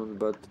soon.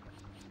 But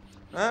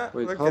Ah,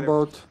 wait, look how at him.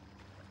 about?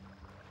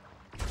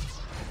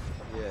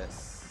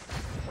 Yes.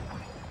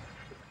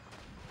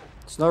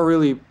 It's not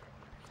really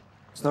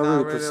Not really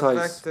really precise.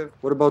 effective.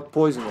 What about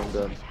poison on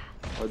them?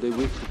 Are they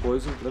weak to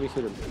poison? Let me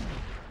hit them.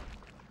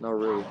 Not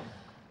really.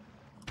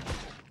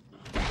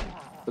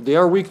 But they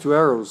are weak to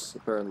arrows,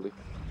 apparently.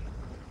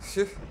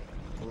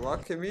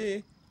 Lucky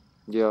me.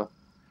 Yeah.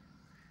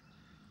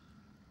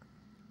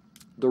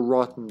 The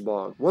Rotten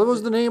Bog. What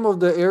was the name of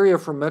the area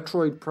from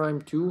Metroid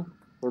Prime 2?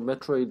 Or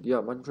Metroid... Yeah,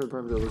 Metroid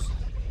Prime 2 was...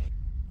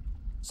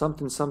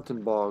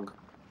 Something Bog.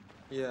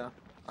 Yeah,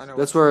 I know.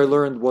 That's where I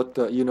learned what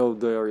the... You know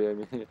the area, I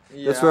mean. That's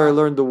Yeah. where I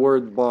learned the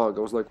word bog.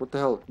 I was like, what the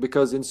hell?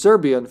 Because in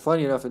Serbian,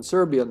 funny enough, in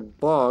Serbian,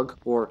 bog,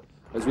 or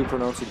as we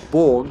pronounce it,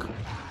 bog,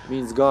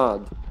 means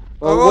God.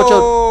 Oh, watch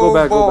out! Go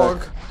back, go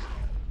back.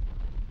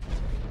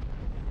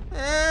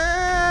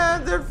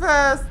 They're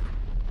fast.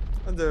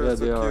 And they're Yeah,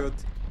 so they are. cute.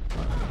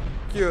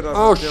 Cute. of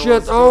Oh the shit!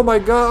 ones Oh too. my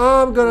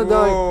god! I'm gonna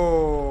die!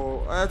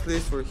 Whoa! At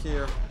least we're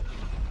here.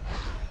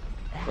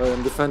 Alright,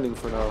 I'm defending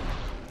for now.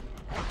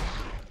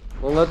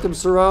 Don't let them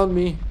surround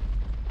me.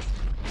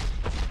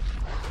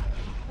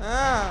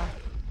 Ah!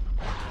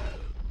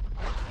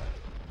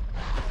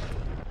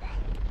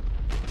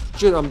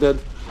 Shit, I'm dead.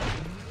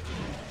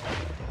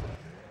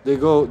 They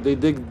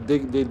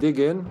dig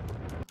in.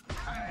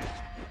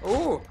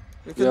 Oh!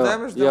 You can Yeah,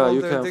 damage them yeah, while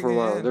you they're can for a digging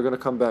while. in. They're gonna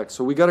come back.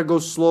 So we gotta go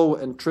slow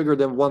and trigger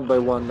them one by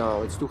one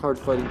now. It's too hard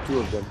fighting two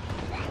of them.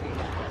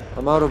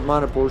 I'm out of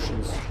mana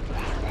potions.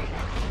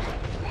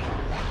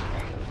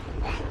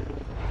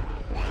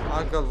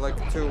 I got like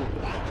 2.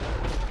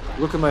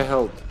 Look at my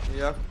health.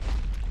 Yep.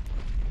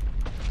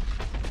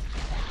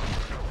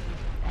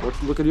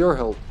 Look at your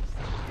health.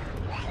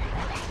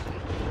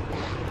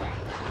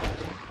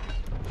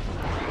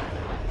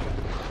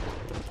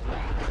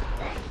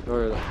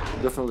 Alright,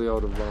 definitely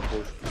out of mana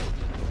potions.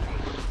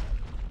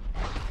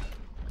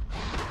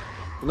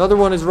 Another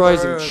one is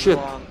rising. Third Shit.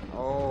 one.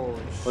 Oh,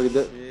 Okay,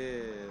 that-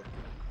 shit.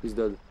 He's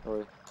dead.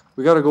 Alright.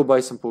 We gotta go buy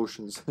some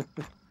potions.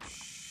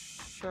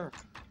 Sure.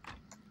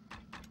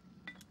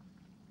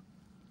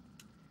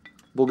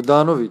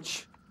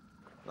 Bogdanovic.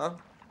 No?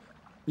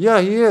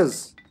 Yeah, he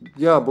is.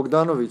 Yeah,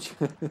 Bogdanovic.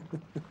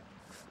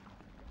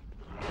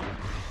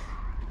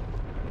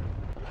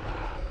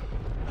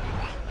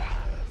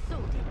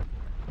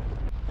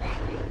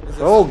 Is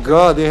it Oh something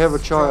god, they have a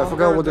char. I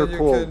forgot stronger what they're that you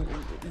called.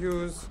 can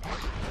use?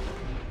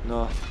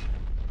 No.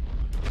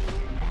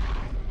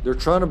 They're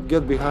trying to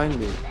get behind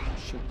me.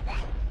 Shit.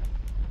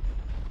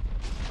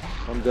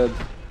 I'm dead.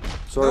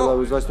 Sorry, No. I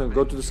was nice to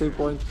go to the save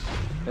point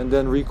and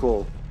then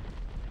recall.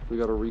 We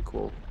gotta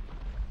recall.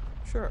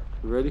 Sure.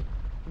 You ready?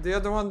 The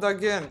other one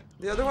dug in.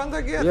 The other one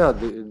dug in. Yeah,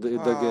 they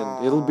dig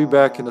in. It'll be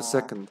back in a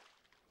second.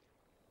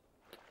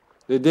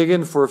 They dig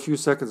in for a few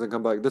seconds and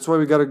come back. That's why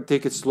we gotta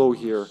take it slow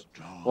here.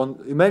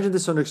 Imagine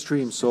this on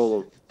extreme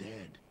solo.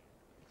 Dead.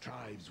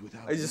 Tribes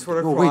without I just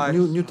wanna No, cry.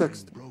 wait, new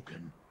text.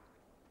 broken.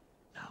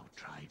 Now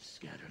tribes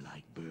scatter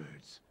like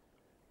birds.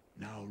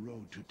 Now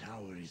road to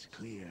tower is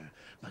clear,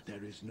 but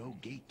there is no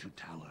gate to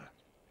tower.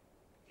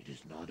 It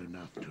is not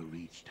enough to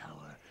reach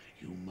tower.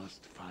 You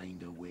must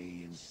find a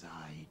way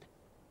inside.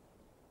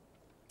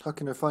 How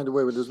can I find a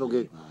way where there's no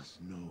gate?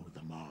 Sleyvas know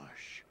the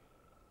marsh.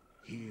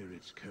 Hear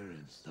its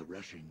currents, the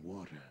rushing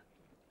water.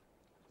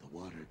 The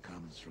water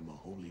comes from a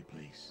holy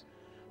place,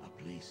 a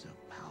place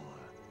of power.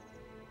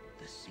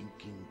 The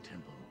sinking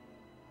temple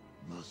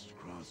must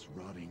cross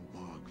rotting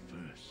bog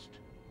first.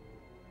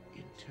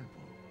 In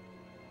temple,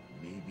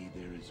 maybe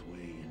there is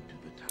way into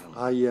the tower.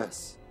 Ah,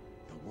 yes.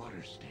 The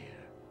water stair.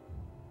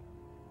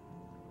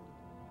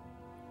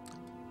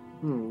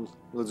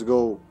 Let's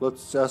go.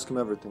 Let's ask him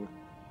everything.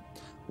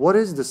 What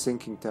is the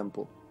sinking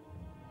temple?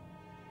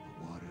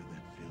 The water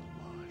that filled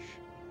marsh,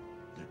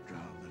 that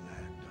drowned the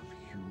land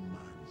of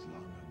humans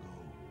long ago,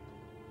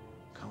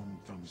 come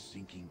from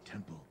sinking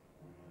temple.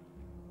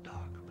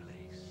 Dark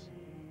place,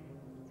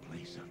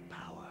 place of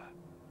power.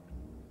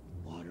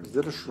 Water Is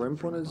there a flows up shrimp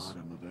from on his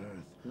bottom of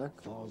earth,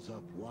 neck? falls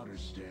up water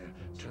stair,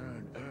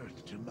 turn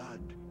earth to mud.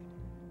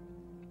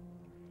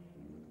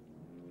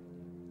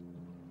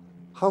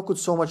 How could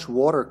so much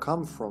water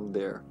come from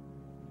there?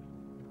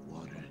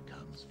 Water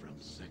comes from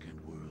second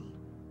world,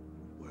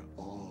 where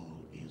all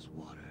is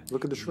water.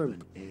 Look at the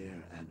shrimp. Even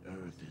air and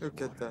earth is Look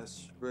water. at that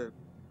shrimp.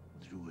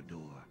 Through a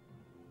door,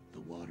 the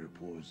water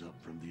pours up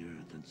from the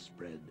earth and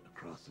spread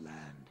across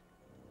land.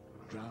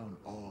 Drown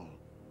all,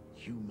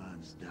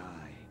 humans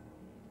die.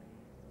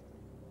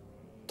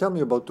 Tell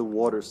me about the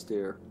water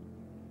stair.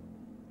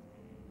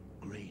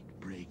 Great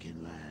break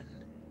in land.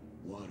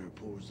 Water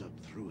pours up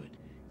through it,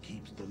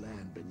 keeps the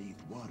land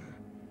beneath water,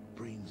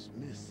 brings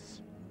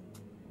mists.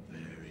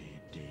 Very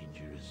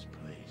dangerous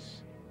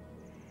place.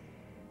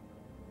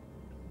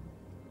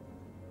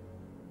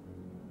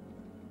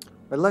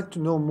 I'd like to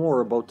know more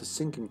about the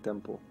sinking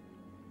temple.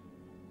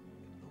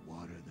 The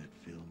water that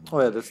filled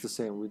Oh yeah, that's the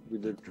same. We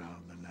did.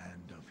 drown the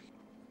land of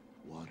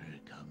water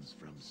comes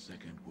from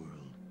second world.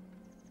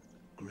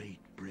 Great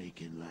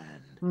break in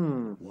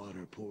land.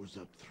 Water pours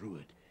up through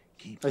it.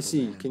 Keeps I the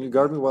see. land Can you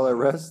guard me while I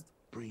water rest?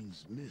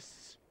 Brings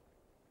mists.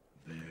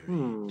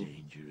 Very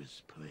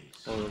dangerous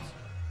place. Oh, that's...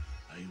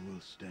 I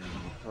will stand.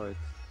 Alright.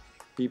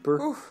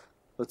 Beeper. Oof.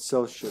 Let's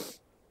sell shit.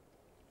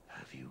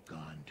 Have you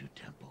gone to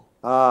temple?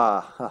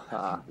 Ah,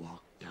 haha. Have you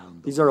walked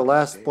down the He's our water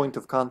last stair? point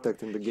of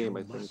contact in the game, You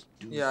I think. must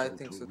do Yeah, I so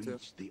think to so too.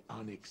 reach the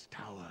Onyx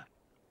Tower.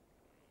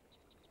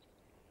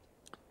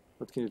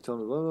 What can you tell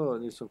me? Well, I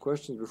need some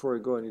questions before I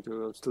go.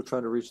 I'm still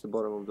trying to reach the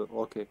bottom of the...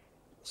 Okay.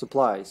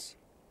 Supplies.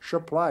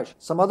 Supplies.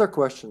 Some other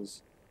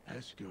questions.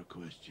 Ask your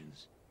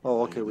questions.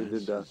 Oh, If I okay, have we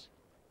did that. answers,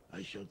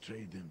 I shall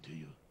trade them to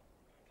you.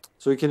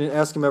 So you can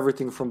ask him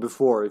everything from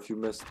before if you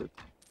missed it.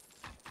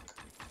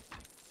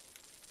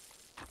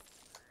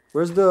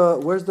 Where's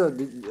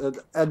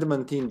the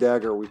adamantine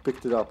dagger? We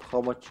picked it up.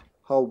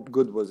 How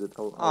good was it?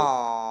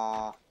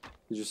 Aww.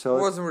 Did you It sell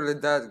it? wasn't really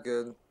that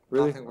good.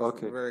 Really? Nothing was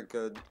Okay. very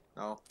good.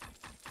 No.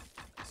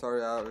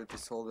 Sorry, I already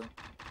sold it.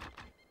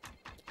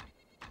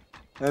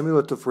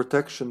 Amulet of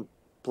protection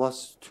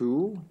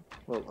 +2.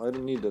 Well, I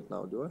don't need that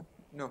now, do I?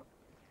 No.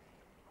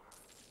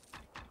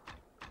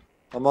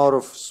 I'm out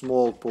of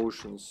small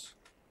potions.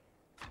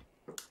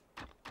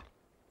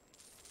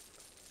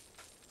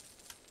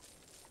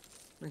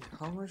 Wait,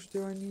 how much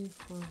do I need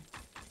for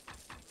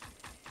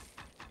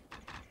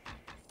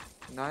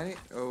 90?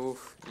 Oh,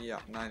 yeah,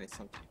 90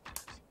 something.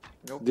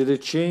 Nope. Did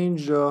it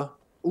change?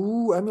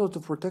 Ooh, amulet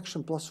of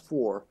protection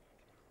 +4.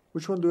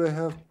 Which one do I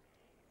have?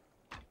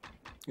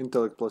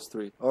 Intellect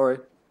 +3. All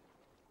right.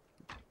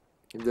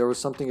 If there was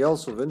something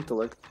else of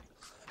intellect,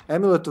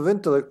 amulet of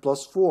intellect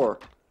 +4.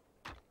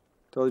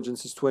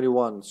 Intelligence is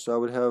 21, so I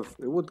would have.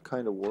 It would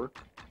kind of work,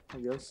 I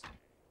guess.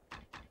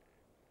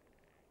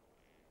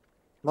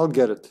 I'll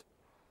get it.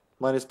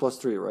 Minus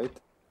 +3, right?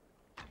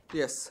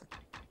 Yes.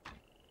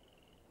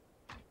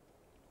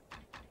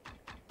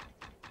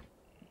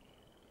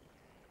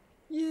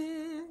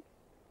 Yeah.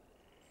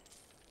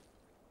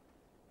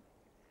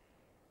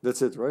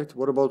 That's it, right?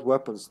 What about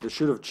weapons? They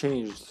should have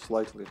changed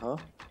slightly, huh?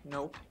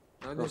 Nope.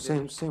 No, No,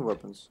 they same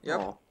weapons. Yep.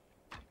 Oh.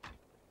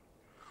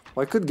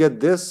 Well, I could get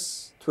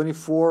this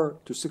 24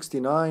 to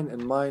 69,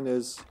 and mine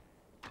is.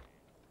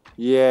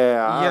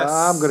 Yeah, Yes.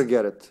 I'm gonna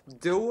get it.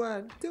 didn't. Do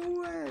it.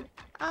 Do it.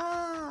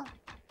 Ah.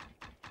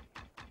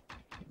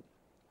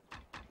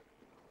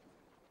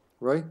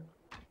 Right?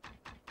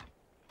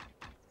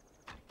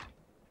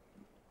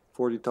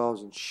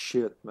 40,000.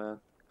 Shit, man.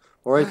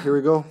 All right, here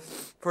we go.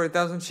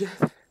 40,000 shit.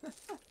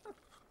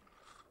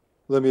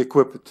 Let me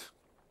equip it.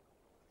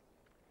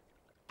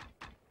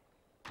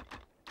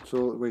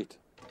 So, wait.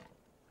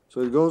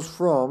 So it goes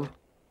from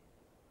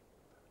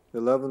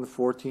 11,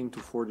 14 to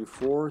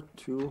 44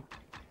 to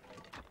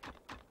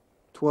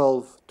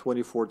 12,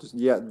 24 to...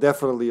 Yeah,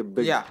 definitely a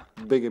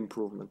big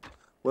improvement.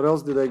 What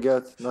else did I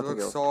get? She Nothing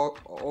looks else. so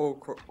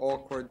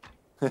awkward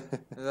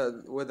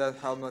with that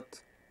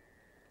helmet.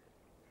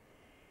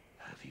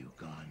 Have you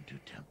gone to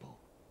temple?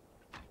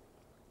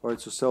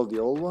 Alright, so sell the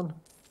old one.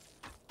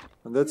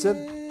 And that's it?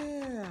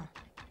 Yeah.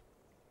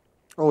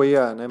 Oh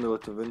yeah, an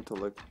amulet of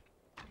intellect.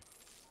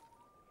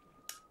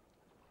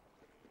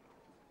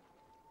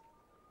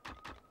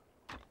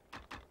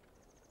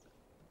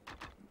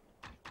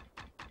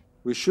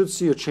 We should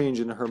see a change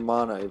in her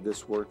mana if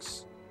this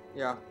works.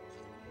 Yeah.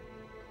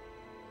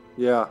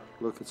 Yeah,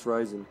 look, it's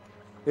rising.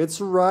 It's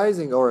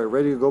rising. Alright,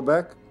 ready to go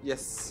back?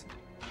 Yes.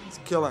 Let's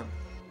kill him.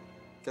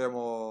 Get them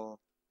all.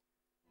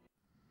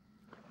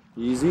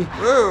 Easy.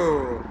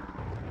 Whoa!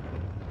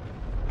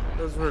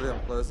 That was really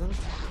unpleasant.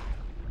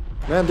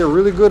 Man, they're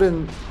really good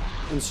in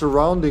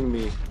surrounding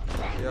me.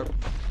 Yep.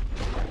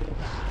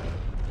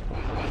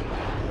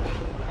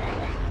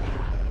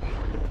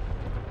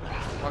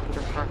 Fuck.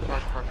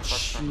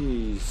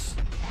 Jeez.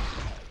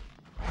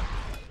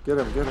 Get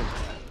him, get him.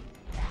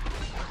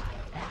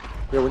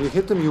 Yeah, when you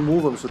hit them, you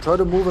move them. So try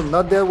to move them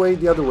not that way,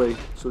 the other way.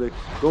 So they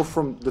go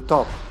from the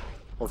top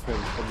of him,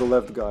 of the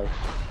left guy.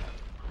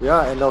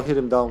 Yeah, and I'll hit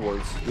him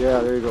downwards. Yeah,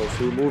 there you go.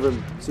 So you move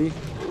him. See?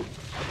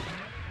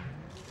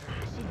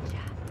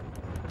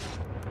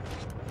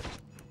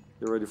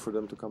 You ready for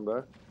them to come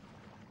back?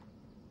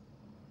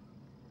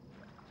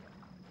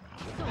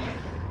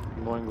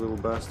 Annoying little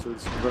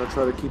bastards. I'm gonna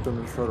try to keep them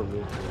in front of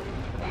me.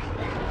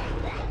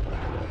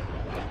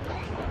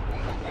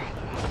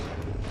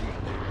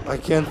 I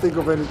can't think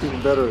of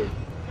anything better.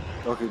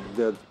 Okay,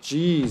 dead.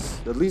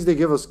 Jeez. At least they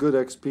give us good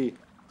XP.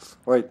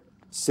 Alright,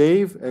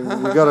 save,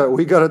 and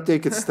we gotta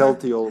take it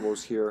stealthy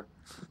almost here.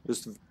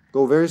 Just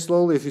go very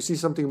slowly. If you see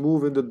something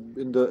move in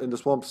the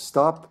swamp,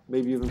 stop.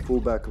 Maybe even pull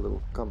back a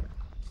little. Come.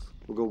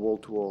 We'll go wall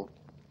to wall.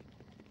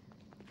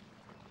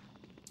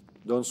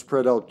 Don't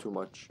spread out too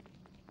much.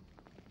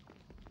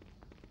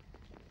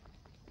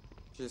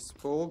 Just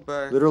pull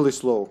back. Literally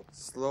slow.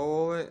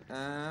 Slowly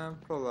and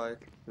polite.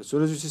 As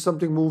soon as you see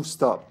something move,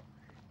 stop.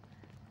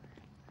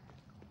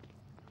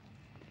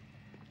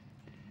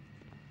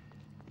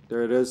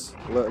 There it is.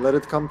 Let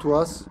it come to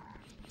us.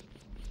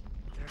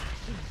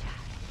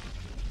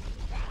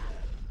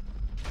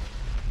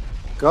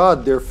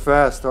 God, they're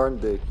fast,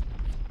 aren't they?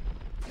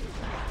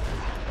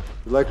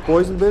 You like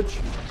poison,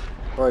 bitch?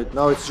 Alright,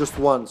 now it's just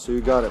one, so you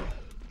got him.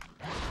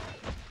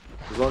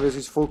 As long as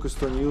he's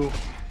focused on you.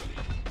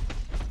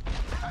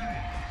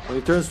 When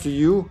he turns to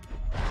you,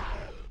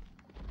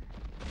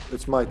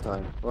 it's my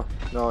time. Oh,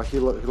 no, he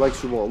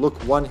likes you more.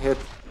 Look, one hit,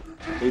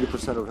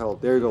 80% of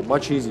health. There you go.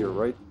 Much easier,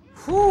 right?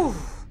 Whew.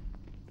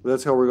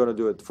 That's how we're gonna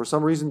do it. For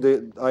some reason,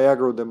 I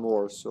aggroed them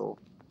more, so...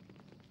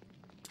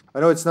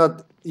 I know it's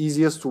not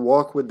easiest to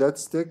walk with that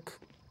stick.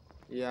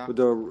 Yeah. With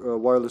the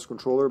wireless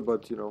controller,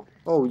 but you know...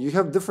 Oh, you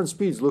have different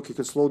speeds. Look, you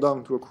can slow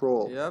down to a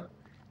crawl. Yep.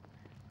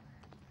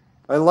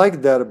 I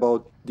like that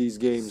about these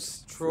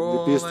games. From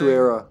the PS2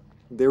 era.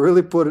 They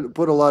really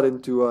put a lot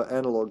into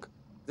analog.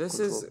 This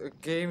control. is a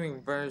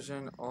gaming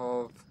version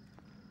of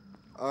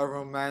a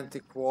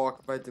romantic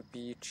walk by the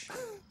beach.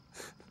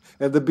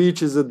 And the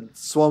beach is a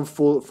swamp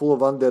full of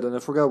undead, and I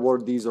forgot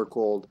what these are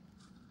called.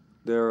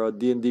 They're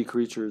D&D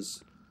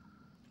creatures.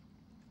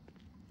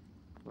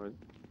 Right,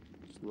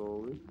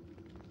 slowly,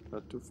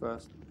 not too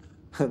fast,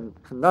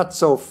 not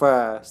so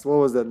fast. What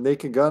was that?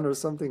 Naked Gun or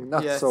something?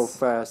 Not Yes. so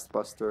fast,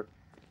 Buster.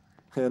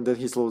 And then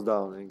he slows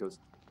down and he goes,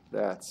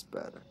 "That's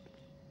better."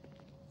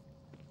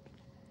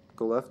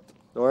 Go left.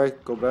 All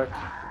right, go back.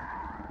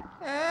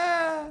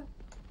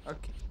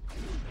 Okay.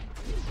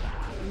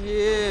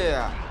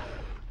 Yeah.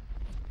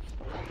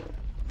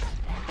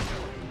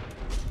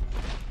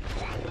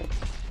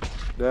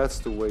 That's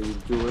the way you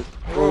do it.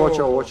 Oh, watch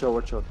out! Watch out!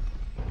 Watch out!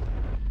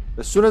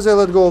 As soon as I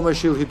let go of my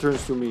shield, he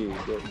turns to me.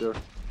 They're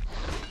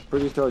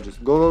pretty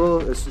intelligent. Go, go,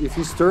 go. If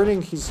he's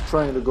turning, he's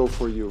trying to go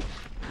for you.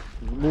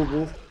 Move,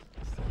 move.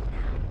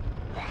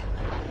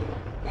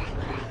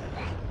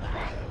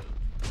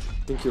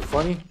 Think you're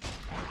funny?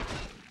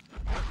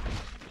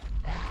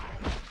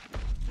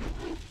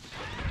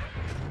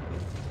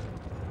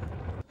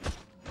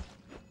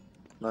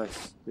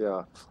 Nice.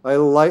 Yeah. I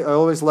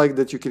always like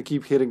that you can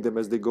keep hitting them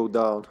as they go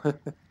down.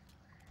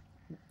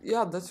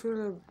 Yeah, that's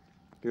really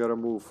You gotta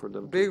move for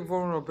them. big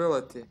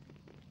vulnerability.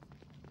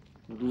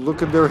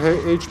 Look at their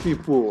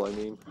HP pool, I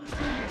mean.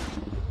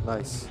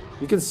 Nice.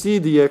 You can see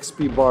the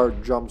XP bar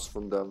jumps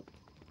from them.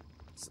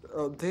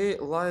 They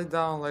lie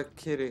down like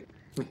kitty.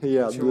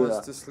 Yeah, She do wants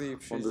that. to sleep.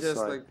 On She's the just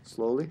side. like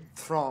Slowly.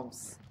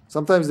 thrumps.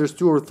 Sometimes there's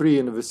 2 or 3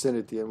 in the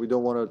vicinity and we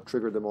don't want to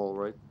trigger them all,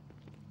 right?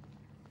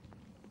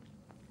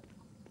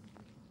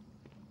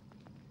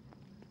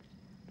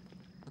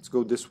 Let's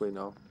go this way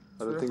now.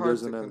 I don't think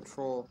there's an end.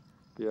 Control.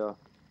 Yeah.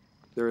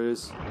 There it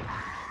is.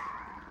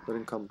 Let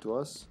him come to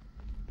us.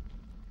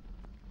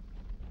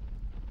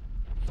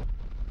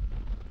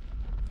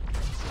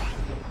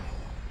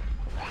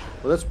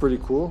 Well, that's pretty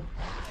cool.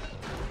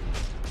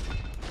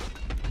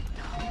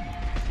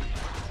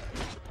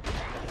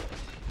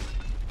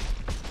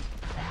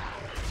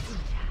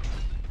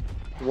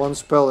 One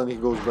spell and he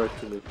goes back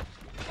to me.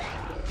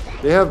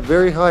 They have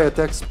very high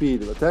attack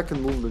speed, attack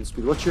and movement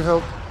speed. What's your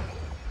health?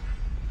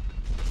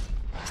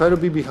 Try to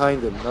be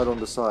behind him, not on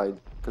the side,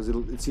 because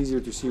it's easier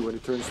to see when he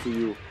turns to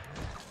you.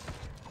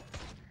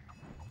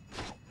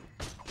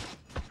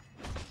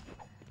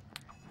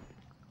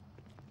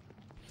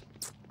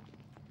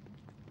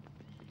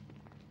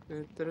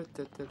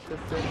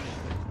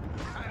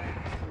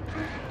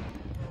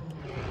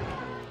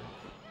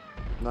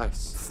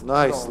 Nice,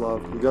 nice,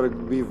 love. We gotta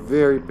be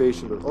very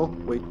patient. Oh,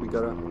 wait, we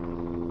got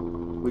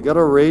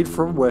a raid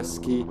from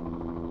Wesky.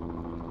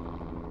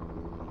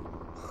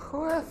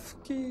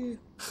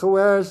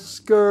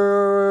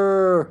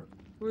 Wesker.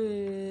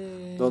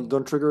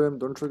 Don't trigger him.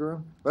 Don't trigger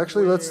him.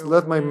 Actually, let's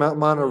let my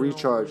mana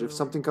recharge. If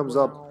something comes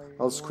up,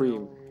 I'll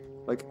scream,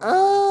 like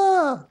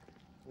ah!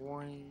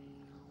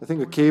 I think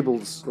the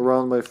cable's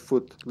around my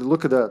foot.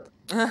 Look at that.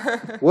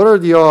 What are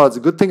the odds?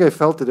 Good thing I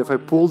felt it. If I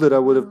pulled it, I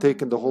would have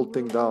taken the whole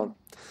thing down.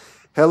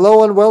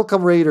 Hello and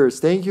welcome, raiders.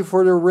 Thank you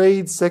for the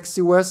raid,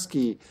 Sexy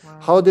Wesky.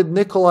 How did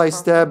Nikolai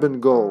Stabin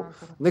go?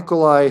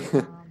 Nikolai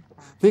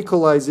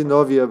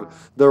Zinoviev,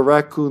 the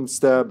raccoon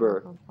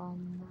stabber.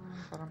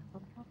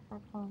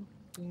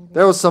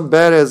 That was some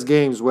badass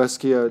games,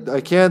 Wesky.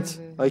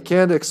 I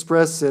can't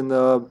express in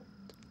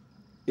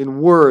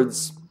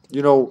words,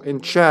 you know,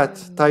 in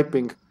chat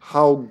typing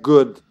how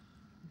good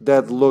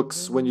that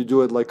looks when you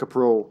do it like a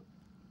pro.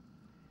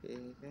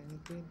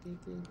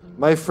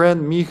 My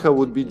friend Micha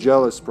would be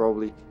jealous,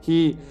 probably.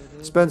 He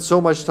spent so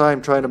much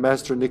time trying to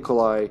master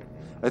Nikolai.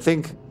 I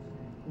think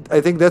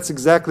that's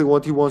exactly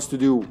what he wants to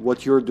do,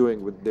 what you're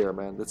doing with there,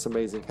 man. That's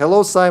amazing.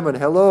 Hello, Simon.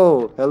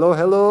 Hello. Hello,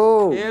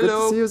 hello. Good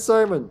to see you,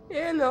 Simon.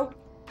 Hello.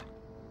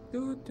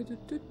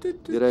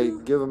 Did I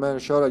give a man a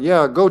shout out?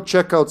 Yeah, go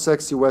check out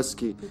Sexy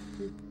Wesky.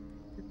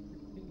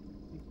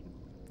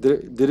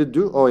 Did it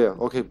do? Oh, yeah.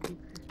 Okay.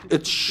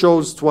 It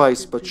shows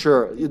twice, but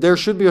sure. There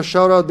should be a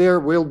shout out there.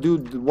 We'll do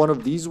one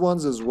of these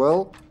ones as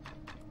well.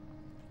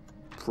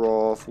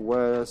 Prof.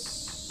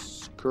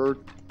 Wes. Kurt.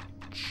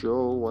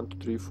 Show. 1, 2,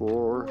 3,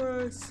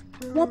 4.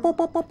 Wop, wop,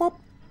 wop, wop,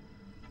 wop.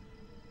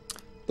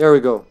 There we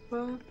go.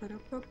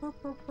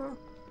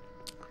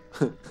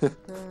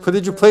 But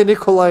did you play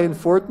Nikolai in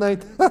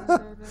Fortnite?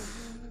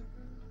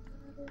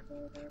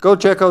 Go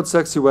check out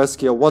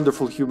Sess'sth, a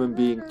wonderful human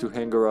being to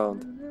hang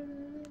around.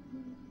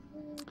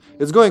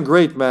 It's going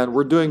great, man.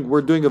 We're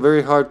doing a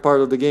very hard part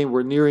of the game.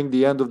 We're nearing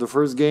the end of the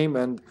first game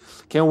and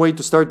can't wait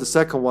to start the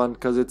second one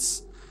because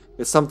it's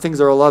some things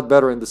are a lot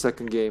better in the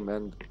second game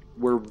and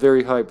we're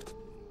very hyped.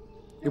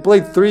 You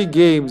played 3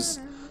 games.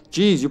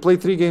 Jeez, you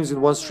played 3 games in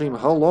one stream.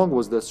 How long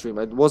was that stream?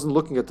 I wasn't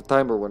looking at the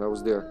timer when I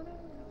was there.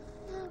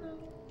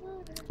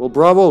 Well,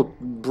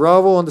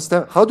 bravo,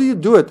 understand. How do you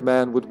do it,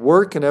 man? With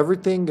work and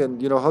everything,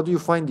 and you know, how do you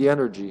find the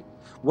energy?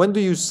 When do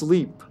you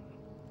sleep?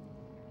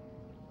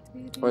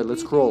 All right,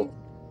 let's crawl.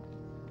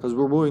 Because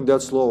we're moving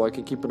that slow, I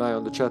can keep an eye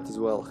on the chat as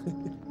well.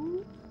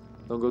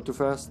 Don't go too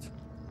fast.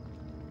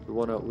 We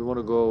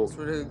wanna go. It's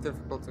really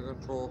difficult to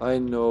control. I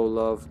know,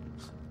 love.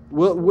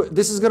 Well,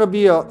 this is gonna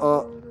be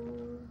a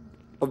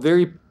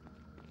very.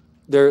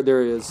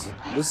 There he is.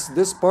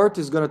 This part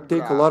is gonna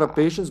take a lot of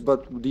patience,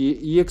 but the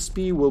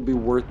EXP will be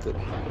worth it.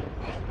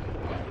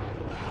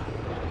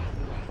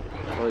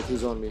 Alright,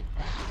 he's on me.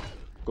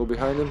 Go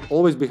behind him.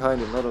 Always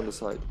behind him, not on the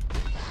side.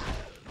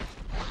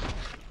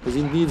 Because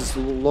he needs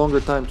longer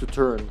time to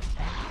turn.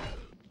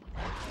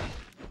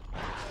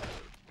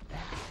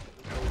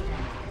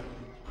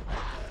 I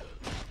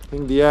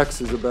think the axe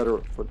is a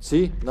better...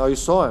 See? Now you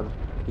saw him.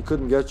 He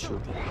couldn't get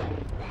you.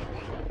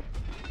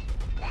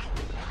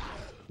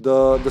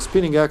 The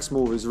spinning axe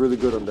move is really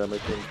good on them, I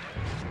think.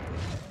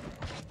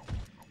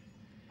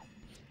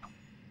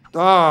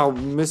 Ah,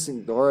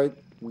 missing. Alright,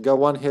 we got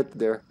 1 hit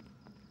there.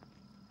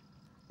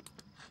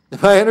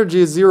 My energy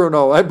is 0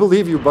 now. I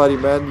believe you, buddy,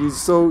 man.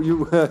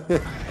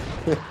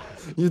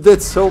 You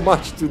did so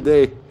much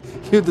today.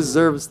 You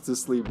deserve to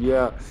sleep.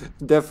 Yeah,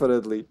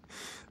 definitely.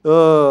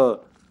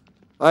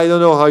 I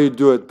don't know how you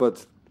do it,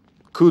 but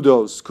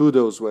kudos,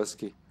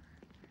 Wesky.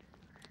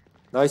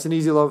 Nice and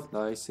easy, love.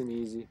 Nice and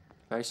easy.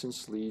 Nice and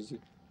sleazy.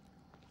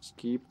 Just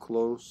keep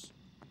close.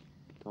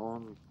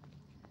 Don't.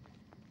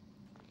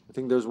 I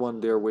think there's one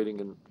there waiting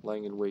and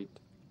lying in wait.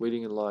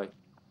 Waiting and lie.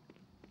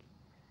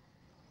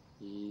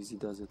 Easy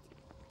does it.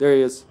 There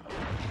he is.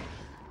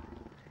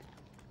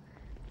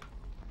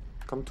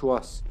 Come to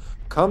us.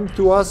 Come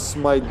to us,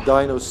 my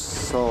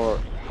dinosaur.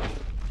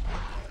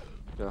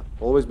 Yeah,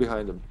 always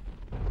behind him.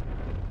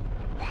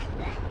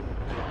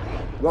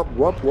 Whoop,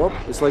 whoop, whoop.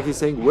 It's like he's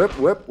saying whip,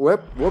 whip,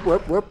 whip, whip,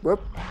 whip, whip, whip.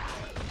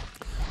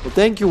 Well,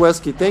 thank you,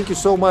 Wesky. Thank you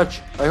so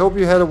much. I hope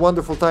you had a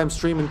wonderful time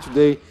streaming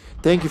today.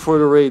 Thank you for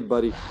the raid,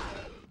 buddy.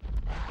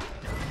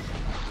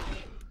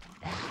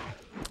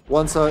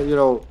 Once I, you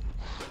know...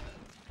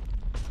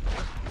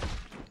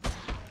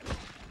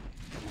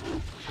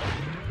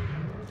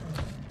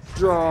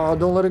 Draw,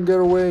 don't let him get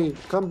away.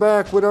 Come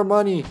back with our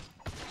money.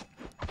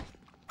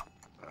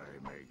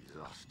 I'm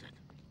exhausted.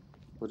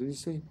 What did he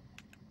say?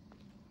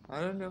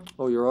 I don't know.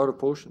 Oh, you're out of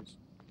potions.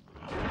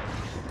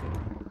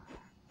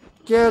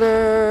 Get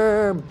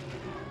him!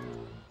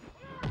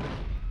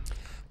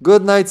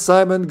 Good night,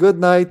 Simon. Good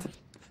night.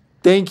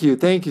 Thank you,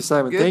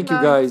 Simon. Thank you,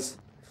 guys.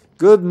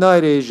 Good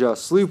night, Asia.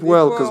 Sleep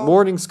well, because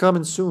morning's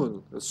coming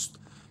soon. The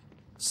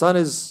sun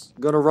is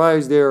gonna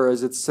rise there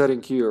as it's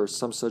setting here, or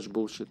some such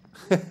bullshit.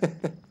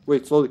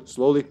 Wait,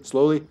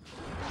 slowly.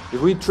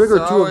 If we trigger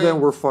 2 of them,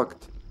 we're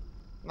fucked.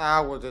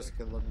 Nah, we'll just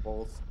kill them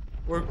both.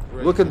 We're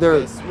great. Look at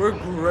their... We're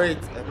great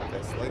at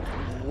this. Like,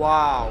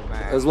 wow,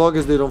 man. As long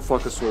as they don't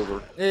fuck us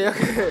over. Yeah,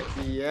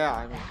 yeah,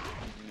 I mean,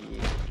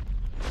 yeah.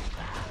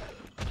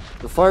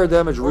 The fire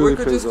damage really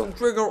pays off. We could just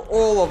trigger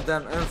all of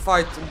them and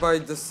fight by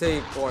the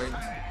save point.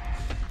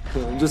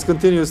 And just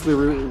continuously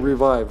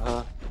revive,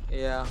 huh?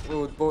 Yeah, we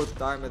would both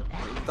die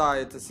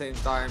at the same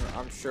time,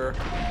 I'm sure.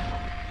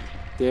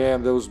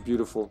 Damn, that was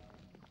beautiful.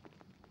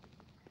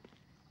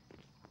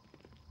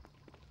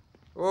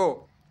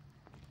 Whoa.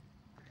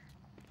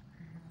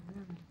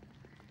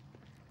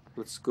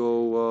 Let's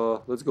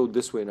go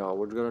this way now.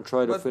 We're gonna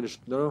try to finish...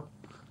 No.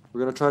 We're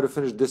gonna try to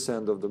finish this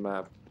end of the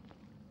map.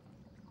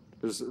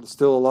 There's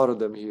still a lot of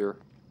them here.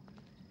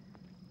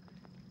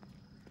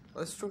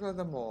 Let's trigger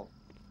them all.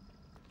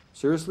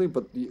 Seriously?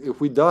 But if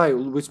we die,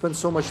 we spend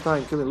so much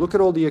time killing. Look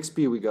at all the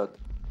XP we got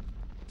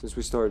since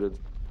we started.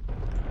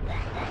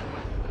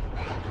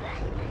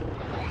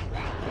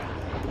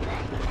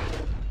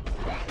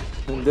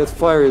 And that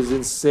fire is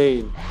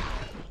insane.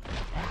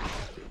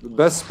 The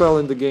best spell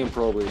in the game,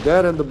 probably.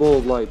 That and the Ball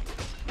of Light.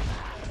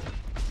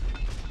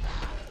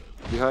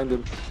 Behind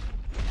him.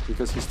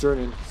 Because he's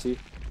turning, see?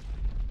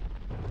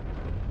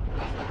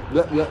 He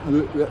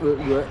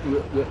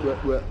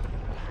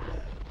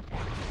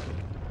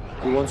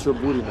wants your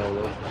booty now,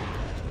 though.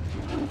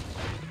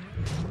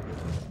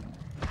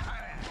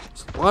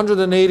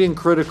 118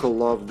 critical,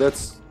 love.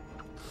 That's...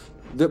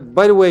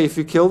 by the way, if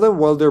you kill them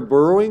while they're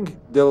burrowing,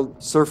 they'll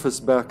surface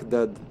back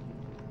dead.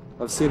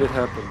 I've seen it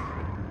happen.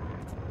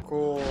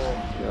 Cool.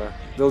 Yeah,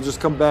 they'll just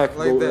come back.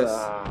 Like this.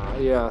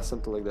 Yeah,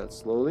 something like that.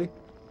 Slowly.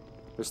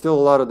 There's still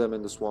a lot of them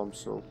in the swamp,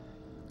 so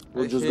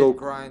we'll just go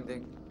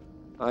grinding.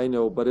 I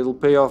know, but it'll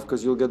pay off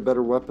because you'll get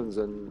better weapons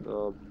and,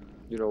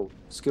 you know,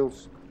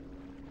 skills.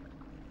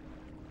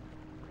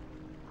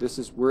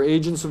 We're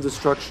agents of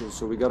destruction,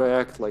 so we gotta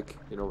act like,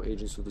 you know,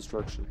 agents of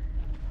destruction.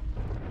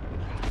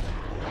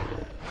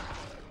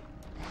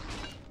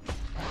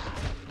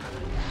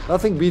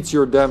 Nothing beats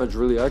your damage,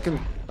 really. I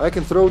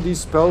can throw these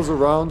spells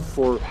around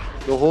for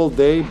the whole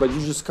day, but you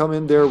just come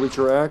in there with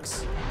your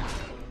axe.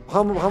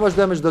 How much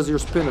damage does your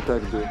spin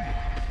attack do?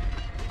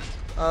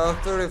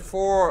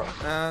 34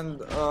 and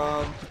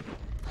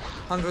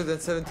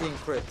 117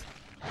 crit.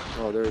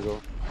 Oh, there you go.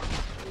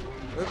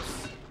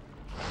 Oops.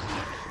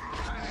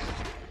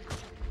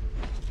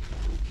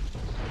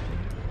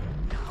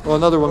 Oh,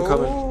 another one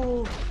coming.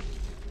 Oh.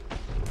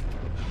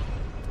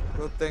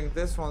 Good thing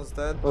this one's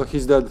dead. Oh,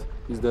 he's dead.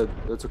 He's dead.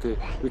 That's okay.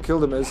 We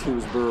killed him as he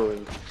was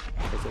burrowing,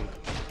 I think.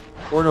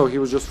 Or no, he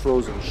was just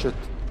frozen. Shit.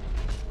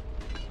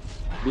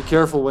 Be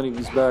careful when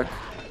he's back.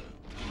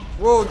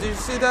 Whoa, did you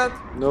see that?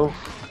 No.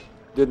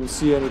 Didn't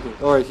see anything.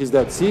 Alright, he's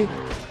dead. See?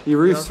 He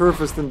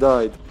resurfaced and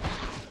died.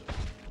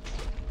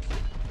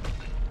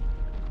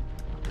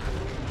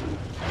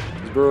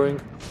 He's burrowing.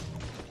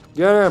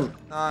 Get him!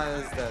 Ah,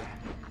 he's dead.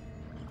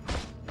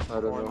 I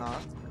don't Or know.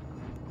 not.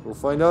 We'll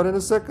find out in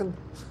a second.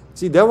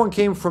 See, that one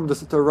came from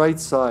the right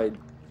side.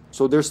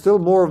 So there's still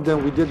more of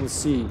them we didn't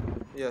see.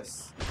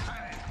 Yes.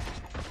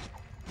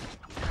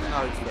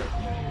 Now he's dead.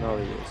 Now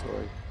he is,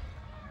 alright.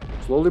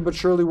 Slowly but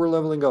surely we're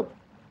leveling up.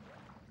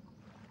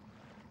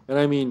 And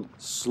I mean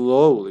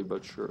slowly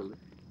but surely.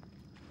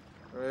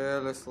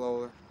 Really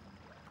slowly.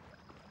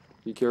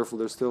 Be careful,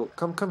 there's still...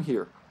 Come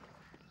here.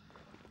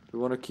 We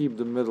want to keep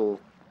the middle.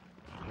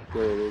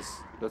 There it is.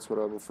 That's what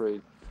I'm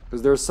afraid.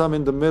 Because there's some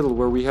in the middle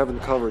where we haven't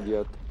covered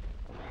yet.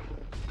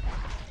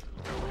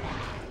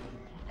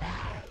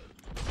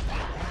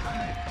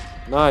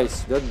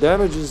 Nice. That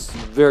damage is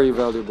very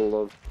valuable,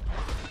 love.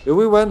 If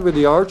we went with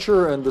the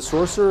archer and the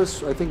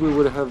sorceress, I think we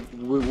would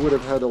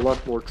have had a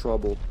lot more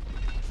trouble.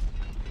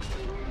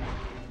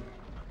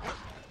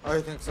 I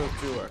think so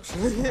too,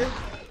 actually.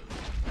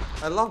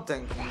 I love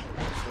tanking,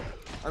 actually.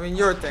 I mean,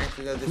 you're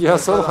tanking at this Yeah,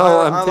 point, but somehow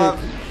I I'm love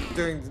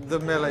doing the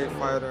melee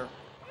fighter.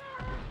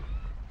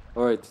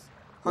 Alright.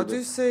 How do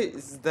you say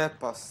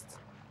Zdepast?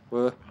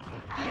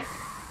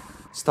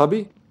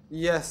 Stubby?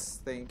 Yes,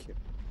 thank you.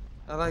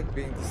 I like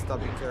being the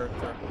stubby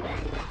character.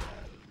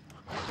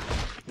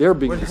 They're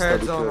being With the stubby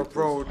heads-on characters.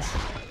 approach.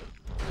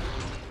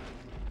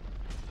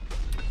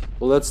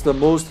 Well, that's the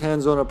most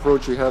hands-on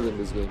approach you have in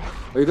this game.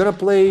 Are you gonna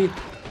play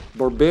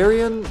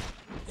Barbarian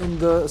in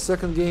the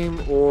second game,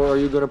 or are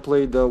you gonna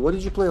play the... What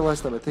did you play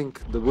last time? I think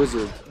the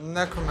Wizard.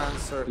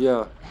 Necromancer.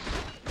 Yeah.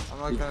 I'm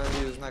not gonna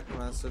use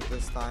Necromancer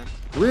this time.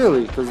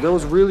 Really? Because that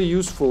was really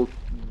useful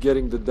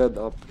getting the dead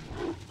up.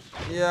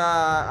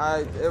 Yeah,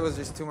 it was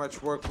just too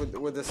much work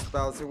with the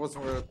spells. It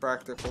wasn't really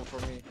practical for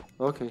me.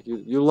 Okay,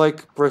 you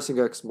like pressing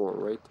X more,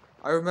 right?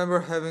 I remember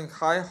having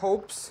high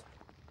hopes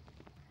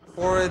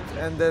for it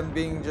and then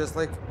being just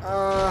like,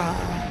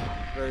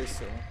 very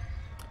soon.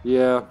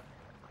 Yeah.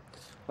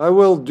 I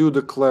will do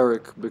the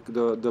cleric,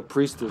 the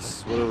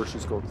priestess, whatever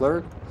she's called,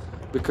 cleric,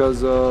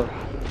 because I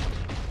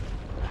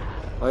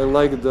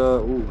like the...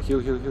 Ooh,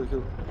 heal.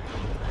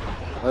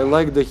 I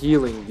like the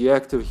healing, the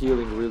active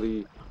healing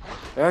really...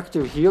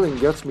 Active healing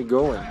gets me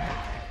going.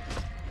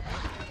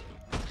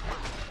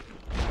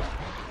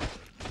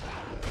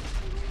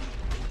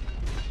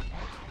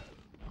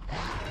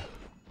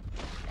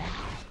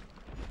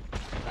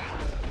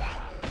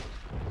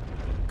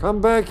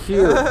 Come back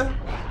here.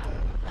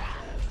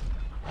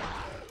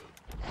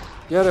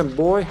 Get him,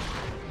 boy.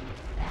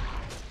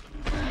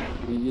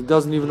 He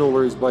doesn't even know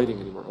where he's biting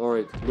anymore.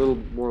 Alright, a little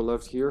more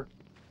left here.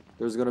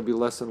 There's gonna be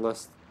less and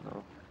less.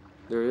 No.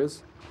 There he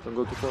is. Don't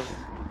go too far.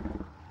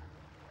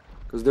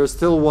 Because there's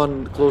still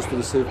one close to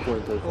the save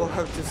point, I think. We'll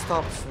have to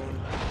stop soon.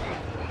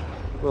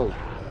 Well,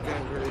 I'm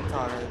getting really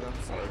tired,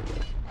 I'm sorry.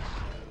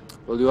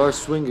 well, you are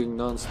swinging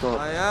non-stop.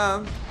 I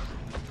am.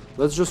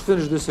 Let's just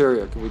finish this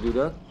area. Can we do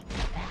that?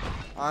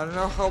 I don't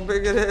know how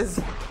big it is.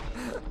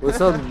 Well, it's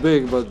not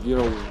big, but, you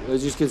know,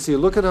 as you can see,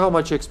 look at how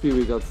much XP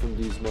we got from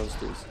these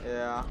monsters.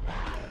 Yeah.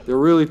 They're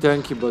really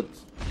tanky, but...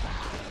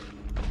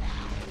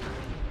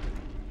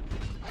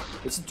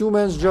 It's a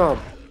two-man's job.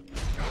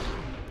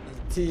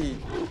 Indeed.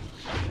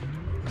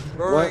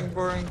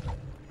 Boring.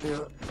 Yeah.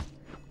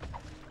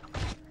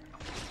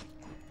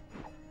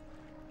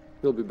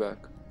 He'll be back.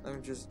 Let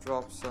me just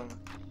drop some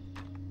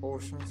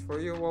potions for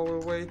you while we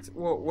wait.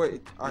 Whoa,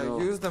 wait. I No.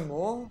 used them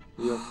all?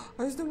 Yeah.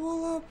 I used them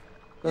all up?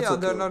 That's yeah,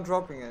 they're okay. not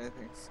dropping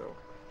anything, so...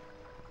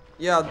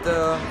 Yeah,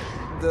 the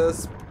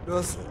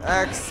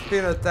axe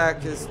spin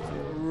attack is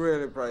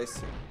really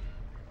pricey.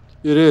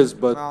 It is,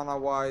 but Mana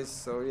wise,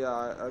 so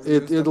yeah, I've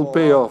used them it'll all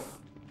pay up. off.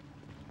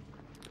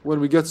 When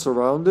we get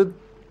surrounded,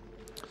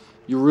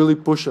 you really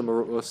push them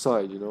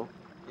aside, you know?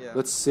 Yeah.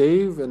 Let's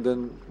save and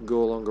then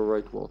go along the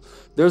right wall.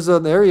 There's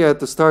an area at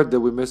the start that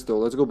we missed though.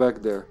 Let's go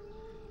back there.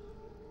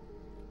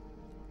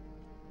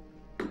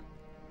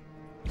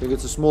 I think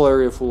it's a small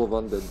area full of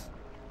undead.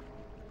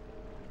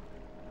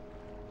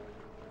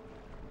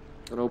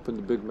 And open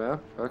the big map,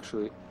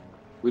 actually.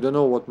 We don't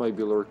know what might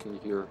be lurking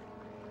here.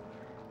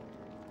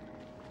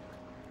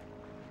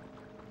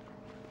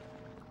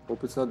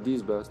 Hope it's not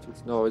these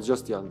bastards. No, it's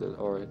just the undead.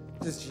 Alright.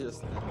 It's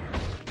just...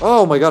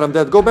 Oh my god, I'm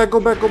dead. Go back, go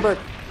back, go back.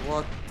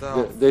 What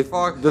the They,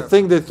 fuck? the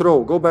thing they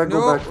throw. Go back, go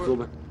No, back, go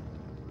back.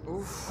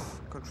 Oof.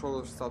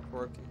 Controller stopped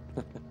working.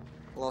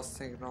 Lost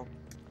signal.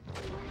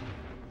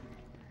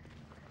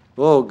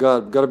 Oh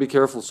god, gotta be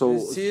careful. So You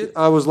see it?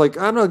 I was like,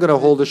 I'm not gonna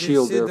hold a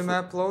shield Did you there. see the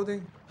map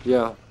loading?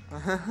 Yeah.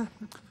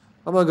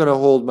 I'm not gonna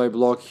hold my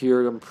block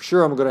here. I'm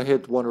sure I'm gonna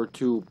hit one or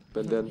two,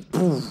 and then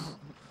poof,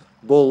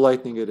 ball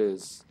lightning it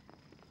is.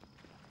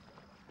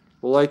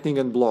 Ball lightning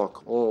and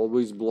block.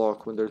 Always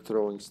block when they're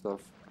throwing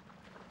stuff.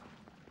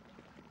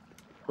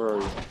 Where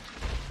are you?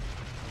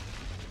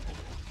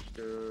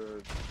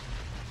 Good.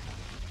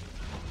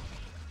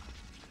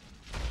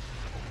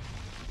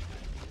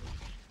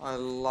 I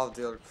love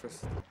the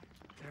electricity.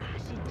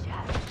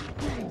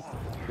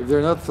 If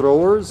they're not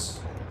throwers,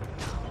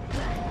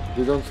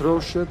 they don't throw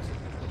shit.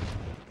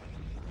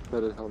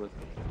 Better helmet.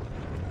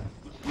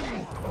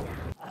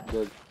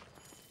 Dead.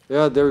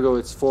 Yeah, there we go.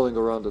 It's falling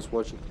around us.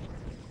 Watch it.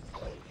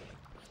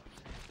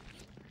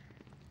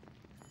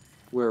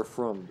 Where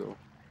from, though?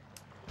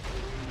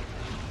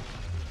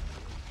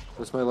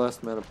 That's my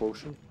last mana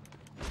potion.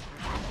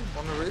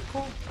 Wanna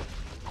recall?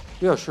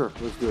 Yeah, sure.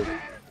 Let's do it.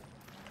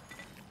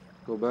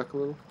 Go back a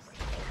little.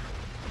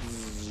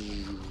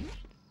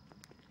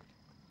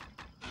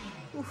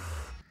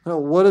 Now,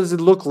 what does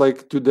it look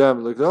like to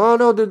them? Like, oh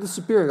no, they're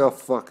disappearing. Oh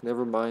fuck,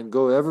 never mind.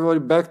 Go, everybody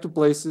back to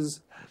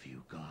places. Have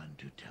you gone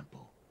to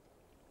temple?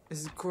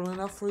 Is it cool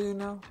enough for you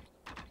now?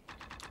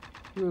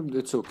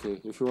 It's okay.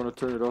 If you want to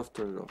turn it off,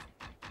 turn it off.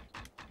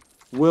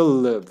 We'll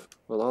live.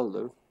 Well, I'll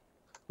live.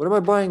 What am I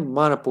buying?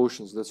 Mana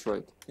potions, that's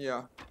right.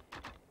 Yeah.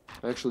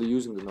 I'm actually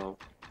using them now.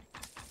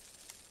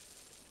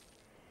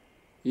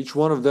 Each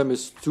one of them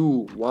is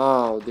 2.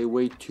 Wow, they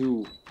weigh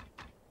 2.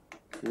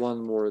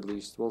 1 more at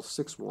least. Well,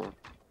 6 more.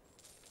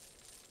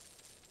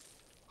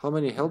 How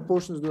many health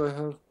potions do I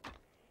have?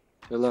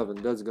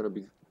 11. That's gonna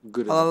be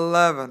good enough.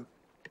 11.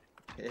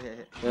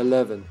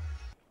 11.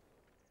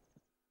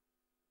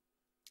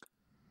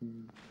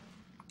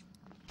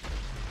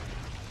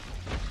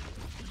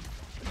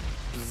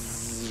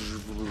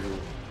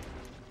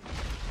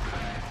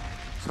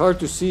 It's hard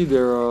to see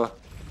their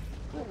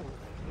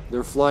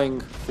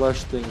flying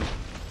flash thing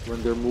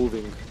when they're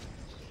moving.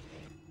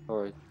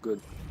 Alright,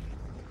 good.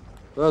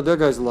 Well, that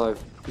guy's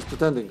alive. He's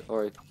pretending.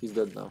 Alright, he's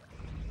dead now.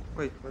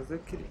 Wait, was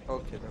that kitty?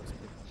 Okay, that was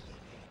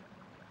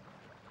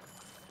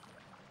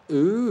kitty.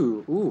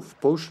 Ooh, oof,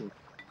 potion.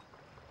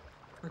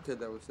 Okay,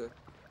 that was it.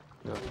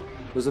 Yeah.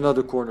 There's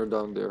another corner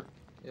down there.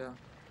 Yeah,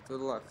 to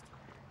the left.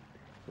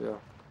 Yeah.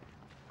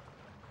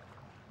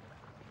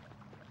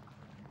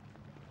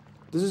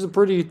 This is a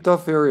pretty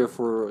tough area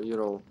for, you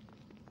know.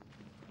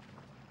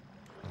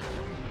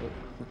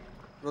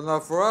 Well,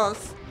 not for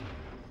us.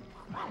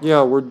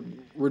 Yeah,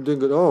 we're doing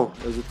good. Oh,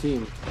 as a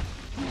team.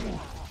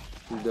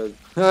 He's dead.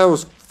 That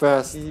was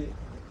fast. He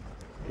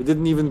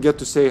didn't even get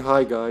to say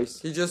hi,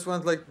 guys. just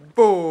went like,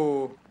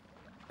 boo!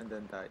 And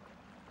then died.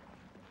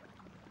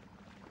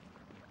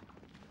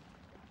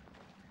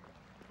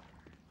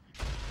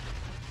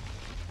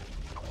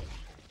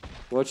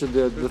 Watch it,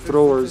 the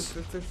throwers.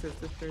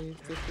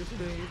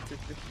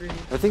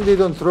 I think they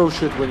don't throw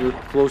shit when you're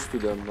close to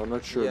them. I'm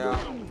not sure. Yeah.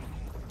 Though.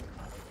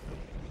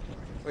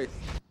 Wait.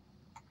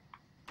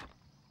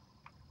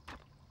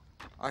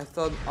 I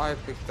thought I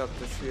picked up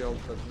the shield,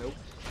 but nope.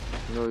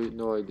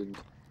 No, I didn't.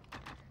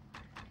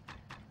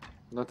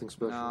 Nothing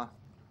special. Nah.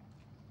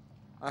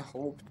 I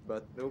hoped,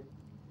 but nope.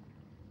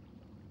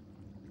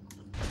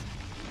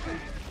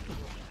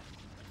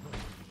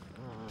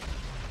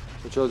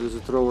 Watch out, there's a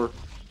thrower.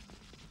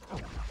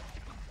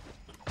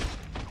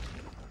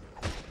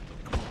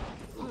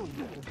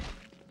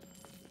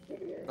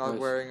 Not Nice.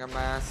 wearing a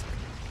mask.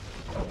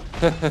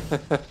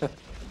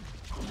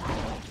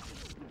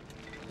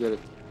 Get it.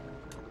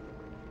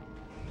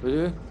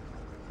 Really?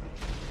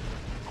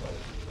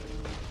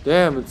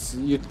 Damn, it's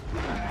you.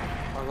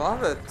 I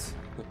love it.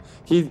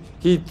 He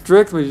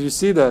tricked me. Did you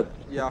see that?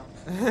 Yeah.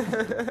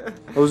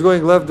 I was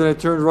going left, then I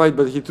turned right,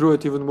 but he threw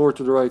it even more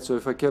to the right. So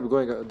if I kept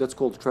going, that's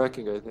called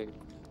tracking, I think.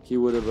 He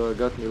would have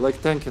got me,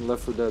 like Tank in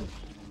Left 4 Dead.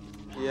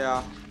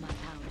 Yeah. My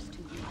power's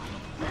too weak.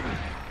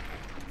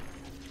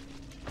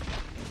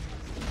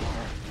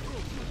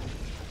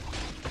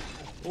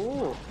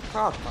 Ooh,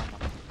 katana.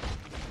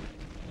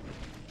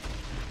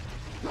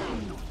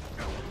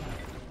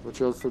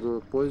 Watch out for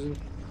the poison.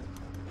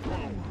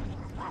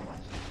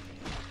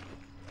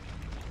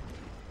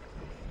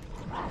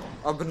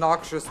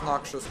 Obnoxious,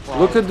 noxious problem.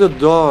 Look at the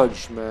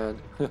dodge, man.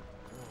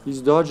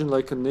 He's dodging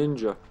like a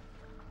ninja.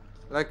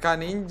 Like a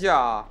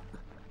ninja.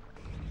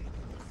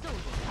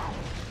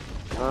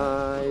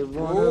 I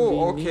wanna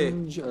Ooh, be okay.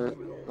 ninja.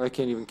 I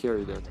can't even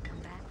carry that.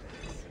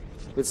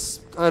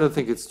 I don't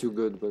think it's too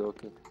good, but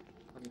okay.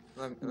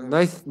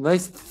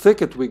 Nice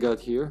thicket we got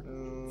here.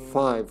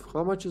 5.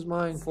 How much is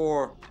mine?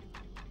 4.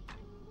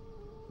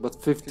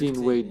 But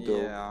 15 weight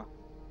though. Yeah.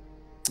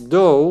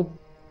 Though,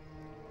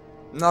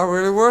 Not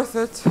really worth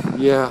it.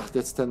 Yeah,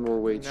 that's 10 more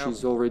weight. Nope.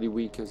 She's already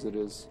weak as it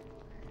is.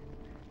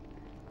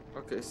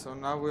 Okay, so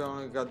now we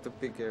only got the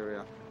big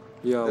area.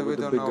 Yeah, But we with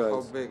the don't big know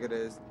how guys. big it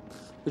is.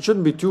 It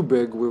shouldn't be too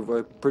big.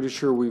 I'm pretty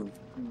sure we've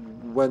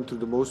went through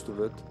the most of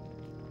it.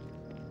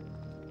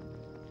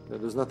 Yeah,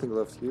 there's nothing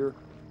left here.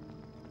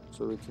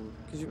 So we can...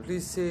 Could you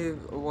please save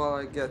while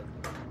I get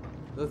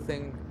the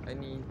thing I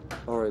need?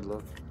 Alright,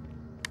 love.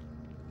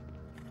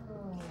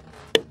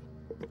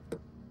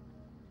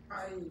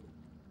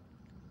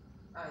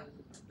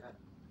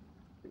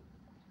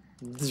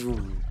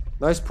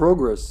 Nice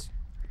progress.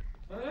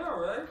 I know,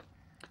 right?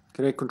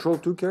 Can I control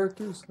 2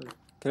 characters?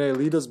 Can I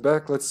lead us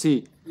back? Let's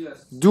see.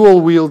 Yes.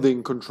 Dual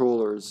wielding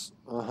controllers.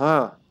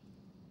 Uh-huh.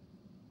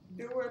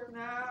 Do it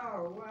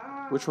now.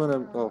 Wow. Which one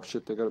am... Oh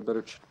shit, I got a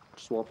better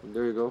swap them.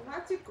 There you go.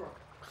 Magical.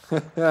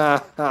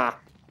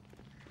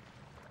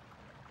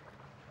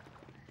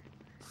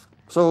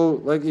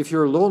 So, like, if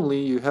you're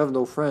lonely, you have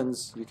no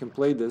friends, you can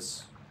play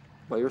this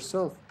by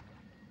yourself.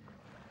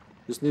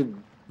 Just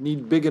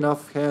need big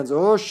enough hands.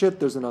 Oh shit,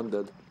 there's an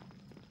undead.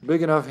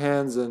 Big enough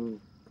hands and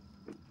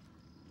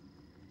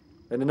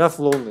enough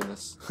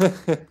loneliness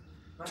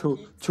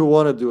to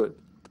want to do it.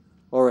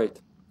 All right.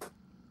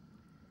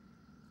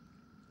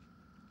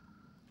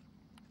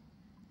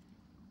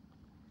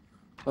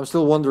 I'm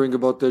still wondering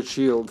about that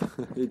shield.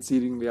 It's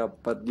eating me up,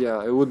 but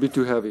yeah, it would be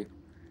too heavy.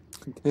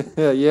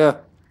 Yeah,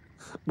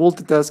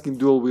 multitasking,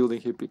 dual wielding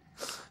hippie.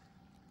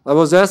 I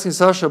was asking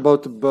Sasha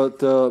about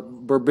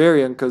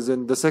Barbarian because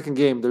in the second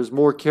game there's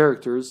more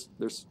characters.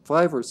 There's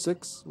 5 or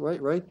 6,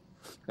 right?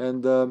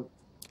 And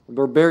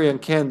Barbarian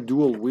can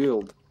dual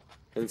wield,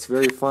 and it's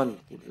very fun.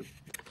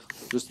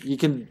 Just you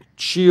can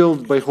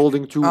shield by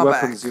holding 2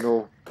 weapons. You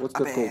know what's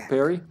that called?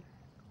 Parry.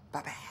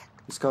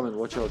 He's coming.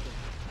 Watch out.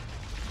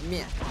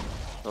 Me.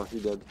 Oh, he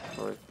dead.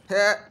 All right.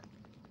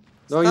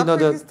 No, you're not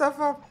dead. Stuff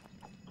up.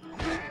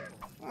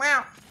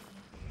 Meow.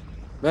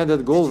 Man,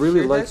 that goal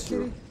really hear that, likes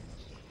you.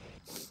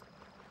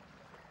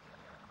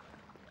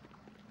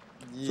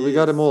 kitty? So we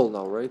got them all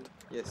now, right?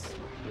 Yes.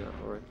 Yeah.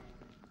 All right.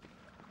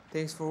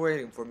 Thanks for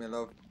waiting for me,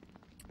 love.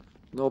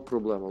 No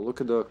problemo.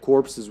 Look at the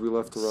corpses we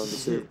left around the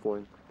save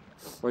point.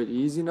 Right,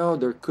 easy now.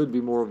 There could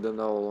be more of them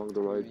now along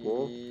the right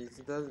wall.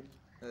 Easy does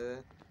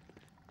it.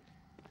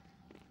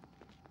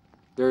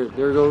 There you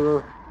go.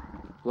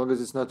 As long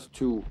as it's not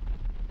 2.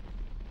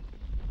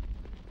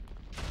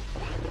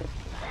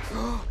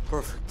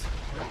 Perfect.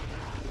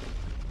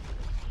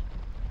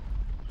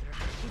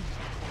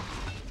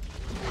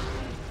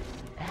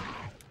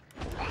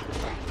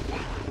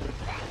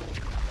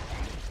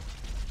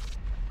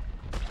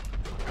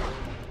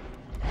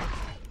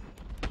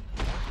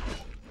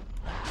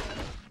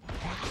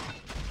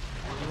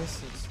 I'm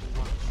missing so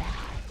much.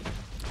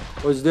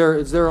 Oh,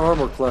 it's their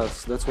armor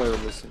class. That's why we're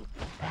missing.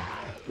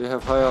 They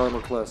have high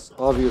armor class.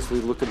 Obviously,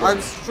 look at that.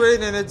 I'm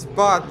straight in its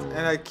butt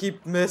and I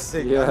keep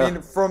missing. Yeah. I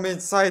mean, from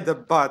inside the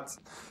butt.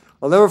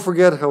 I'll never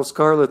forget how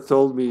Scarlett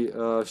told me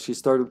she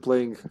started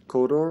playing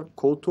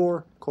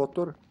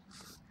KOTOR,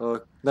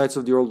 Knights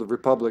of the Old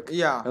Republic.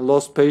 Yeah. And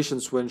lost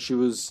patience when she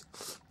was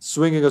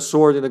swinging a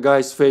sword in a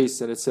guy's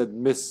face and it said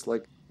miss,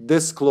 like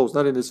this close,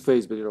 not in his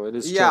face, but you know, in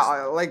his chest.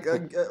 Yeah, like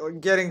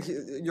getting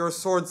your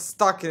sword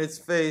stuck in its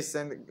face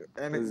and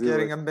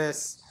getting a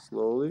miss.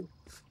 Slowly.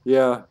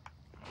 Yeah.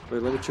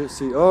 Wait, let me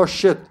see. Oh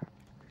shit.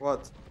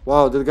 What?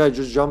 Wow, that guy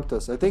just jumped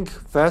us. I think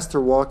faster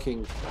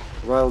walking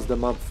riles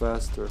them up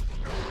faster.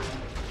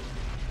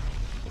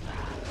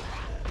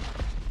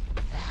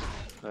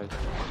 Right.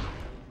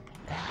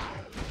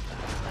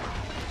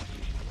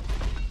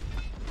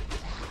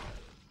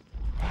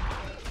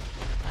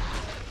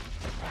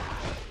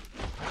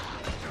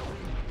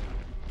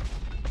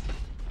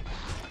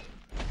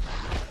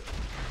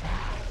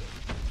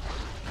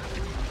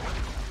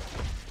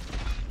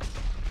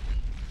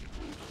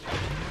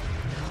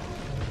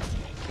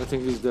 I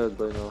think he's dead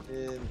by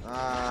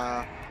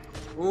now.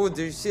 Ooh,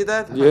 do you see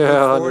that?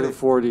 Yeah,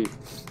 140.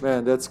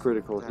 Man, that's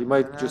critical. He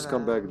might just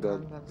come back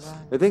dead.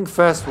 I think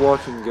fast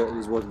walking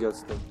is what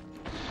gets them.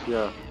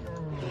 Yeah.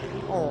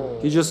 Oh.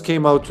 He just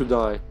came out to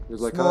die. He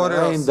was like,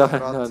 I ain't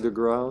dying Smorgasbord. on the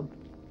ground.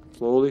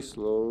 Slowly,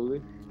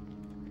 slowly.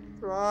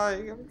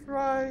 I'm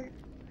trying.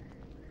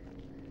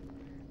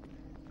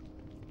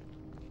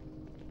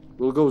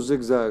 We'll go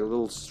zigzag. A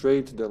little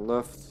straight, then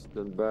left,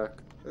 then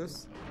back.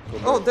 This. Go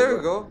Oh, back, there go you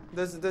back. go.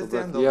 That's Go the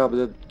back. end of Yeah,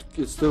 but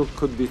it still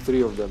could be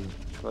 3 of them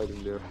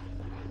fighting there.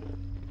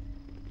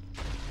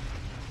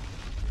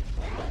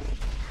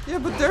 Yeah,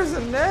 but there's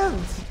an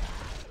end.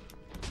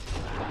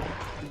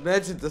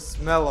 Imagine the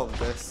smell of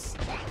this.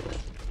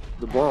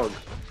 The bog.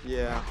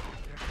 Yeah.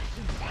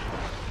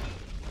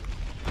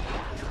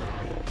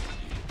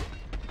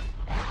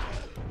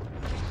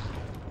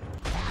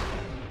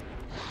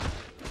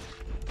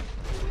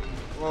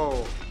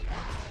 Whoa.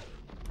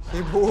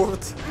 He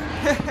moved.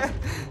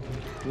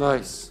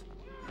 Nice.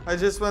 I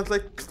just went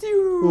like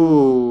pew.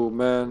 Ooh,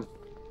 man.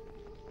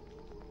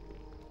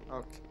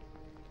 Okay.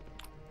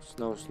 Just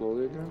now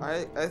slowly again.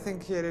 I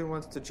think Katie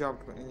wants to jump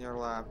in your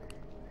lap.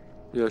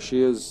 Yeah,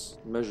 she is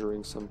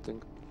measuring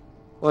something.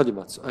 Hadi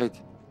Mats, haydi.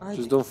 Haydi.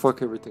 Just don't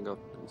fuck everything up,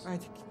 please.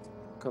 Haydi.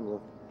 Come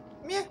on.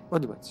 Meh.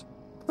 Hadi Mats.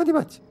 Hadi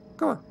Mats.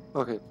 Come on.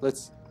 Okay,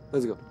 let's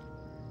go.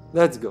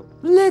 Let's go.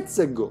 Let's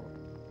go.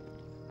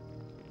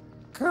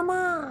 Come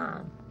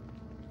on.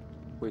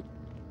 Wait.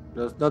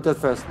 No, not that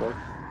fast, Lord.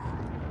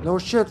 No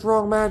shit,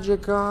 wrong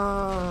magic. Good.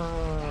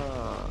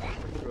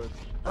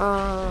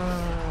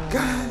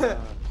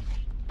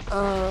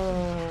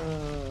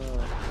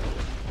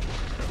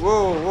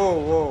 Whoa, whoa,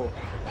 whoa.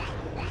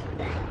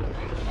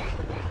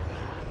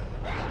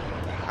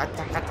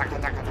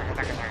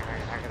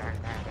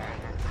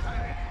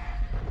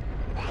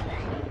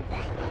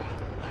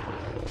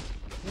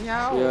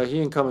 Meow. Yeah, he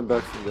ain't coming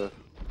back from that.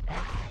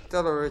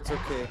 Tell her it's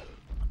okay.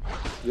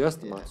 Yes,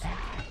 Yeah. Mats.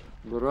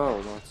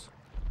 Bravo, Mats.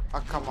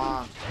 Oh, come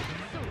on.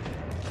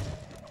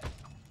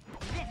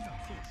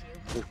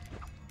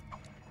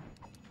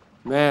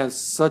 Man,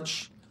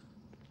 such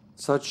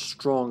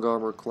strong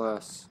armor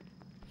class.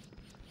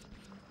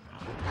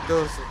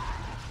 Those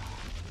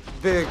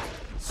big,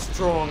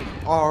 strong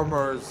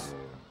armors.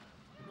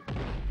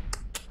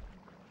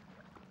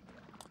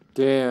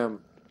 Damn.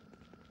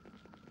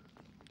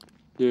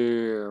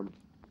 Damn.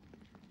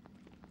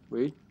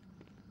 Wait.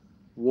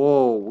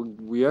 Whoa,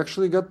 we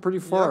actually got pretty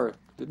far,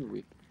 didn't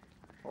we?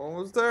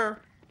 Almost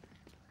there.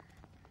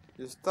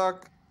 You're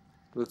stuck.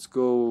 Let's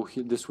go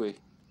this way.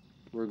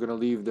 We're gonna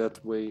leave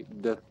that way,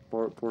 that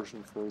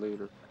portion for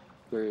later.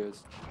 There he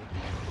is.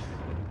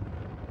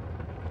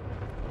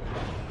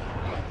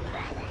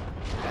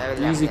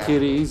 Easy,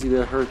 kitty, easy.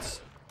 That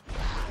hurts.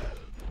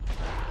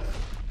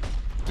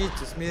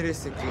 Kiću, smiri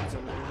se, Kiću.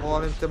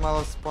 Molim te,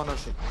 malo se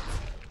ponaši.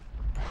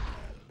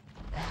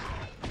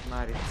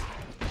 Marica.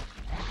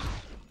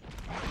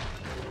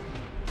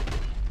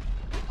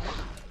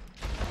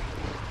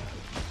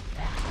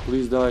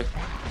 Please die.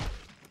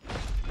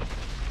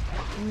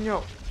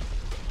 No.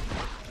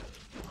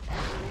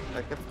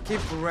 Like, I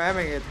keep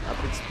ramming it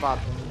up its spot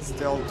and it's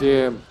still...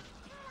 Damn.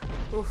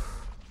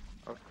 Oof.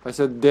 I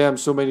said damn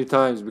so many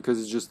times because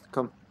it's just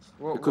come.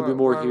 Whoa, There could be why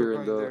more are we here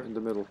going in there?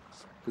 the middle.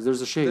 Because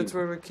there's a shade. That's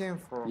where we came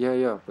from.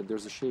 Yeah, but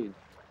there's a shade.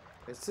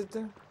 Is it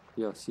there?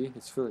 Yeah, see?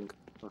 It's filling.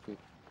 Okay.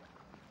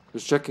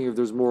 Just checking if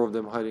there's more of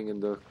them hiding in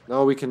the...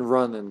 Now we can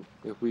run, and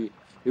if we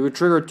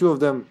trigger 2 of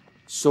them,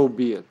 so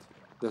be it.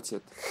 That's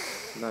it.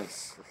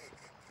 Nice.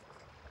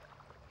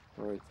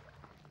 Alright.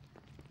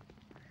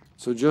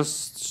 So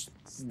just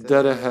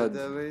dead ahead.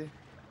 Steadily.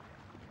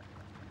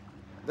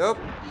 Nope.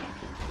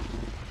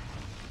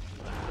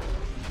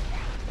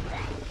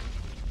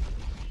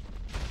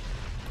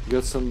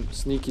 Get some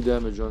sneaky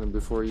damage on him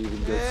before he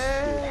even gets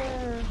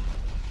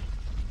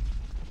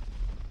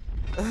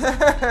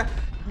here.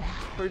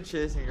 We're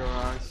chasing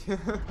around.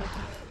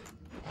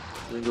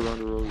 Ring around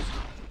the rose.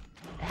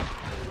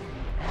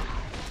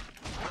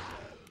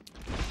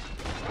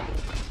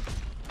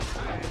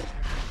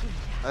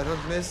 I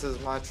don't miss as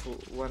much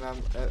when I'm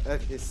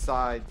at his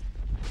side.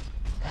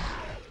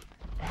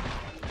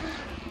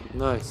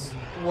 Nice.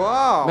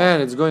 Wow!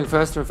 Man, it's going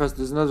faster and faster.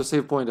 There's another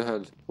save point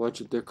ahead.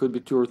 Watch it. There could be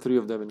 2 or 3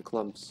 of them in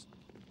clumps.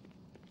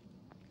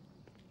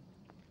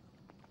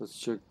 Let's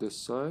check this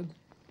side.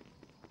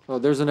 Oh,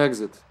 there's an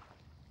exit.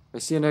 I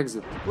see an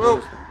exit.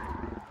 Whoa!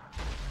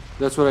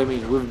 That's what I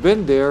mean. We've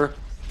been there,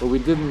 but we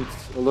didn't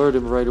alert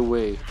him right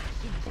away.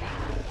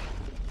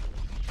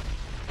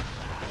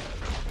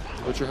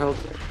 What's your health?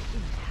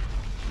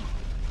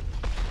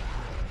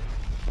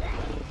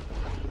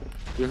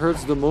 It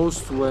hurts the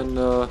most when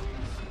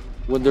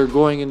they're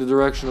going in the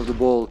direction of the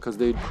ball, because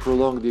they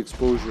prolong the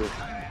exposure.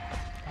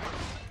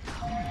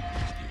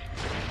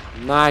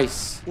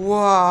 Nice.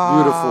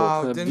 Wow!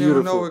 Beautiful. Didn't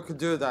Beautiful. even know we could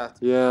do that.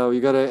 Yeah,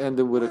 you gotta end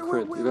him with a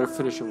crit. You gotta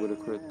finish him with a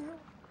crit.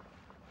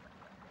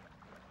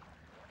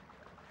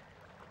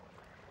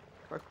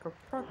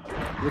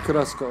 Look at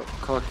us,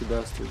 cocky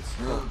bastards.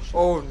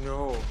 Oh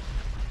no!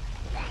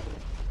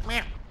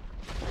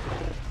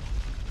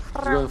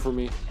 He's going for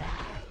me.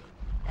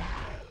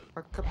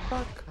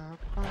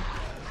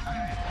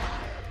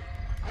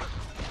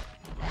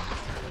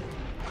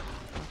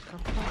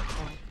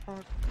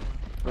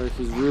 Alright,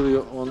 he's really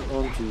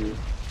onto you.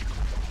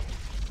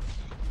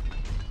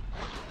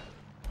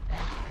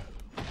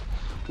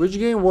 Which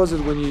game was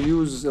it when you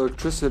use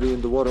electricity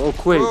in the water? Oh,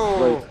 Quake,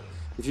 Whoa. right.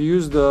 If you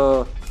use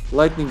the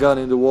lightning gun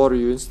in the water,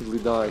 you instantly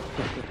die.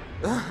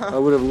 I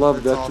would have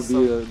loved that That's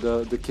to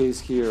be the case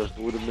here. It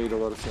would have made a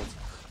lot of sense.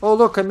 Oh,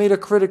 look, I made a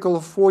critical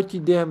of 40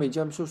 damage.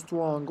 I'm so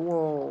strong.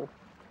 Whoa.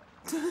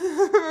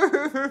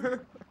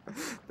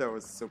 That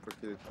was super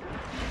cute.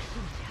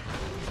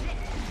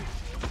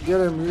 Get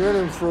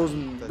him,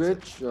 frozen That's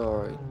bitch.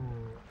 Alright.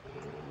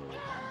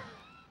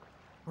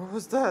 What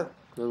was that?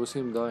 That was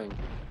him dying.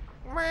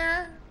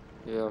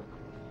 Yeah.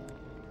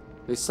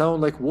 They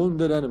sound like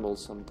wounded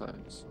animals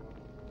sometimes.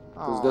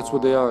 Because that's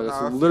what they are. Now I That's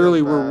feel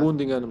literally we're bad.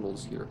 wounding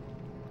animals here.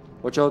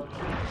 Watch out.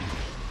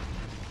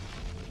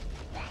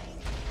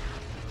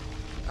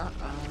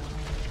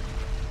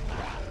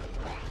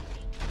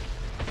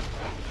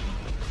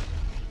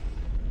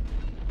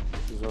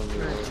 He's on He's the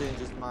gonna change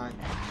his mind.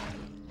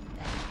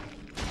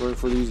 Going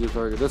for the easier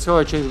target. That's how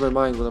I change my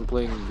mind when I'm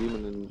playing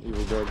Demon in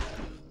Evil Dead.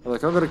 I'm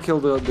like, I'm gonna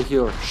kill the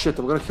healer. Shit,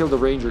 I'm gonna kill the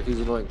ranger.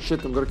 He's annoying.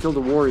 Shit, I'm gonna kill the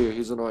warrior.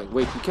 He's annoying.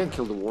 Wait, you can't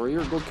kill the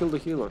warrior. Go kill the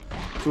healer.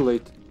 Too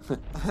late.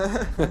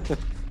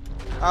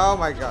 Oh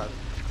my god.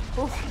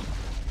 Oof.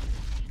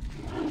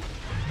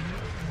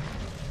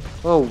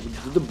 Oh,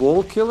 did the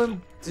ball kill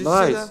him? Did you see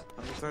Nice. that?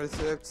 On the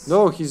 36.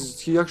 No,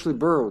 he actually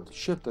burrowed.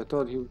 Shit, I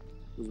thought he was.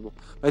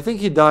 I think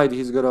he died.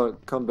 He's gonna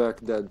come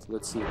back dead.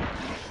 Let's see.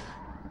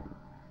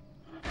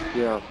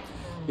 Yeah.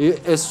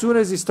 As soon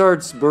as he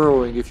starts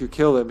burrowing, if you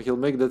kill him, he'll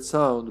make that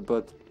sound,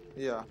 but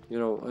Yeah. you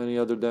know, any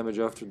other damage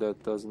after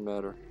that doesn't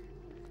matter.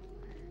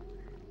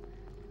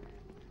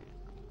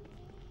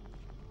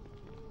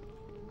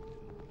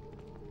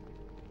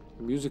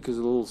 The music is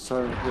a little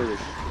Silent Hillish.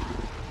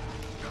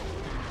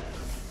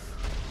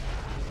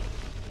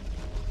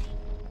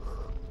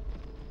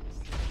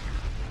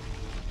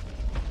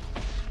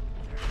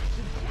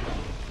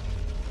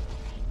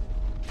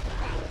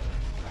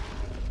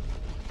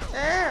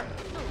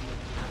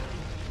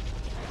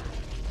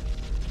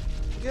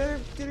 Get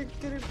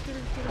it.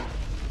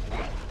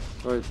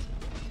 Right.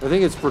 I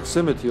think it's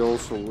proximity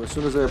also. As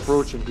soon as I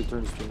approach him, he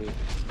turns to me.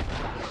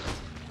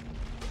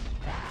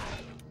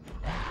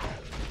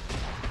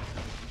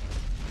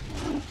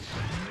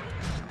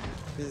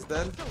 He's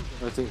dead?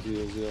 I think he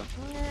is, yeah.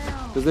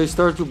 Because they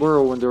start to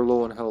burrow when they're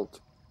low on health.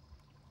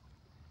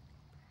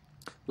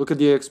 Look at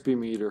the XP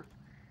meter.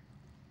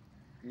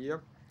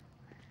 Yep.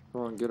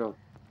 Come on, get up.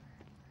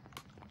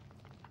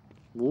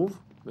 Move?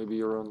 Maybe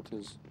you're on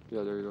his...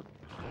 Yeah, there you go.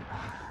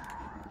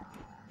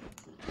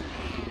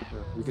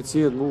 Yeah, you can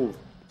see it move,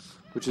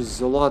 which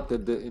is a lot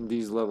in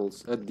these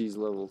levels, at these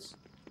levels.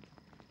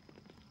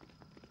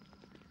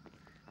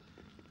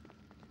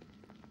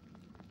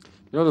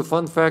 You know, the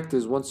fun fact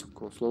is go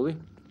slowly.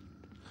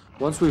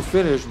 Once we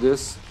finish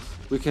this,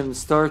 we can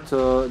start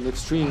an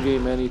extreme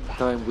game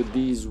anytime with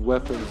these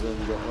weapons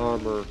and the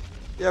armor.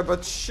 Yeah,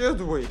 but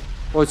should we?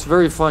 Oh, it's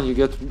very fun. You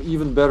get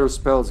even better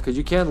spells because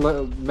you can't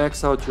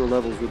max out your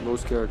levels with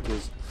most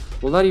characters.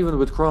 Well, not even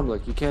with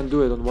Cromlech. You can't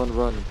do it on one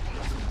run.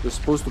 You're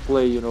supposed to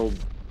play, you know,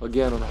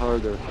 again on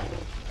harder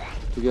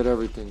to get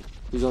everything.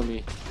 He's on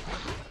me.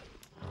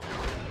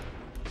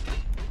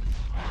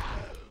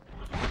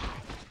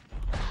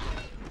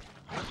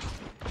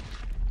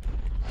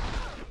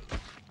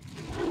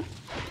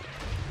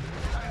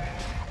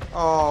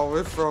 Oh,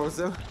 we froze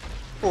him.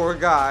 Poor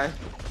guy.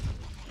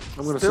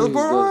 I'm gonna Still say he's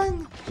dead.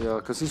 burrowing? Yeah,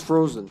 because he's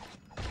frozen.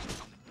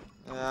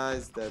 Yeah,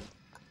 he's dead.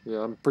 Yeah,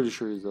 I'm pretty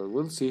sure he's dead.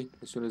 We'll see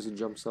as soon as he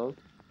jumps out.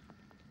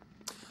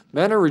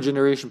 Mana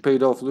regeneration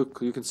paid off. Look,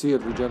 you can see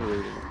it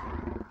regenerating.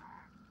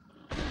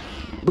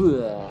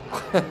 Blah.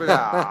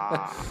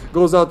 Blah.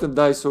 Goes out and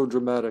dies so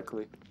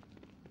dramatically.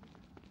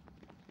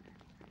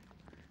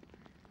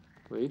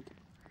 Wait.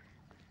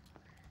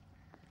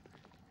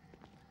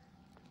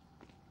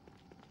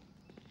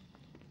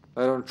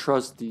 I don't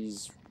trust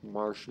these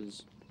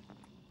marshes.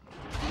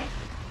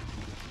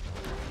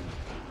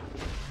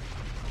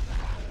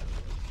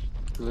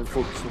 Then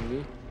focus on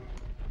me.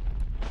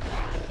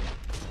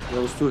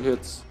 That was 2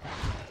 hits.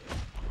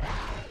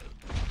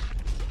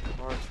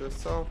 March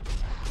yourself.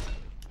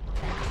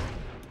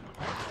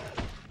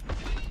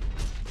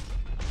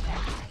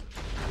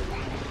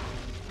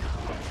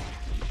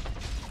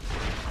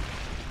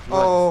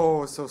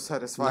 Oh, so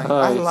satisfying.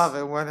 I Nice. love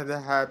it when it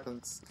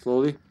happens.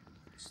 Slowly.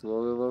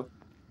 Slowly, love.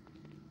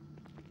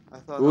 I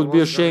thought It would I be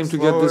a was going shame to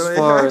get this slowly,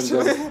 far and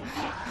actually. then...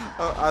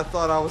 Oh, I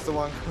thought I was the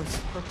one going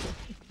slowly.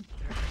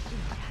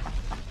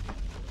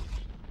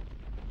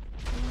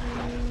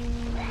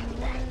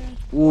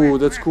 Ooh,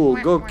 that's cool.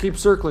 Go, keep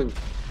circling.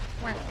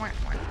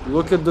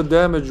 Look at the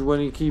damage when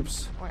he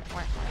keeps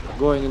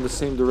going in the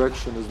same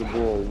direction as the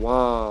ball.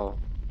 Wow.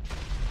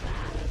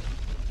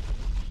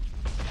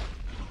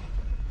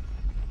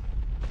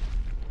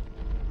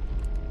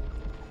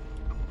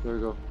 There we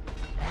go.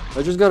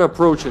 I just gotta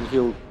approach and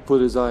he'll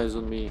put his eyes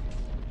on me.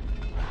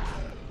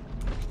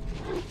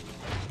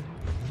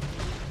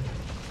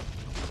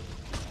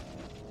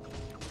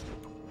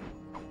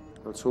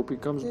 Let's hope he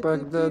comes back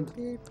dead.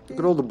 Look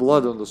at all the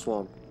blood on the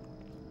swamp.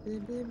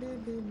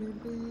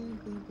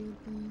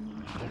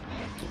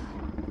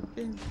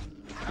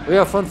 Oh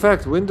yeah, fun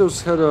fact,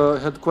 Windows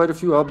had quite a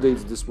few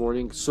updates this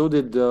morning. So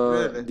did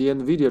Really? the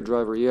Nvidia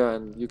driver, yeah,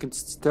 and you can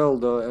tell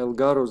the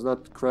Elgato's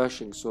not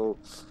crashing, so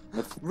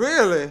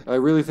Really? I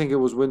really think it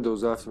was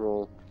Windows after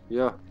all.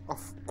 Yeah,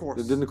 Of course.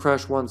 it didn't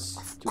crash once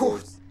Of today.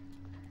 course.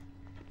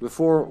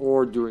 Before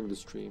or during the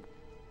stream.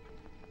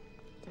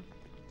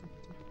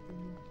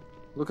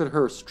 Look at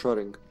her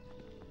strutting.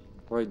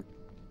 Right,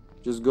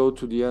 just go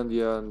to the end,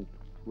 yeah, and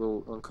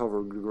we'll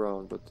uncover the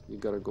ground, but you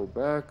gotta go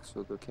back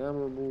so the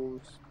camera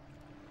moves.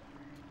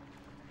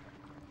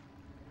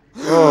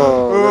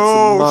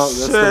 Oh,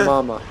 that's the shit.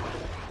 mama.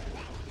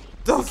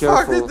 The Be fuck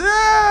is careful.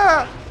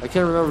 that? I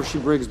can't remember if she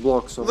breaks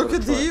blocks, so I'm Look gonna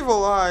at the try.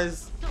 evil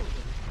eyes.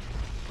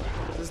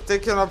 It's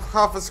taking up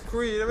half a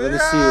screen. I mean, Let me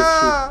see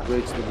if she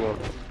breaks the block.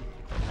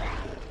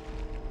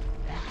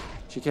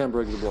 She can't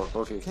break the block.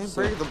 Okay. Can't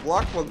so- break the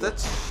block? Well,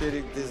 that's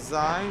shitty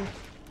design.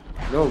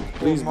 No,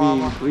 please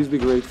mama. please be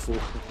grateful.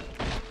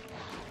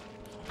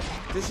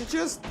 Did she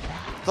just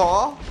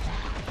thaw?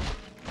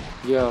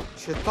 Yeah,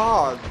 She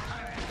thawed.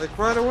 Like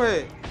right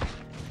away.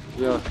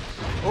 yeah.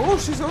 Oh,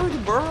 she's already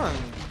burned.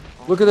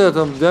 Look at that,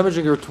 I'm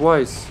damaging her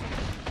twice.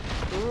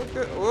 Look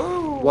at,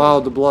 whoa. Wow,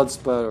 the blood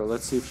spatter.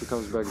 Let's see if she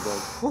comes back dead.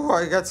 Whew,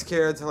 I got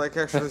scared, like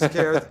actually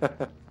scared.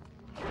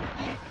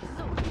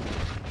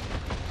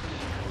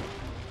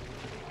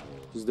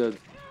 She's dead.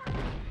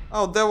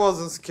 Oh, that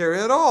wasn't scary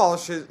at all.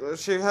 She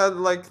had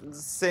like the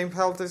same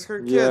health as her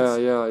kids. Yeah,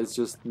 yeah, it's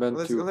just meant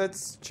to.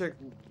 Let's check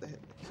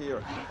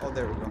here. Oh,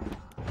 there we go.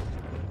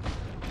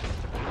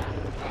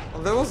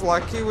 Oh, that was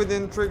lucky we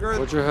didn't trigger it.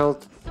 What's your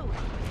health?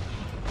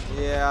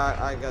 Yeah,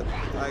 I got.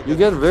 You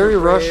get very too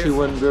rushy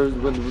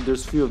brave. when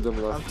there's few of them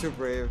I'm left. too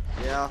brave.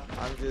 Yeah,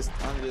 I'm just.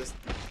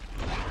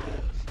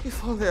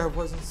 If only I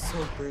wasn't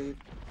so brave.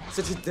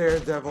 Such a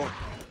daredevil.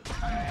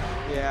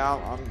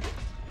 Yeah,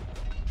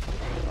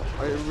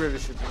 I really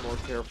should be more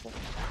careful.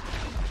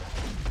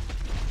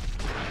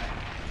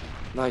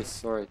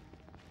 Nice, alright.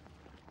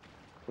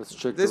 Let's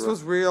check This the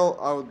was real,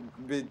 I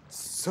would be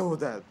so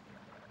dead.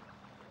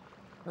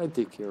 I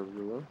take care of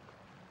you, love.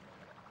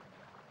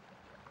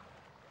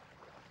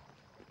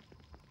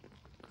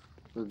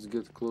 Let's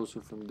get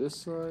closer from this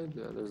side.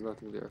 Yeah, there's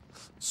nothing there.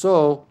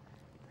 So,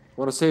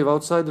 want to save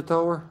outside the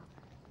tower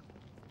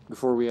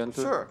before we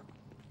enter? Sure.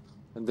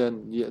 And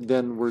then, yeah,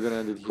 then we're gonna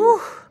end it here.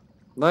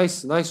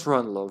 Nice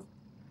run, love.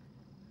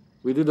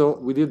 We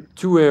did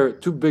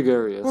two big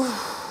areas.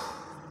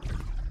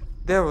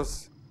 There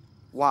was,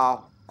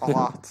 wow, a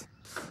lot.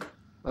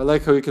 I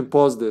like how you can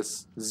pause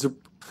this.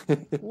 Zoop.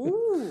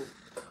 Ooh.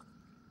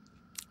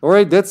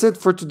 Alright, that's it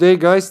for today,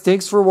 guys.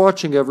 Thanks for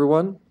watching,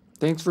 everyone.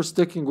 Thanks for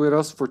sticking with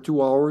us for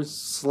 2 hours,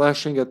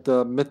 slashing at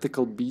the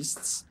mythical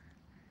beasts.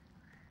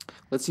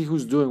 Let's see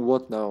who's doing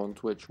what now on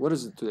Twitch. What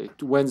is it today?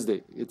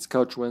 Wednesday. It's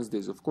Couch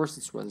Wednesdays. Of course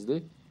it's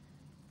Wednesday.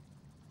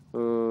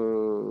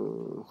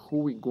 Who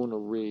we gonna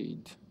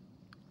raid?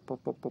 Pa,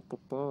 pa, pa, pa,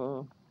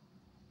 pa.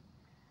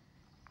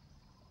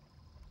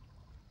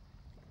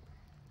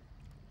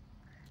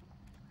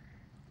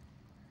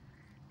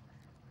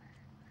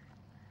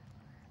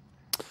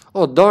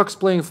 Oh, Dark's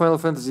playing Final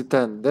Fantasy X.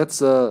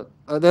 That's a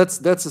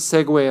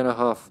segue and a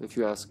half, if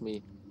you ask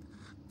me.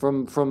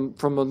 From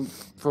an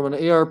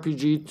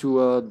ARPG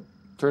to a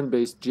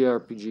turn-based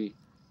JRPG.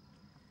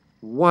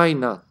 Why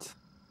not?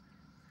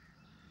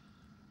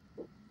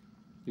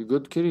 You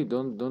good, Kitty?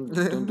 Don't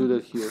do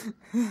that here.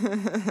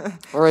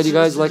 Alrighty,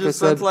 guys. Like I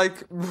said,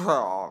 like,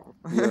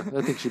 yeah,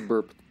 I think she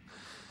burped.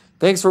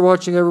 Thanks for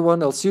watching,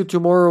 everyone. I'll see you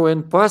tomorrow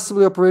in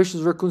possibly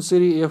Operations Raccoon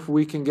City if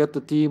we can get the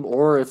team,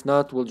 or if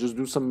not, we'll just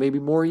do some maybe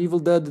more Evil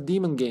Dead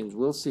Demon games.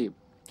 We'll see.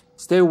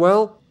 Stay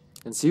well,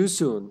 and see you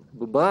soon.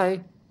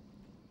 Bye-bye.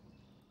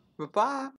 Bye-bye.